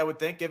likely, I would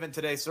think, given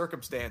today's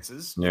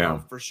circumstances. You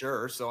know, for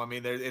sure. So I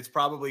mean, it's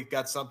probably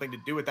got something to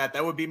do with that.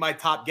 That would be my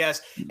top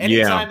guess.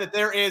 Anytime that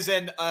there is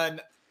a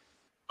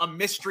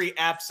mystery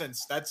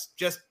absence, that's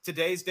just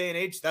today's day and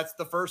age. That's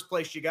the first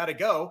place you got to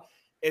go.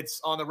 It's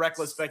on the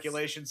reckless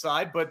speculation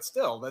side, but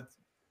still,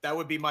 that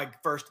would be my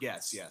first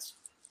guess. Yes.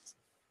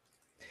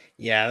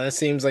 Yeah, that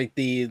seems like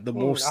the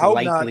most I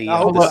likely. I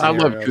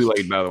love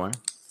Kool-Aid, by the way.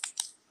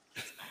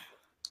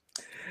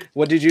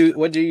 What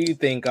do you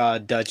think,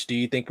 Dutch? Do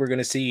you think we're going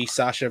to see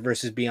Sasha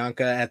versus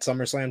Bianca at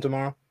SummerSlam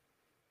tomorrow?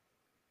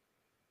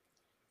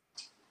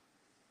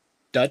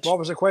 Dutch? What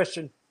was the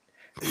question?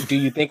 Do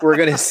you think we're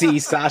going to see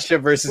Sasha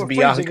versus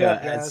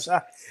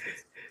Bianca?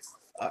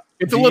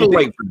 It's a little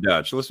late for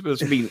Dutch. Let's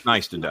be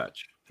nice to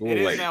Dutch. It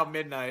is now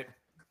midnight.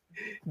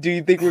 Do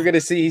you think we're going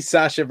to see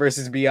Sasha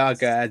versus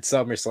Bianca at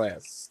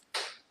SummerSlam?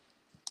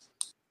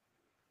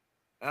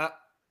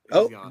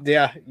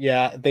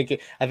 Yeah. I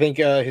think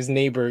his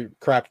neighbor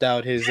crapped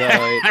out his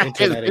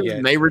internet again.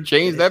 His neighbor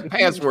changed that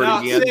password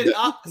again.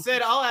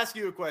 Sid, I'll ask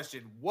you a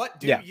question. What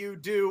do you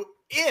do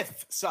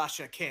if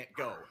Sasha can't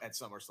go at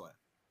SummerSlam?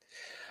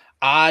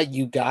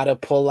 You gotta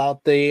pull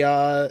out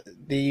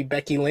the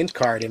Becky Lynch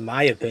card, in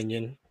my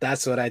opinion.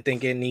 That's what I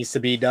think it needs to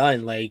be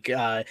done. Like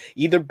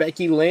either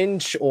Becky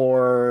Lynch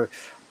or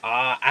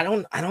I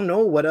don't know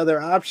what other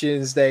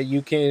options that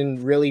you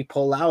can really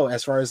pull out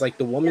as far as like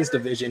the women's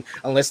division,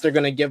 unless they're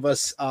gonna give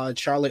us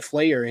Charlotte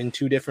Flair in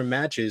 2 different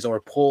matches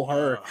or pull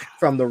her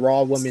from the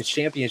Raw Women's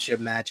Championship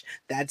match.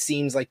 That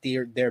seems like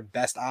their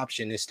best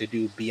option is to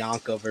do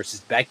Bianca versus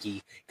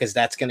Becky, because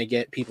that's gonna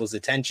get people's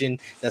attention.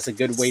 That's a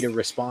good way to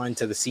respond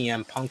to the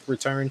CM Punk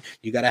return.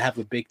 You gotta have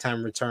a big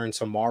time return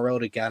tomorrow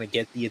to gotta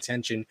get the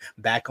attention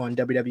back on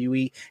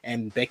WWE,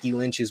 and Becky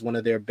Lynch is one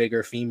of their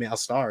bigger female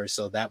stars,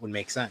 so that would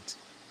make sense.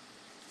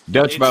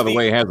 Dutch, by the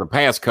way, has a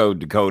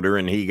passcode decoder,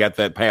 and he got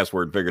that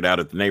password figured out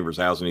at the neighbor's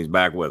house, and he's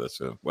back with us.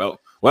 So, well,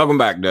 welcome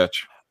back,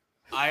 Dutch.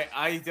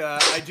 I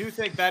do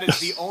think that is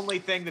the only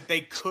thing that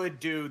they could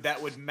do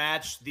that would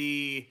match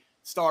the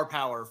star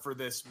power for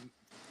this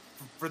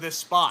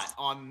spot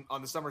on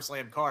the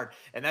SummerSlam card,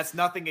 and that's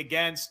nothing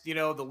against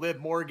the Liv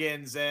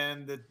Morgans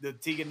and the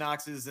Tegan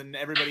Knoxes and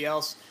anybody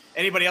else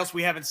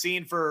we haven't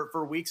seen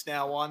for weeks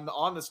now on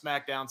the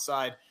SmackDown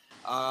side.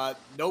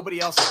 Nobody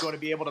else is going to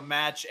be able to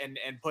match and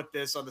put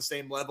this on the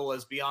same level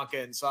as Bianca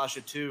and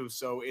Sasha too.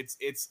 So it's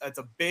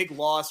a big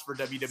loss for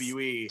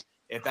WWE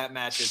if that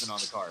match isn't on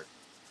the card,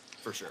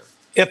 for sure.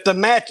 If the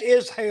match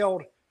is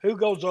held, who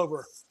goes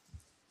over?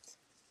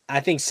 I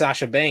think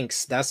Sasha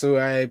Banks. That's who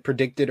I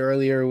predicted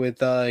earlier with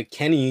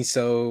Kenny.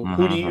 So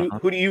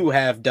who do you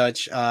have,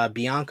 Dutch?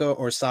 Bianca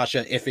or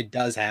Sasha if it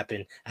does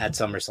happen at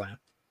SummerSlam?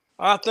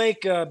 I think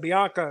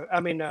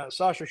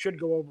Sasha should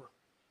go over.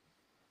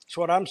 That's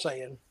what I'm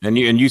saying. And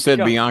you said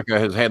Bianca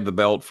has had the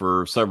belt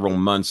for several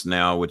months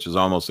now, which is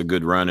almost a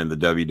good run in the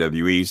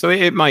WWE. So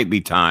it might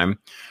be time.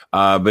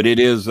 But it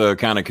is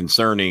kind of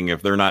concerning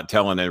if they're not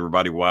telling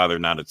everybody why they're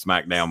not at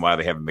SmackDown, why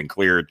they haven't been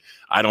cleared.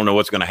 I don't know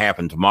what's going to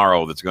happen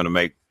tomorrow that's going to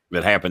make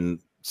that happen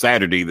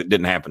Saturday that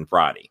didn't happen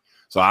Friday.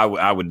 So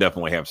I would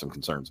definitely have some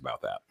concerns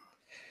about that.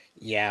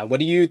 Yeah. What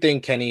do you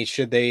think, Kenny,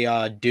 should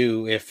they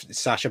do if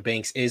Sasha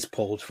Banks is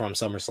pulled from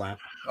SummerSlam?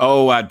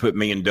 Oh, I'd put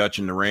me and Dutch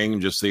in the ring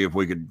and just see if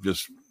we could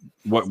just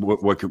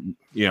what could,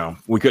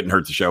 we couldn't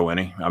hurt the show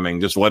any. I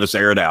mean, just let us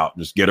air it out.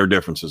 Just get our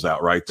differences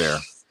out right there.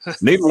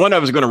 Neither one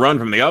of us is going to run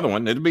from the other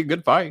one. It'll be a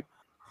good fight.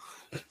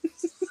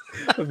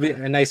 It'd be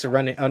a nice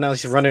running. Oh, no,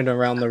 she's running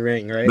around the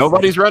ring, right?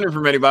 Nobody's running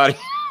from anybody.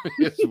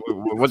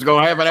 What's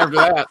going to happen after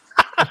that?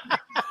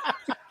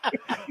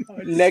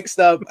 Next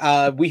up,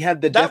 we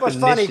had that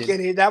definition. Was funny,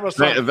 Kenny. That was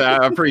funny.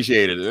 I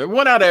appreciate it.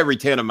 1 out of every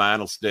 10 of mine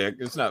will stick.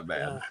 It's not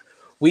bad.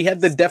 We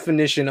had the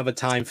definition of a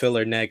time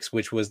filler next,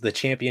 which was the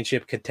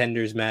championship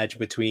contenders match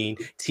between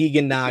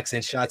Tegan Knox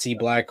and Shotzi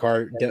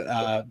Blackheart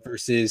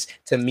versus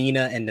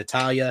Tamina and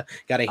Natalya.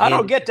 I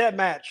don't get that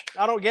match.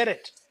 I don't get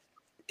it.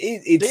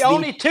 It's the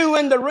only 2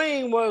 in the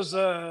ring was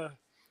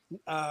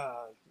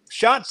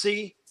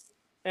Shotzi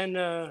and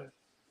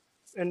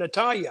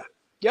Natalya.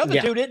 The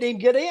other 2 didn't even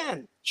get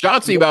in.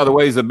 Shotzi, by the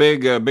way, is a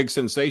big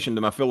sensation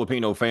to my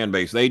Filipino fan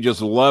base. They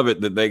just love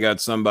it that they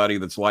got somebody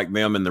that's like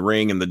them in the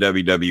ring in the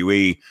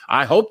WWE.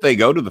 I hope they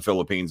go to the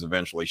Philippines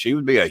eventually. She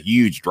would be a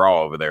huge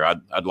draw over there.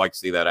 I'd like to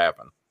see that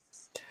happen.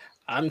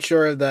 I'm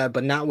sure of that,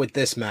 but not with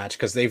this match,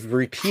 because they've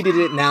repeated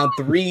it now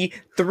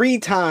three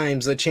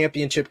times, a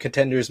championship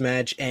contenders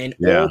match, and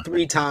all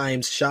 3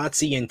 times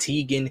Shotzi and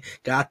Tegan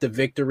got the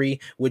victory,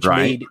 which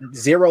made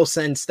 0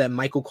 sense that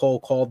Michael Cole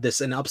called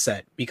this an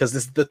upset, because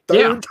this is the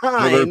 3rd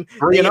time.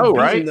 3-0,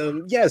 right?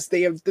 Them. Yes,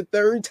 they have the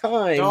 3rd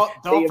time.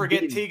 Don't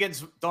forget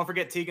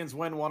Tegan's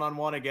win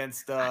 1-on-1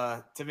 against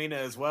Tamina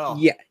as well.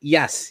 Yeah,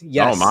 yes.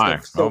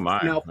 Oh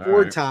my! Now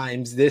 4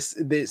 times. This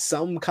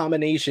some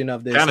combination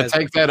of this kind of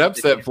takes that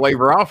upset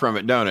flavor off from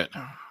it, don't it?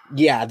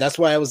 Yeah, that's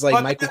why I was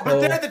like, Michael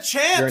Cole. But they're the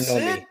champs,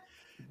 Sid.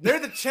 They're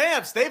the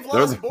champs. They've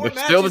lost more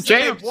matches still the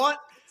champs.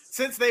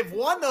 Since they've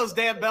won those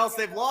damn belts.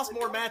 They've lost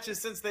more matches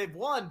since they've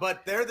won,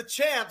 but they're the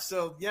champs.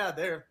 So yeah,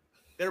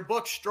 they're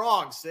booked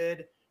strong,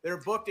 Sid.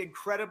 They're booked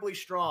incredibly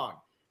strong.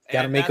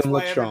 Got to make them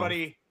look strong.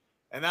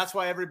 And that's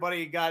why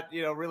everybody got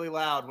really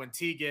loud when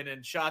Tegan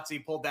and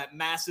Shotzi pulled that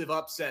massive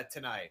upset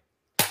tonight.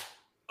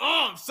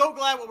 Oh, I'm so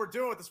glad what we're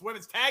doing with this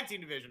women's tag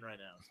team division right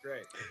now. It's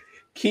great.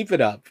 Keep it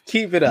up.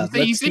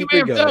 You seem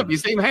amped up. You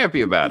seem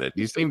happy about it.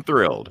 You seem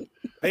thrilled.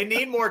 They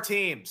need more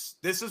teams.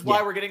 This is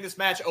why we're getting this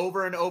match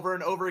over and over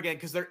and over again,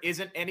 because there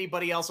isn't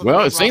anybody else.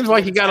 Well, it seems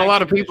like you got a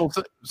lot of people.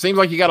 Seems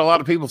like you got a lot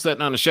of people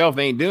sitting on the shelf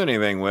they ain't doing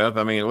anything with.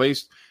 I mean, at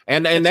least.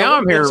 And now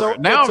I'm here.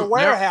 Now it's a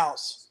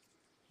warehouse.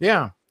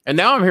 Yeah. And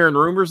now I'm hearing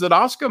rumors that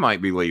Asuka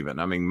might be leaving.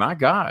 I mean, my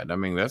God. I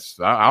mean,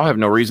 I'll have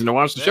no reason to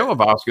watch the show if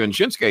Asuka and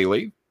Shinsuke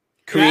leave.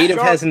 Creative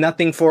has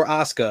nothing for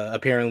Asuka,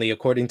 apparently,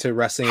 according to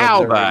Wrestling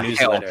Observer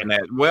newsletter.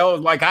 Well,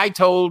 like I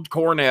told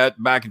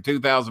Cornette back in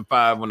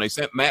 2005 when they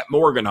sent Matt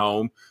Morgan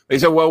home, they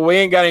said, well, we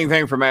ain't got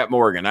anything for Matt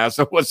Morgan. I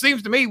said, well, it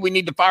seems to me we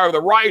need to fire the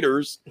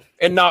writers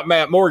and not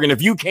Matt Morgan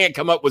if you can't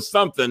come up with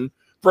something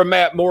from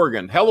Matt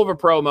Morgan. Hell of a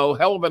promo,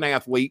 hell of an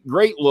athlete,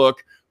 great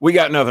look. We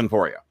got nothing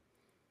for you.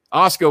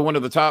 Asuka, one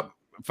of the top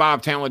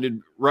 5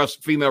 talented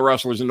female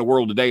wrestlers in the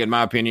world today, in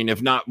my opinion,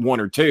 if not 1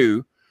 or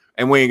 2,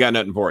 and we ain't got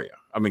nothing for you.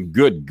 I mean,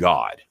 good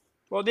God.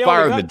 Well, they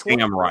fire only the 20,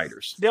 damn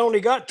writers. They only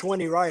got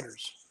 20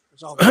 writers.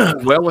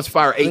 Well, let's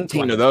fire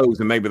 18 of those,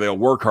 and maybe they'll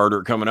work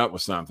harder at coming up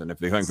with something if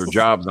they think their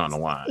job's on the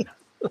line.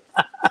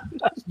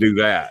 Let's do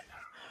that.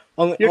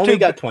 Only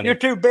got 20. You're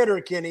too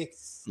bitter, Kenny.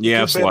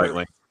 Yeah,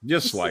 slightly.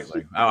 Just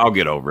slightly. I'll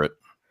get over it.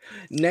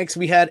 Next,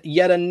 we had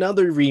yet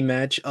another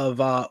rematch of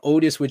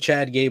Otis with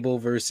Chad Gable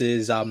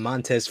versus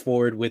Montez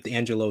Ford with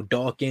Angelo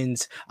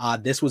Dawkins.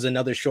 This was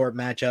another short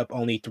matchup,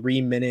 only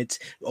 3 minutes.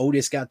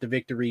 Otis got the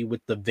victory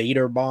with the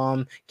Vader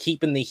Bomb,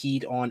 keeping the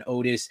heat on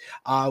Otis.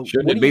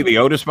 Shouldn't it be the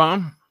Otis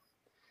Bomb?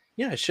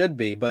 Yeah, it should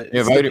be. But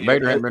yeah, Vader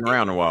hadn't been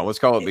around in a while. Let's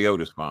call it the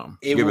Otis Bomb.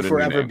 It will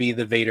forever be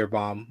the Vader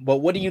Bomb. But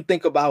what do you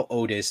think about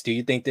Otis? Do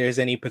you think there's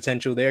any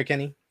potential there,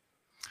 Kenny?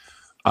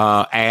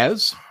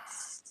 As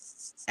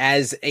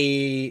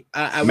a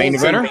main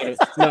eventer?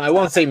 I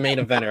won't say main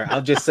eventer.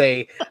 I'll just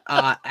say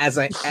as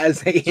a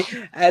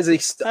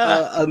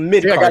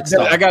mid card.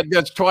 I got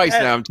Dutch twice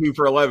now. I'm 2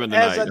 for 11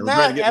 tonight.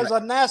 As a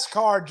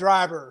NASCAR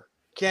driver,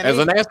 Kenny. As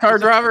a NASCAR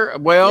driver,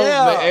 well,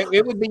 yeah.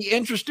 It would be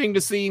interesting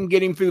to see him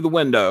get him through the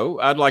window.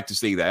 I'd like to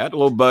see that. A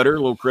little butter, a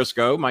little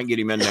Crisco might get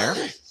him in there.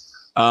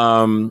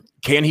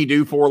 Can he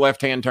do 4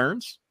 left-hand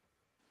turns?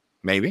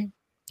 Maybe.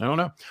 I don't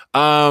know.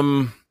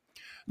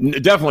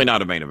 Definitely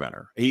not a main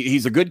eventer.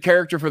 He's a good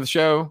character for the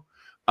show.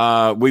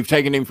 We've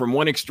taken him from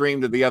one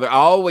extreme to the other. I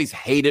always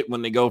hate it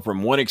when they go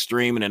from one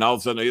extreme and then all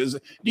of a sudden do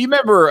you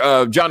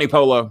remember Johnny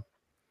Polo?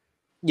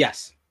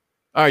 Yes.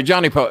 All right,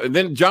 Johnny Polo.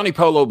 Then Johnny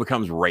Polo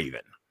becomes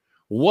Raven.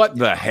 What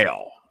the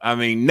hell? I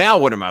mean, now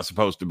what am I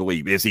supposed to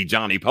believe? Is he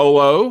Johnny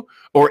Polo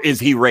or is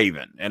he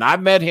Raven? And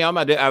I've met him.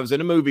 I was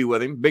in a movie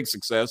with him. Big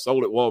success.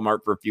 Sold at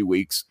Walmart for a few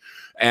weeks.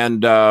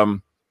 And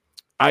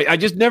I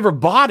just never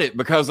bought it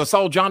because I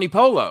saw Johnny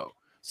Polo.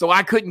 So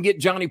I couldn't get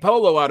Johnny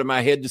Polo out of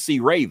my head to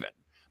see Raven.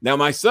 Now,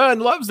 my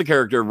son loves the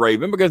character of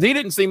Raven because he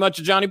didn't see much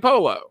of Johnny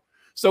Polo.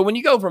 So when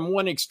you go from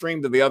one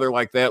extreme to the other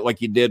like that,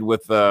 like you did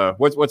with,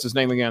 what's his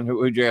name again?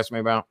 Who'd you ask me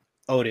about?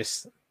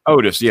 Otis.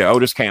 Yeah,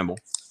 Otis Campbell.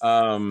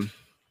 I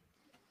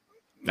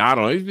don't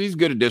know. He's a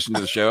good addition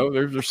to the show.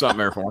 There's something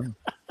there for him.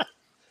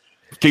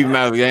 Keep him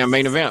out of the damn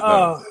main event,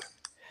 though.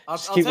 I'll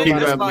tell you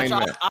this much.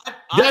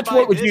 That's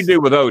what would you do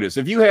with Otis?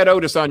 If you had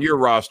Otis on your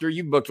roster,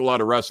 you booked a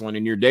lot of wrestling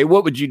in your day.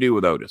 What would you do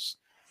with Otis?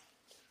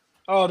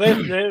 Oh,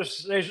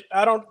 there's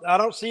I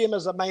don't see him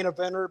as a main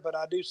eventer, but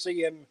I do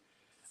see him.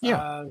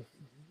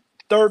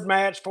 Third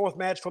match, fourth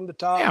match from the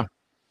top. Yeah,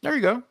 there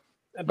you go.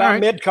 About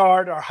mid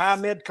card or high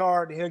mid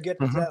card, he'll get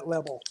to that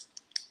level.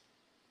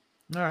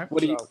 All right.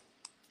 What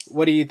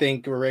do you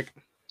think, Rick?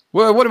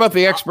 Well, what about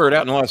the expert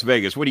out in Las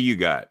Vegas? What do you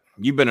got?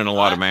 You've been in a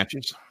lot of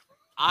matches.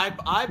 I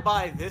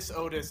buy this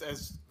Otis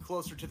as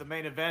closer to the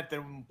main event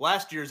than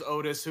last year's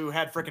Otis, who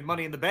had freaking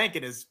Money in the Bank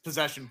in his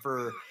possession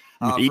for.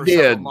 He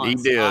did.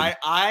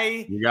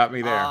 You got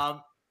me there.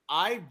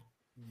 I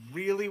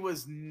really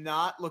was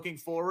not looking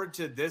forward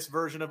to this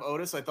version of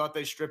Otis. I thought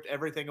they stripped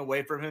everything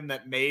away from him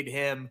that made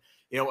him,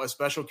 a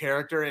special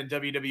character in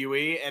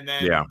WWE. And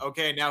then,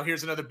 okay, now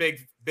here's another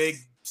big,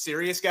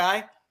 serious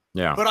guy.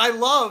 Yeah. But I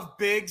love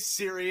big,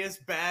 serious,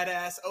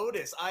 badass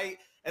Otis.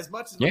 As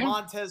much as a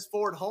Montez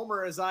Ford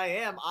homer as I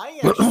am, I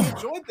actually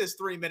enjoyed this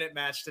 3-minute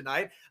match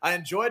tonight. I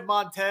enjoyed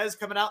Montez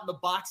coming out in the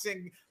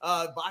boxing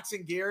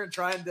gear and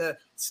trying to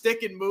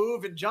stick and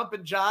move and jump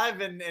and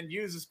jive and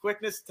use his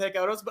quickness to take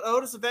out Otis. But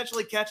Otis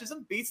eventually catches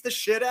him, beats the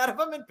shit out of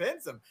him, and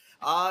pins him.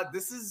 I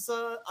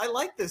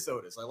like this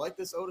Otis. I like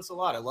this Otis a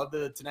lot. I love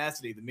the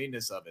tenacity, the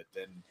meanness of it,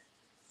 and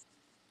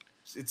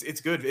it's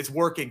good. It's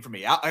working for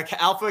me.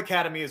 Alpha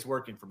Academy is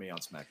working for me on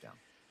SmackDown.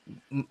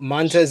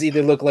 Montez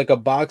either looked like a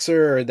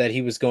boxer or that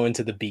he was going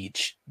to the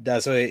beach.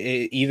 That's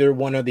either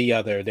one or the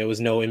other. There was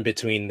no in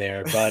between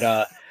there.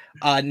 But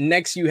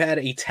next, you had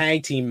a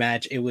tag team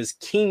match. It was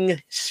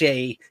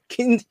Kingsuke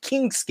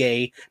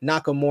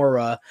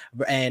Nakamura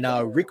and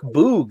Rick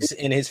Boogs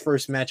in his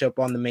first matchup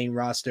on the main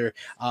roster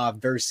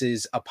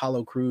versus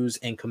Apollo Crews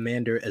and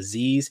Commander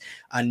Aziz.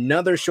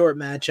 Another short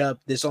matchup.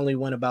 This only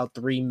went about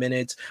 3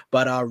 minutes,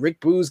 but Rick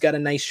Boogs got a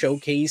nice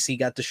showcase. He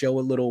got to show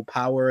a little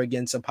power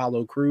against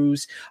Apollo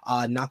Crews.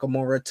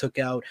 Nakamura took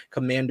out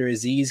Commander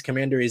Aziz.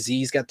 Commander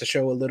Aziz got to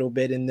show a little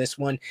bit in this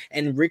one,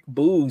 and Rick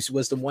Boogs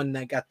was the one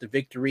that got the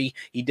victory.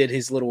 He did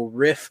his little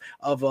riff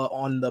of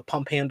on the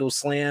pump handle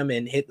slam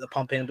and hit the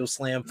pump handle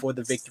slam for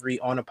the victory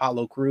on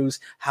Apollo Crews.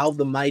 How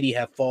the mighty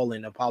have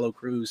fallen. Apollo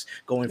Crews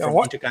going from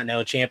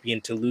Intercontinental Champion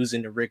to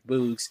losing to Rick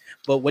Boogs.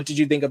 But what did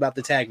you think about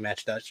the tag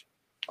match, Dutch?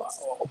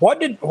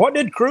 What did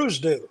Crews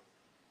do?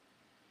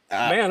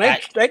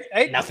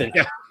 Nothing.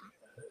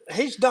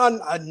 He's done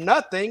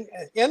nothing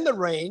in the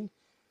ring.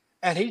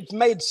 And he's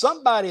made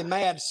somebody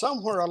mad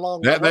somewhere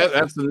along the way.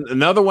 That's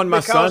another one my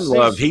son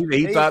loved.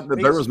 He thought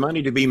that there was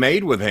money to be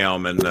made with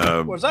him. And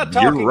was that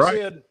talking, right.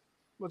 Sid?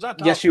 Was that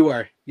talking? Yes, you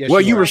were. Yes, well,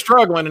 you were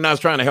struggling, and I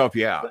was trying to help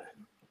you out.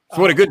 That's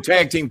what a good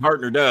tag team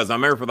partner does. I'm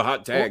there for the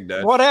hot tag,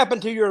 Dutch. What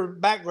happened to your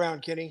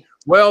background, Kenny?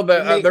 Well,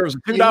 there was a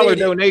 $2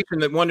 donation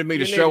that wanted me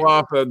to show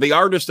off the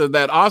artist of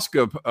that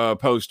Oscar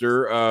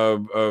poster.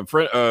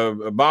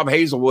 Bob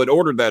Hazelwood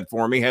ordered that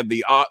for me. Had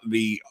the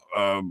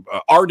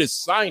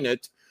artist sign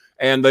it.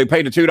 And they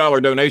paid a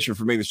 $2 donation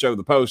for me to show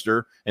the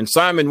poster. And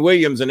Simon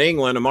Williams in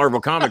England, a Marvel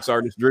Comics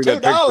artist, drew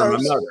that picture of my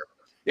mother.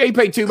 Yeah, he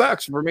paid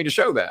 $2 for me to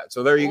show that.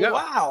 So there you go.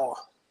 Wow.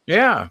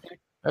 Yeah,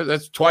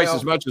 that's twice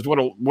as much as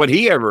what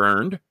he ever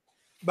earned.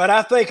 But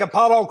I think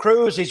Apollo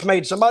Crews, he's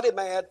made somebody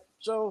mad,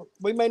 so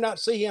we may not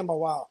see him a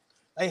while.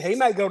 He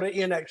may go to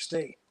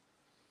NXT.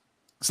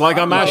 It's like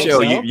on my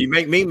show. So. You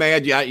make me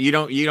mad. You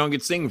don't get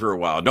to sing for a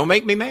while. Don't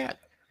make me mad.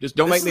 Just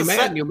don't make me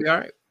mad, and you'll be all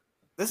right.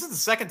 This is the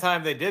second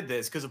time they did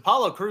this because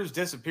Apollo Crews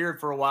disappeared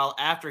for a while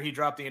after he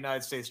dropped the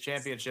United States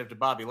Championship to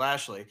Bobby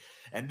Lashley.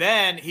 And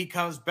then he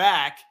comes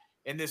back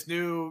in this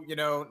new,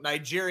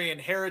 Nigerian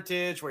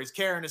heritage where he's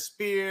carrying a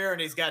spear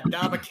and he's got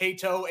Dama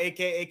Kato,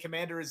 a.k.a.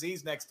 Commander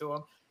Aziz, next to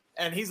him.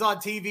 And he's on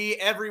TV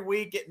every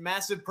week getting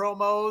massive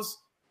promos.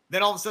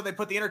 Then all of a sudden they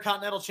put the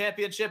Intercontinental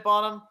Championship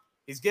on him.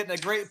 He's getting a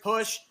great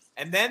push.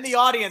 And then the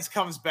audience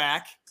comes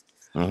back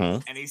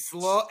and he's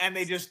slow and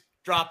they just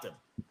dropped him.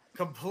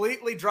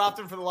 Completely dropped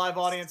him for the live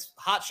audience.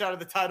 Hot shot of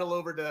the title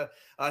over to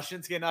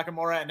Shinsuke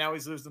Nakamura, and now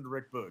he's losing to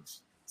Rick Boogs.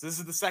 So this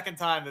is the second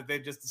time that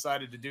they've just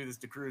decided to do this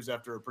to Cruz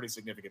after a pretty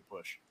significant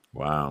push.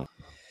 Wow.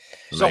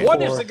 So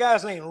what is the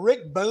guy's name?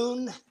 Rick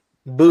Boone?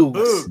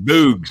 Boogs.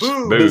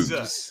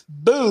 Boogs.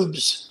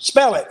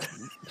 Spell it.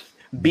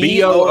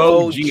 Boogz.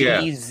 Oh,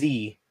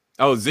 Z.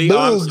 Oh,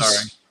 I'm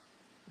sorry.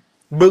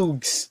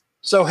 Boogs.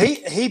 So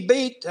he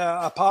beat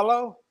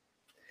Apollo?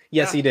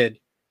 Yes, he did.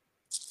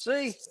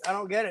 See, I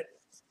don't get it.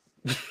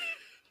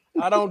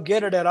 I don't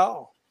get it at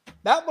all.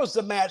 That was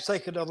the match they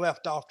could have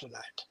left off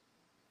tonight.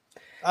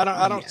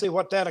 I don't see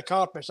what that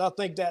accomplished. I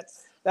think that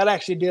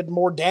actually did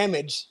more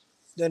damage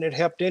than it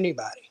helped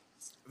anybody.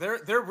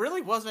 There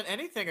really wasn't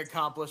anything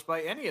accomplished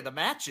by any of the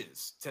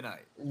matches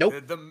tonight. Nope.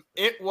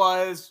 It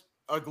was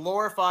a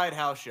glorified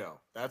house show.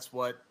 That's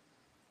what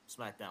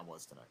SmackDown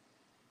was tonight.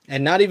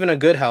 And not even a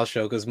good house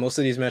show because most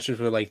of these matches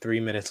were like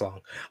 3 minutes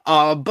long.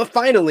 But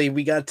finally,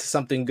 we got to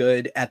something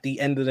good. At the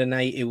end of the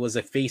night, it was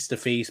a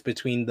face-to-face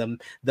between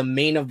the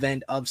main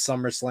event of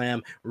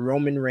SummerSlam,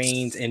 Roman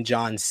Reigns and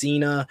John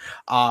Cena.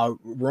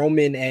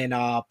 Roman and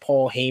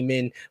Paul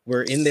Heyman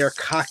were in their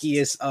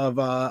cockiest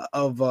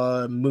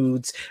of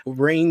moods.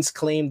 Reigns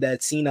claimed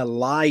that Cena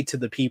lied to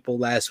the people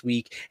last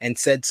week and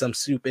said some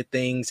stupid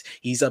things.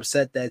 He's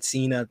upset that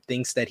Cena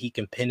thinks that he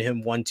can pin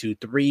him 1, 2,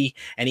 3.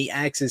 And he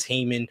asks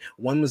Heyman,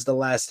 when was the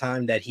last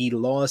time that he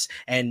lost?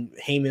 And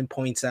Heyman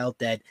points out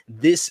that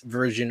this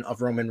version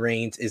of Roman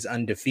Reigns is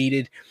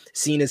undefeated.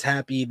 Cena's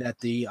happy that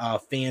the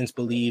fans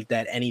believe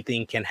that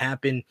anything can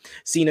happen.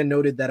 Cena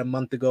noted that a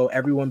month ago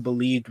everyone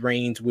believed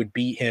Reigns would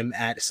beat him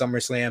at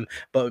SummerSlam,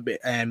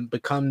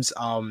 becomes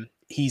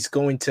he's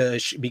going to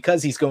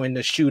because he's going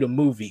to shoot a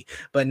movie.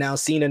 But now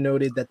Cena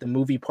noted that the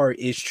movie part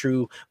is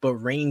true, but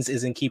Reigns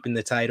isn't keeping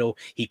the title.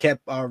 He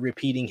kept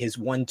repeating his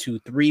 1, 2,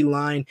 3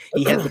 line.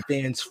 He had the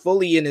fans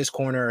fully in his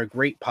corner, a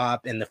great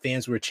pop, and the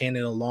fans were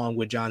chanting along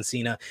with John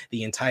Cena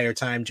the entire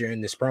time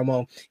during this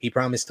promo. He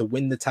promised to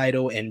win the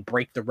title and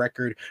break the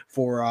record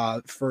for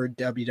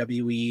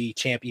WWE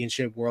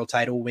Championship World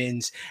Title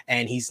wins.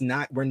 And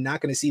we're not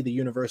going to see the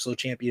Universal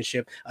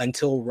Championship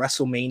until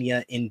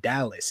WrestleMania in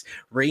Dallas.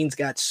 Reigns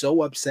got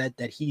so upset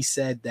that he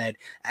said that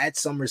at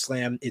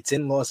SummerSlam, it's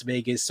in Las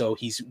Vegas, so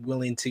he's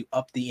willing to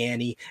up the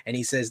ante, and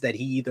he says that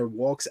he either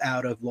walks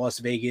out of Las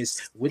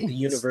Vegas with the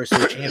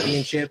Universal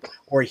Championship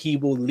or he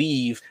will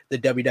leave the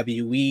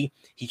WWE.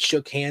 He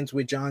shook hands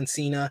with John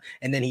Cena,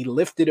 and then he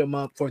lifted him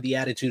up for the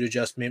attitude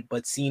adjustment,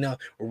 but Cena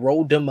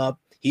rolled him up.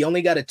 He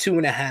only got a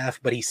 2.5,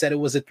 but he said it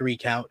was a 3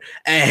 count,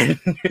 and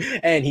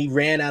he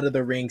ran out of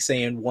the ring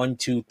saying 1,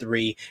 2,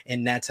 3,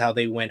 and that's how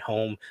they went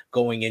home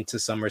going into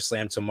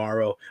SummerSlam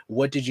tomorrow.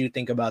 What did you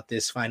think about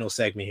this final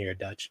segment here,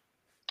 Dutch?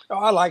 Oh,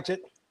 I liked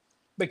it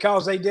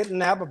because they didn't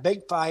have a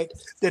big fight,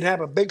 didn't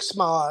have a big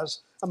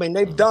schmoz. I mean,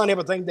 they've done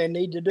everything they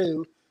need to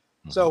do.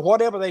 So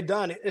whatever they've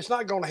done, it's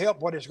not going to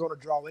help what it's going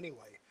to draw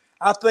anyway.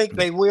 I think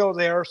they will.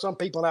 There are some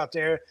people out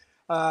there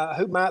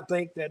who might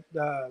think that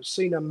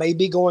Cena may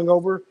be going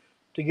over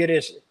to get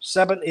his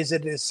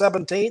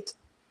 17th?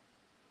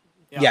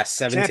 Yeah. Yes,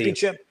 17th.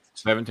 Championship.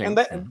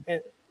 17th.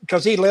 And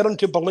because he led them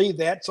to believe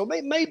that. So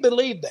they may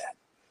believe that.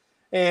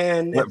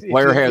 And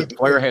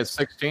Flair has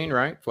 16,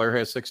 right? Flair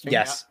has 16.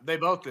 Yes. Yeah, they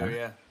both do,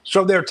 yeah.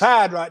 So they're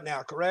tied right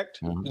now,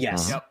 correct? Mm-hmm.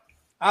 Yes. Yep.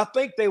 I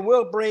think they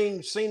will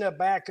bring Cena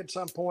back at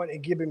some point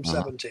and give him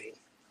 17.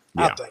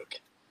 Yeah. I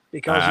think.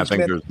 Because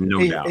there's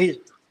no doubt.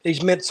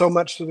 He's meant so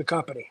much to the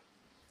company.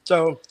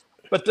 So,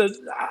 but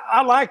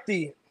I like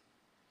the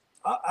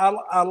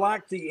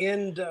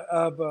end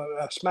of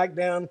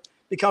SmackDown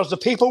because the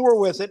people were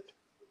with it.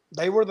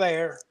 They were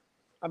there.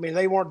 I mean,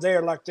 they weren't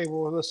there like they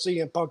were with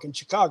CM Punk in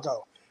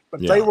Chicago,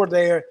 but they were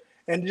there.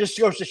 And it just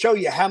goes to show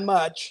you how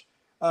much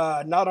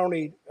not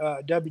only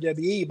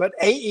WWE, but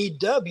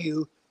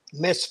AEW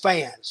miss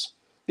fans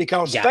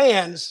because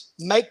fans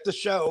make the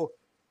show.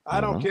 I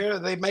don't care.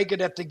 They make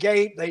it at the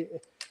gate.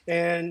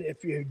 And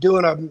if you're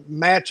doing a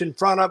match in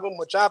front of them,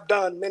 which I've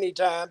done many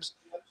times,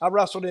 I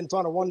wrestled in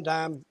front of one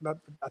time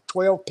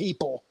 12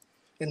 people,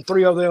 and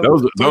 3 of them.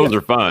 Those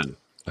are fun.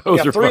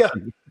 Those are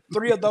fun.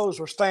 3 of those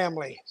was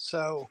family.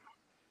 So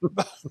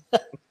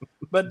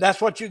But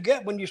that's what you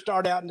get when you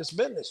start out in this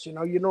business. You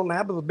know, you don't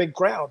have the big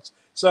crowds.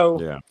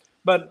 So, yeah.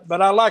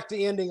 But I like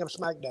the ending of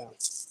SmackDown.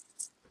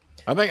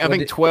 I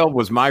think 12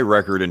 was my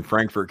record in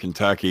Frankfort,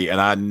 Kentucky, and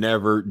I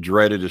never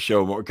dreaded a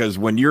show more because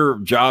when your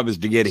job is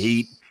to get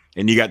heat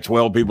and you got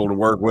 12 people to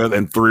work with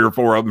and 3 or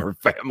 4 of them are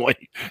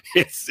family,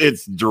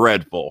 it's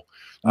dreadful.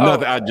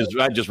 Nothing.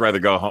 I'd just rather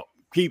go home.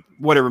 Keep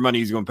whatever money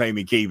he's going to pay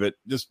me. Keep it.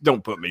 Just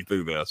don't put me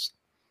through this.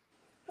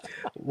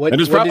 And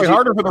it's probably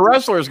harder for the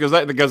wrestlers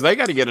because they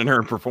got to get in here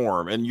and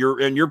perform, and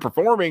you're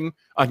performing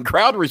on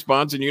crowd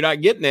response, and you're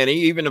not getting any,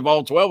 even if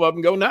all 12 of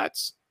them go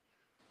nuts.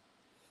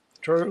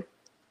 True.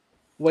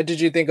 What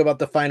did you think about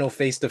the final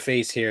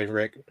face-to-face here,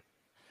 Rick?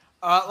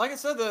 Like I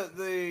said,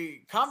 the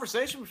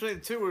conversation between the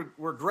two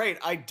were great.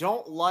 I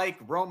don't like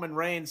Roman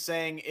Reigns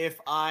saying if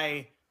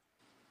I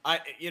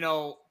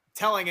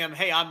telling him,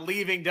 hey, I'm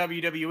leaving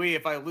WWE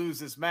if I lose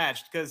this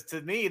match, because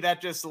to me,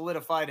 that just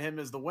solidified him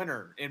as the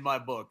winner in my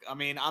book. I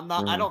mean,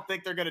 I don't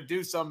think they're going to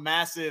do some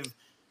massive,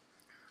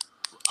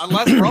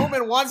 unless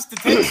Roman wants to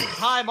take some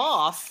time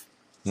off,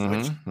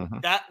 which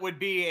that would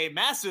be a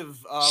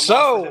massive loss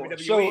for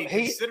WWE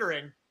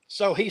considering.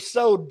 So he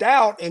sowed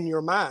doubt in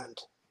your mind.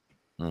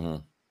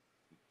 Mm-hmm.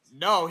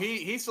 No,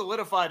 he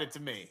solidified it to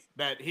me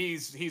that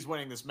he's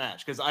winning this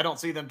match because I don't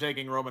see them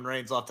taking Roman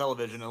Reigns off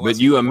television. But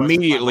you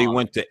immediately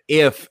went to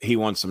if he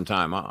wants some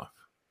time off.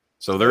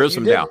 So there is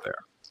some doubt there.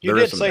 You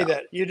did say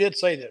that. You did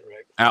say that,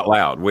 Rick. Out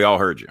loud. We all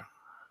heard you.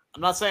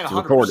 I'm not saying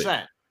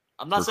 100%.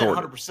 I'm not saying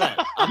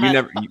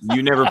 100%.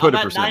 You never put a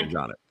percentage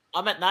on it.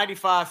 I'm at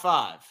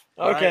 95.5.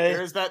 Okay.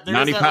 There's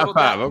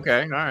 95.5.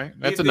 Okay. All right.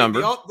 That's a number.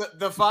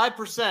 The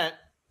 5%.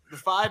 The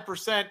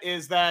 5%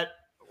 is that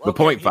the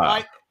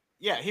 0.5.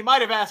 He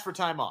might have asked for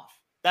time off.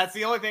 That's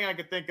the only thing I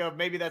could think of.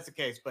 Maybe that's the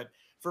case, but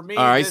for me,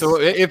 all right. So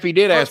if he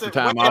did ask for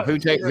time off, who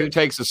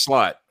takes a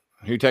slot?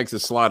 Who takes a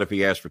slot if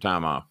he asks for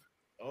time off?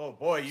 Oh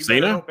boy, you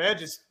Cena? better hope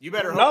Edge is. You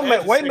better hope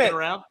Edge is sticking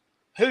around.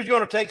 Who's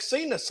going to take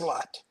Cena's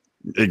slot?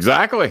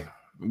 Exactly.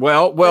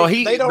 Well,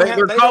 they don't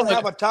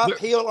have a top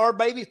heel or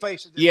baby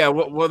face. Yeah.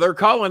 Well, they're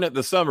calling it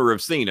the summer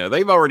of Cena.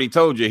 They've already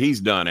told you he's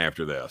done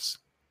after this.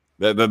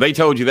 They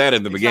told you that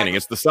in the beginning.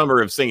 It's the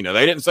summer of Cena.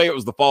 They didn't say it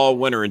was the fall,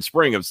 winter, and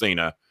spring of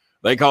Cena.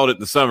 They called it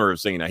the summer of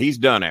Cena. He's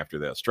done after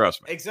this.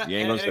 Trust me. Exactly.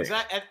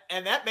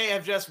 And that may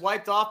have just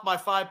wiped off my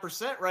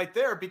 5% right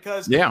there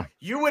because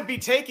you would be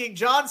taking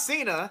John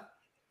Cena,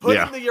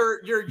 putting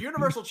your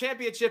Universal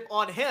Championship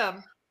on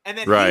him, and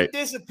then he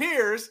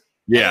disappears.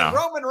 Yeah. And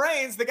Roman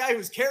Reigns, the guy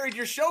who's carried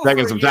your show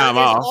taking some time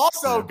off, is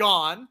also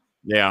gone.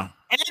 Yeah.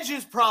 Edge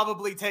is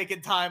probably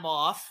taking time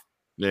off.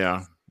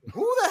 Yeah.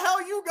 Who the hell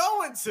are you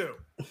going to?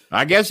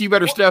 I guess you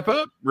better step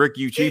up, Rick,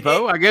 you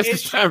cheapo. I guess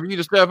it's time for you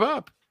to step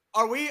up.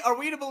 Are we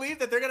to believe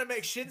that they're going to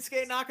make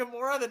Shinsuke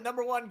Nakamura the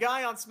number one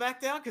guy on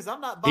SmackDown? Because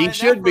I'm not buying. He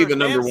should be the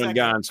number one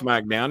guy on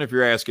SmackDown. If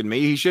you're asking me,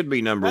 he should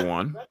be number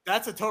one.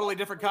 That's a totally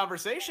different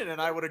conversation, and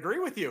I would agree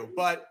with you.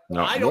 But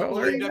I don't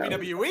believe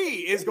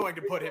WWE is going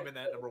to put him in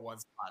that number one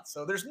spot.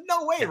 So there's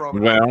no way,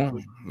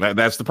 Roman. Well,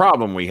 that's the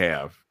problem we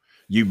have.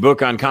 You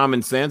book on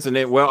common sense, and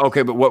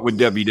okay, but what would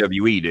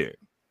WWE do?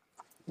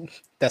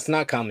 That's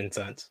not common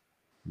sense.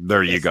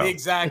 There you go. The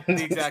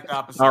exact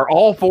opposite. Are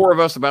all 4 of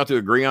us about to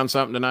agree on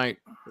something tonight?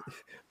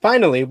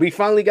 Finally, we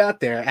finally got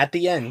there at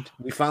the end.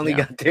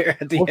 Got there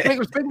at the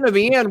end. Speaking of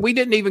the end, we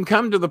didn't even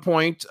come to the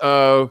point.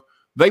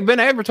 They've been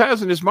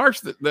advertising this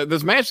match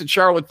that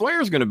Charlotte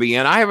Flair is going to be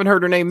in. I haven't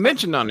heard her name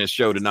mentioned on this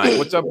show tonight.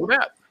 What's up with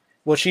that?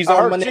 Well, she's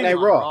on Monday Night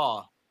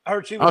Raw. I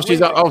heard she was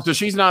so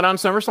she's not on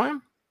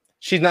SummerSlam?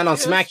 She's not on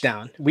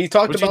SmackDown. We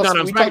talked about. She's not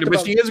on SmackDown,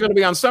 but she is going to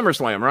be on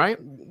SummerSlam, right?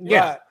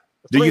 Yeah. Right.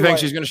 Do you think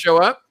she's going to show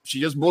up?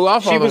 She just blew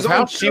off. She was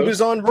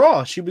on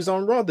Raw. She was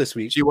on Raw this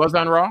week. She was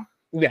on Raw.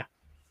 Yeah.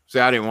 See,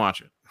 I didn't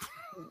watch it.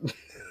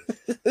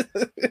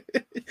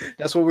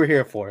 That's what we're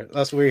here for.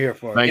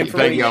 Thank you.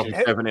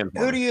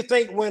 Who do you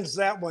think wins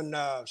that one,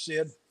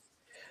 Sid?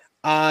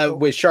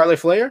 With Charlotte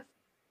Flair?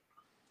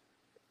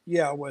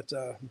 Yeah, with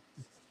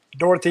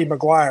Dorothy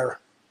McGuire.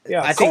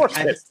 Yeah, I think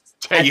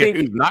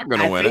who's not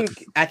going to win.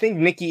 I think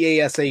Nikki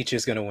ASH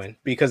is going to win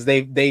because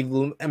they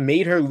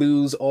made her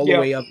lose all the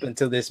way up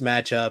until this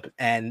matchup,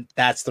 and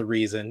that's the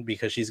reason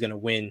because she's going to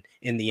win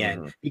in the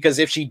end. Because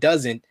if she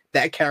doesn't,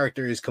 that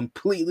character is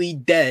completely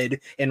dead.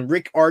 And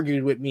Rick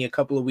argued with me a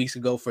couple of weeks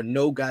ago for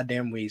no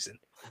goddamn reason.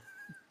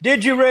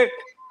 Did you, Rick?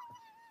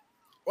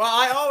 Well,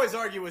 I always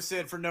argue with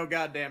Sid for no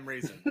goddamn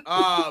reason.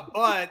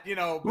 But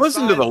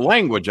listen to the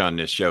language on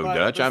this show,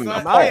 Dutch.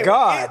 My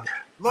God,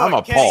 I'm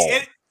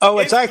appalled.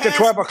 It's after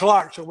 12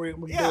 o'clock, so we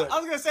do it. I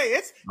was gonna say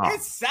it's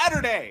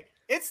Saturday.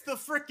 It's the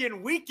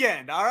freaking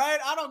weekend. All right,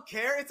 I don't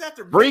care. It's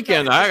after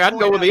freaking. I'd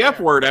go with the F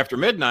word after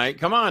midnight.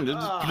 Come on,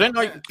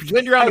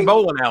 pretend you're on the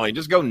bowling alley.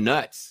 Just go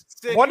nuts.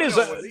 Sid, what is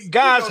it,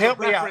 guys? Help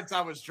me out.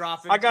 I was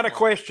dropping. I got a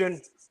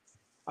question.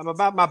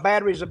 My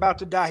battery's about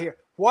to die here.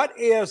 What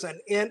is an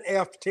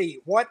NFT?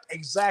 What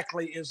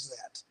exactly is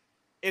that?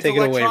 It's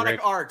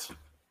electronic art.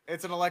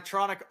 It's an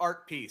electronic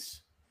art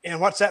piece.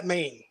 And what's that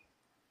mean?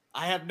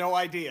 I have no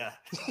idea.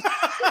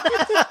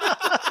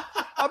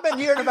 I've been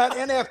hearing about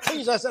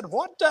NFTs. I said,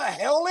 what the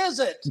hell is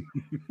it?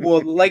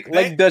 Well, like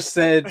Dutch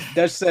said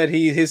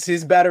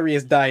his battery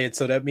is dying,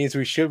 so that means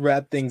we should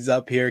wrap things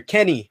up here.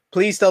 Kenny,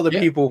 please tell the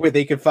people where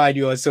they can find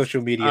you on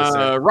social media,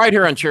 sir. Right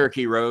here on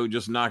Cherokee Road.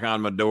 Just knock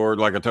on my door.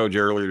 Like I told you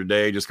earlier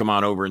today, just come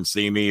on over and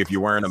see me. If you're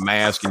wearing a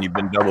mask and you've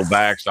been double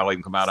vaxxed, I'll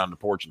even come out on the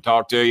porch and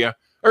talk to you.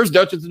 There's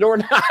Dutch at the door.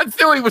 I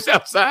thought he was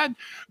outside.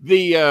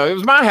 It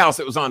was my house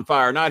that was on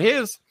fire, not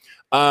his.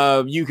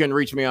 You can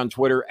reach me on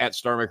Twitter at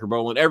Starmaker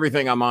Bolin.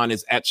 Everything I'm on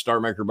is at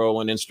Starmaker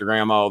Bolin,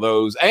 Instagram, all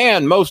those.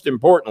 And most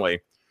importantly,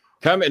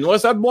 come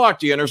unless I've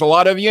blocked you, and there's a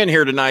lot of you in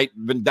here tonight,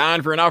 been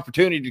dying for an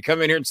opportunity to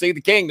come in here and see the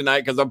King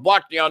tonight because I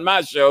blocked you on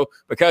my show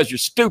because you're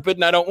stupid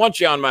and I don't want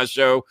you on my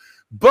show.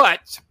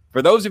 But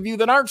for those of you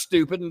that aren't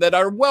stupid and that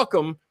are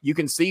welcome, you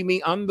can see me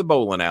on the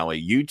Bolin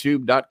Alley,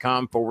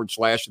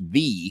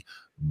 youtube.com/the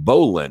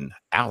Bolin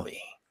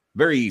Alley.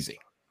 Very easy.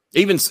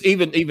 Even Sid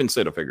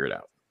will figure it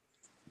out.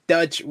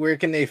 Dutch, where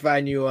can they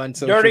find you on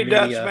social Dirty media?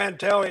 Dutch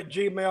Mantell at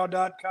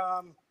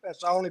gmail.com.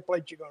 That's the only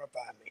place you're going to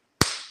find me.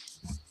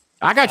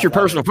 I got your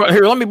personal phone.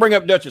 Here, let me bring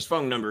up Dutch's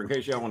phone number in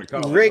case y'all want to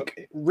call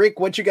Rick,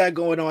 what you got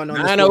going on the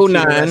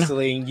 909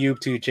 Wrestling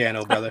YouTube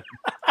channel, brother?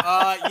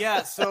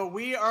 So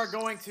we are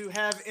going to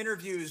have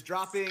interviews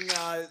dropping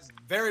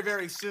very,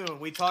 very soon.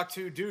 We talked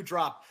to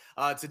Dewdrop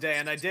today,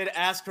 and I did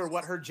ask her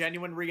what her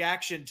genuine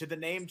reaction to the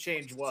name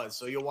change was.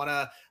 So you'll want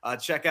to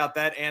check out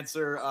that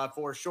answer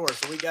for sure.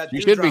 So we got.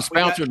 You should be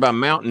sponsored by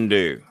Mountain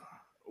Dew.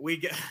 We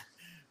get.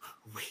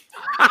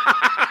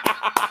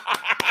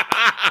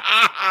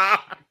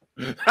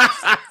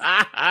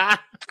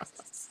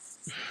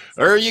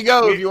 There you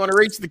go. If you want to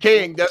reach the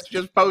King, that's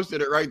just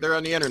posted it right there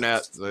on the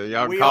internet. So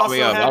y'all can call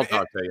me up. I'll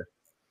talk to you.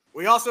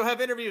 We also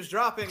have interviews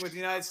dropping with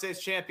United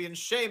States champion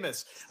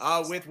Sheamus,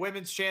 with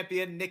women's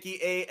champion Nikki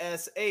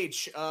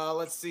A.S.H.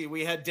 Let's see.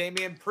 We had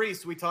Damian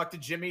Priest. We talked to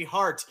Jimmy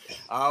Hart.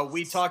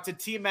 We talked to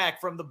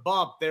T-Mac from The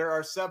Bump. There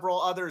are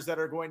several others that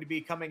are going to be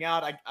coming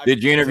out.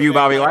 Did you interview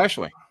Bobby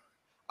Lashley?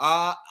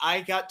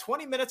 I got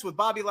 20 minutes with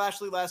Bobby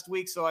Lashley last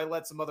week, so I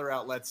let some other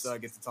outlets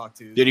get to talk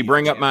to. Did he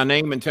bring up my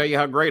name and tell you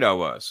how great I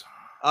was?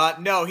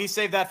 No, he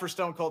saved that for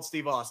Stone Cold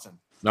Steve Austin.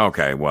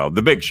 Okay, well,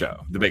 the big show.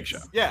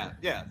 Yeah,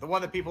 the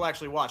one that people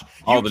actually watch.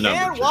 You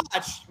can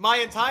watch my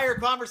entire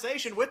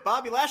conversation with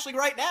Bobby Lashley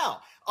right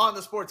now on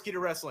the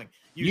Sportskeeda Wrestling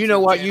YouTube You know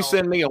what? channel. You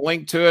send me a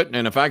link to it,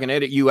 and if I can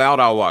edit you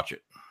out, I'll watch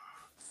it.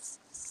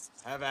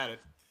 Have at it.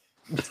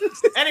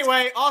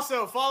 Anyway,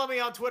 also follow me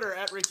on Twitter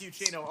at Rick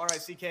Uccino,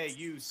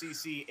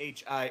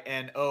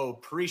 RICKUCCHINO.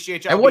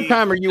 Appreciate y'all. At what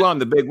time are you on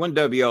the big one,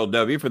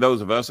 WLW? For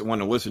those of us that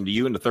want to listen to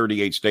you in the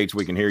 38 states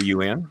we can hear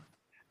you in.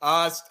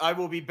 I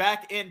will be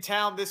back in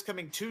town this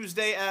coming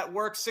Tuesday at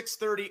work,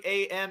 6:30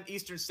 a.m.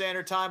 Eastern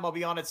Standard Time. I'll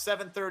be on at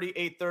 7:30,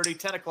 8:30,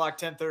 10 o'clock,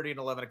 10:30, and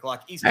 11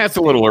 o'clock Eastern. That's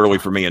a little early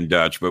for me in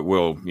Dutch, but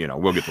we'll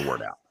get the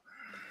word out.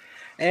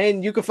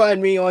 And you can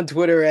find me on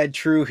Twitter at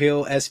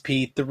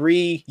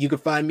TrueHillSP3. You can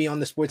find me on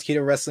the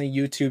Sportskeeda Wrestling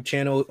YouTube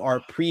channel. Our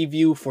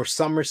preview for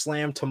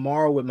SummerSlam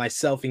tomorrow with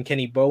myself and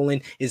Kenny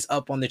Bolin is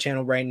up on the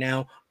channel right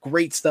now.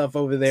 Great stuff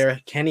over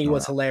there. Kenny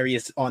was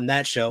hilarious on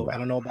that show. I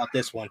don't know about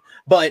this one,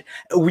 but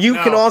you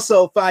can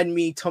also find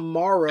me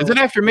tomorrow. Is it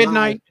after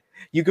midnight?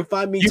 You can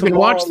find me. You can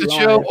watch the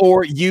show,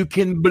 or you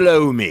can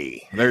blow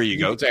me. There you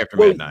go. It's after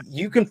midnight.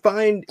 You can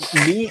find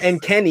me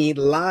and Kenny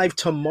live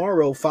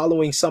tomorrow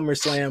following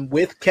SummerSlam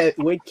with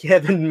Kevin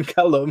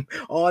McCullum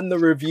on the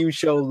review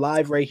show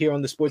live right here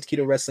on the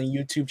Sportskeeda Wrestling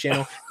YouTube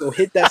channel. So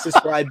hit that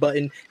subscribe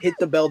button, hit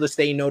the bell to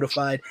stay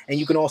notified, and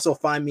you can also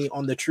find me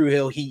on the True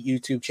Hill Heat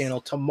YouTube channel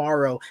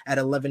tomorrow at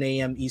 11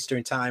 a.m.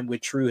 Eastern Time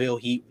with True Hill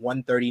Heat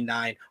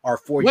 139. Our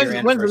 4-year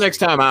anniversary. When's the next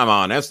time I'm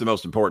on? That's the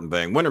most important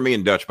thing. When are me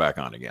and Dutch back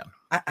on again?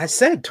 I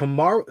said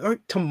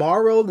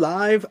tomorrow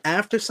live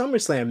after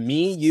SummerSlam.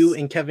 Me, you,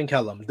 and Kevin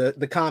Kellum,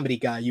 the comedy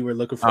guy you were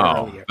looking for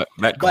earlier.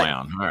 That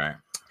clown. All right.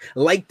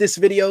 Like this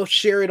video,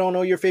 share it on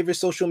all your favorite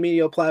social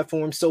media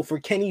platforms. So for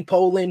Kenny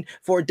Bolin,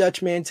 for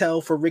Dutch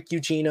Mantell, for Rick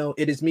Uccino,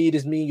 it is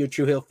me, your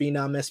True Hill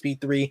Phenom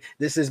SP3.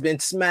 This has been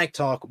Smack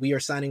Talk. We are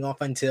signing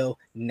off until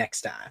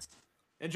next time.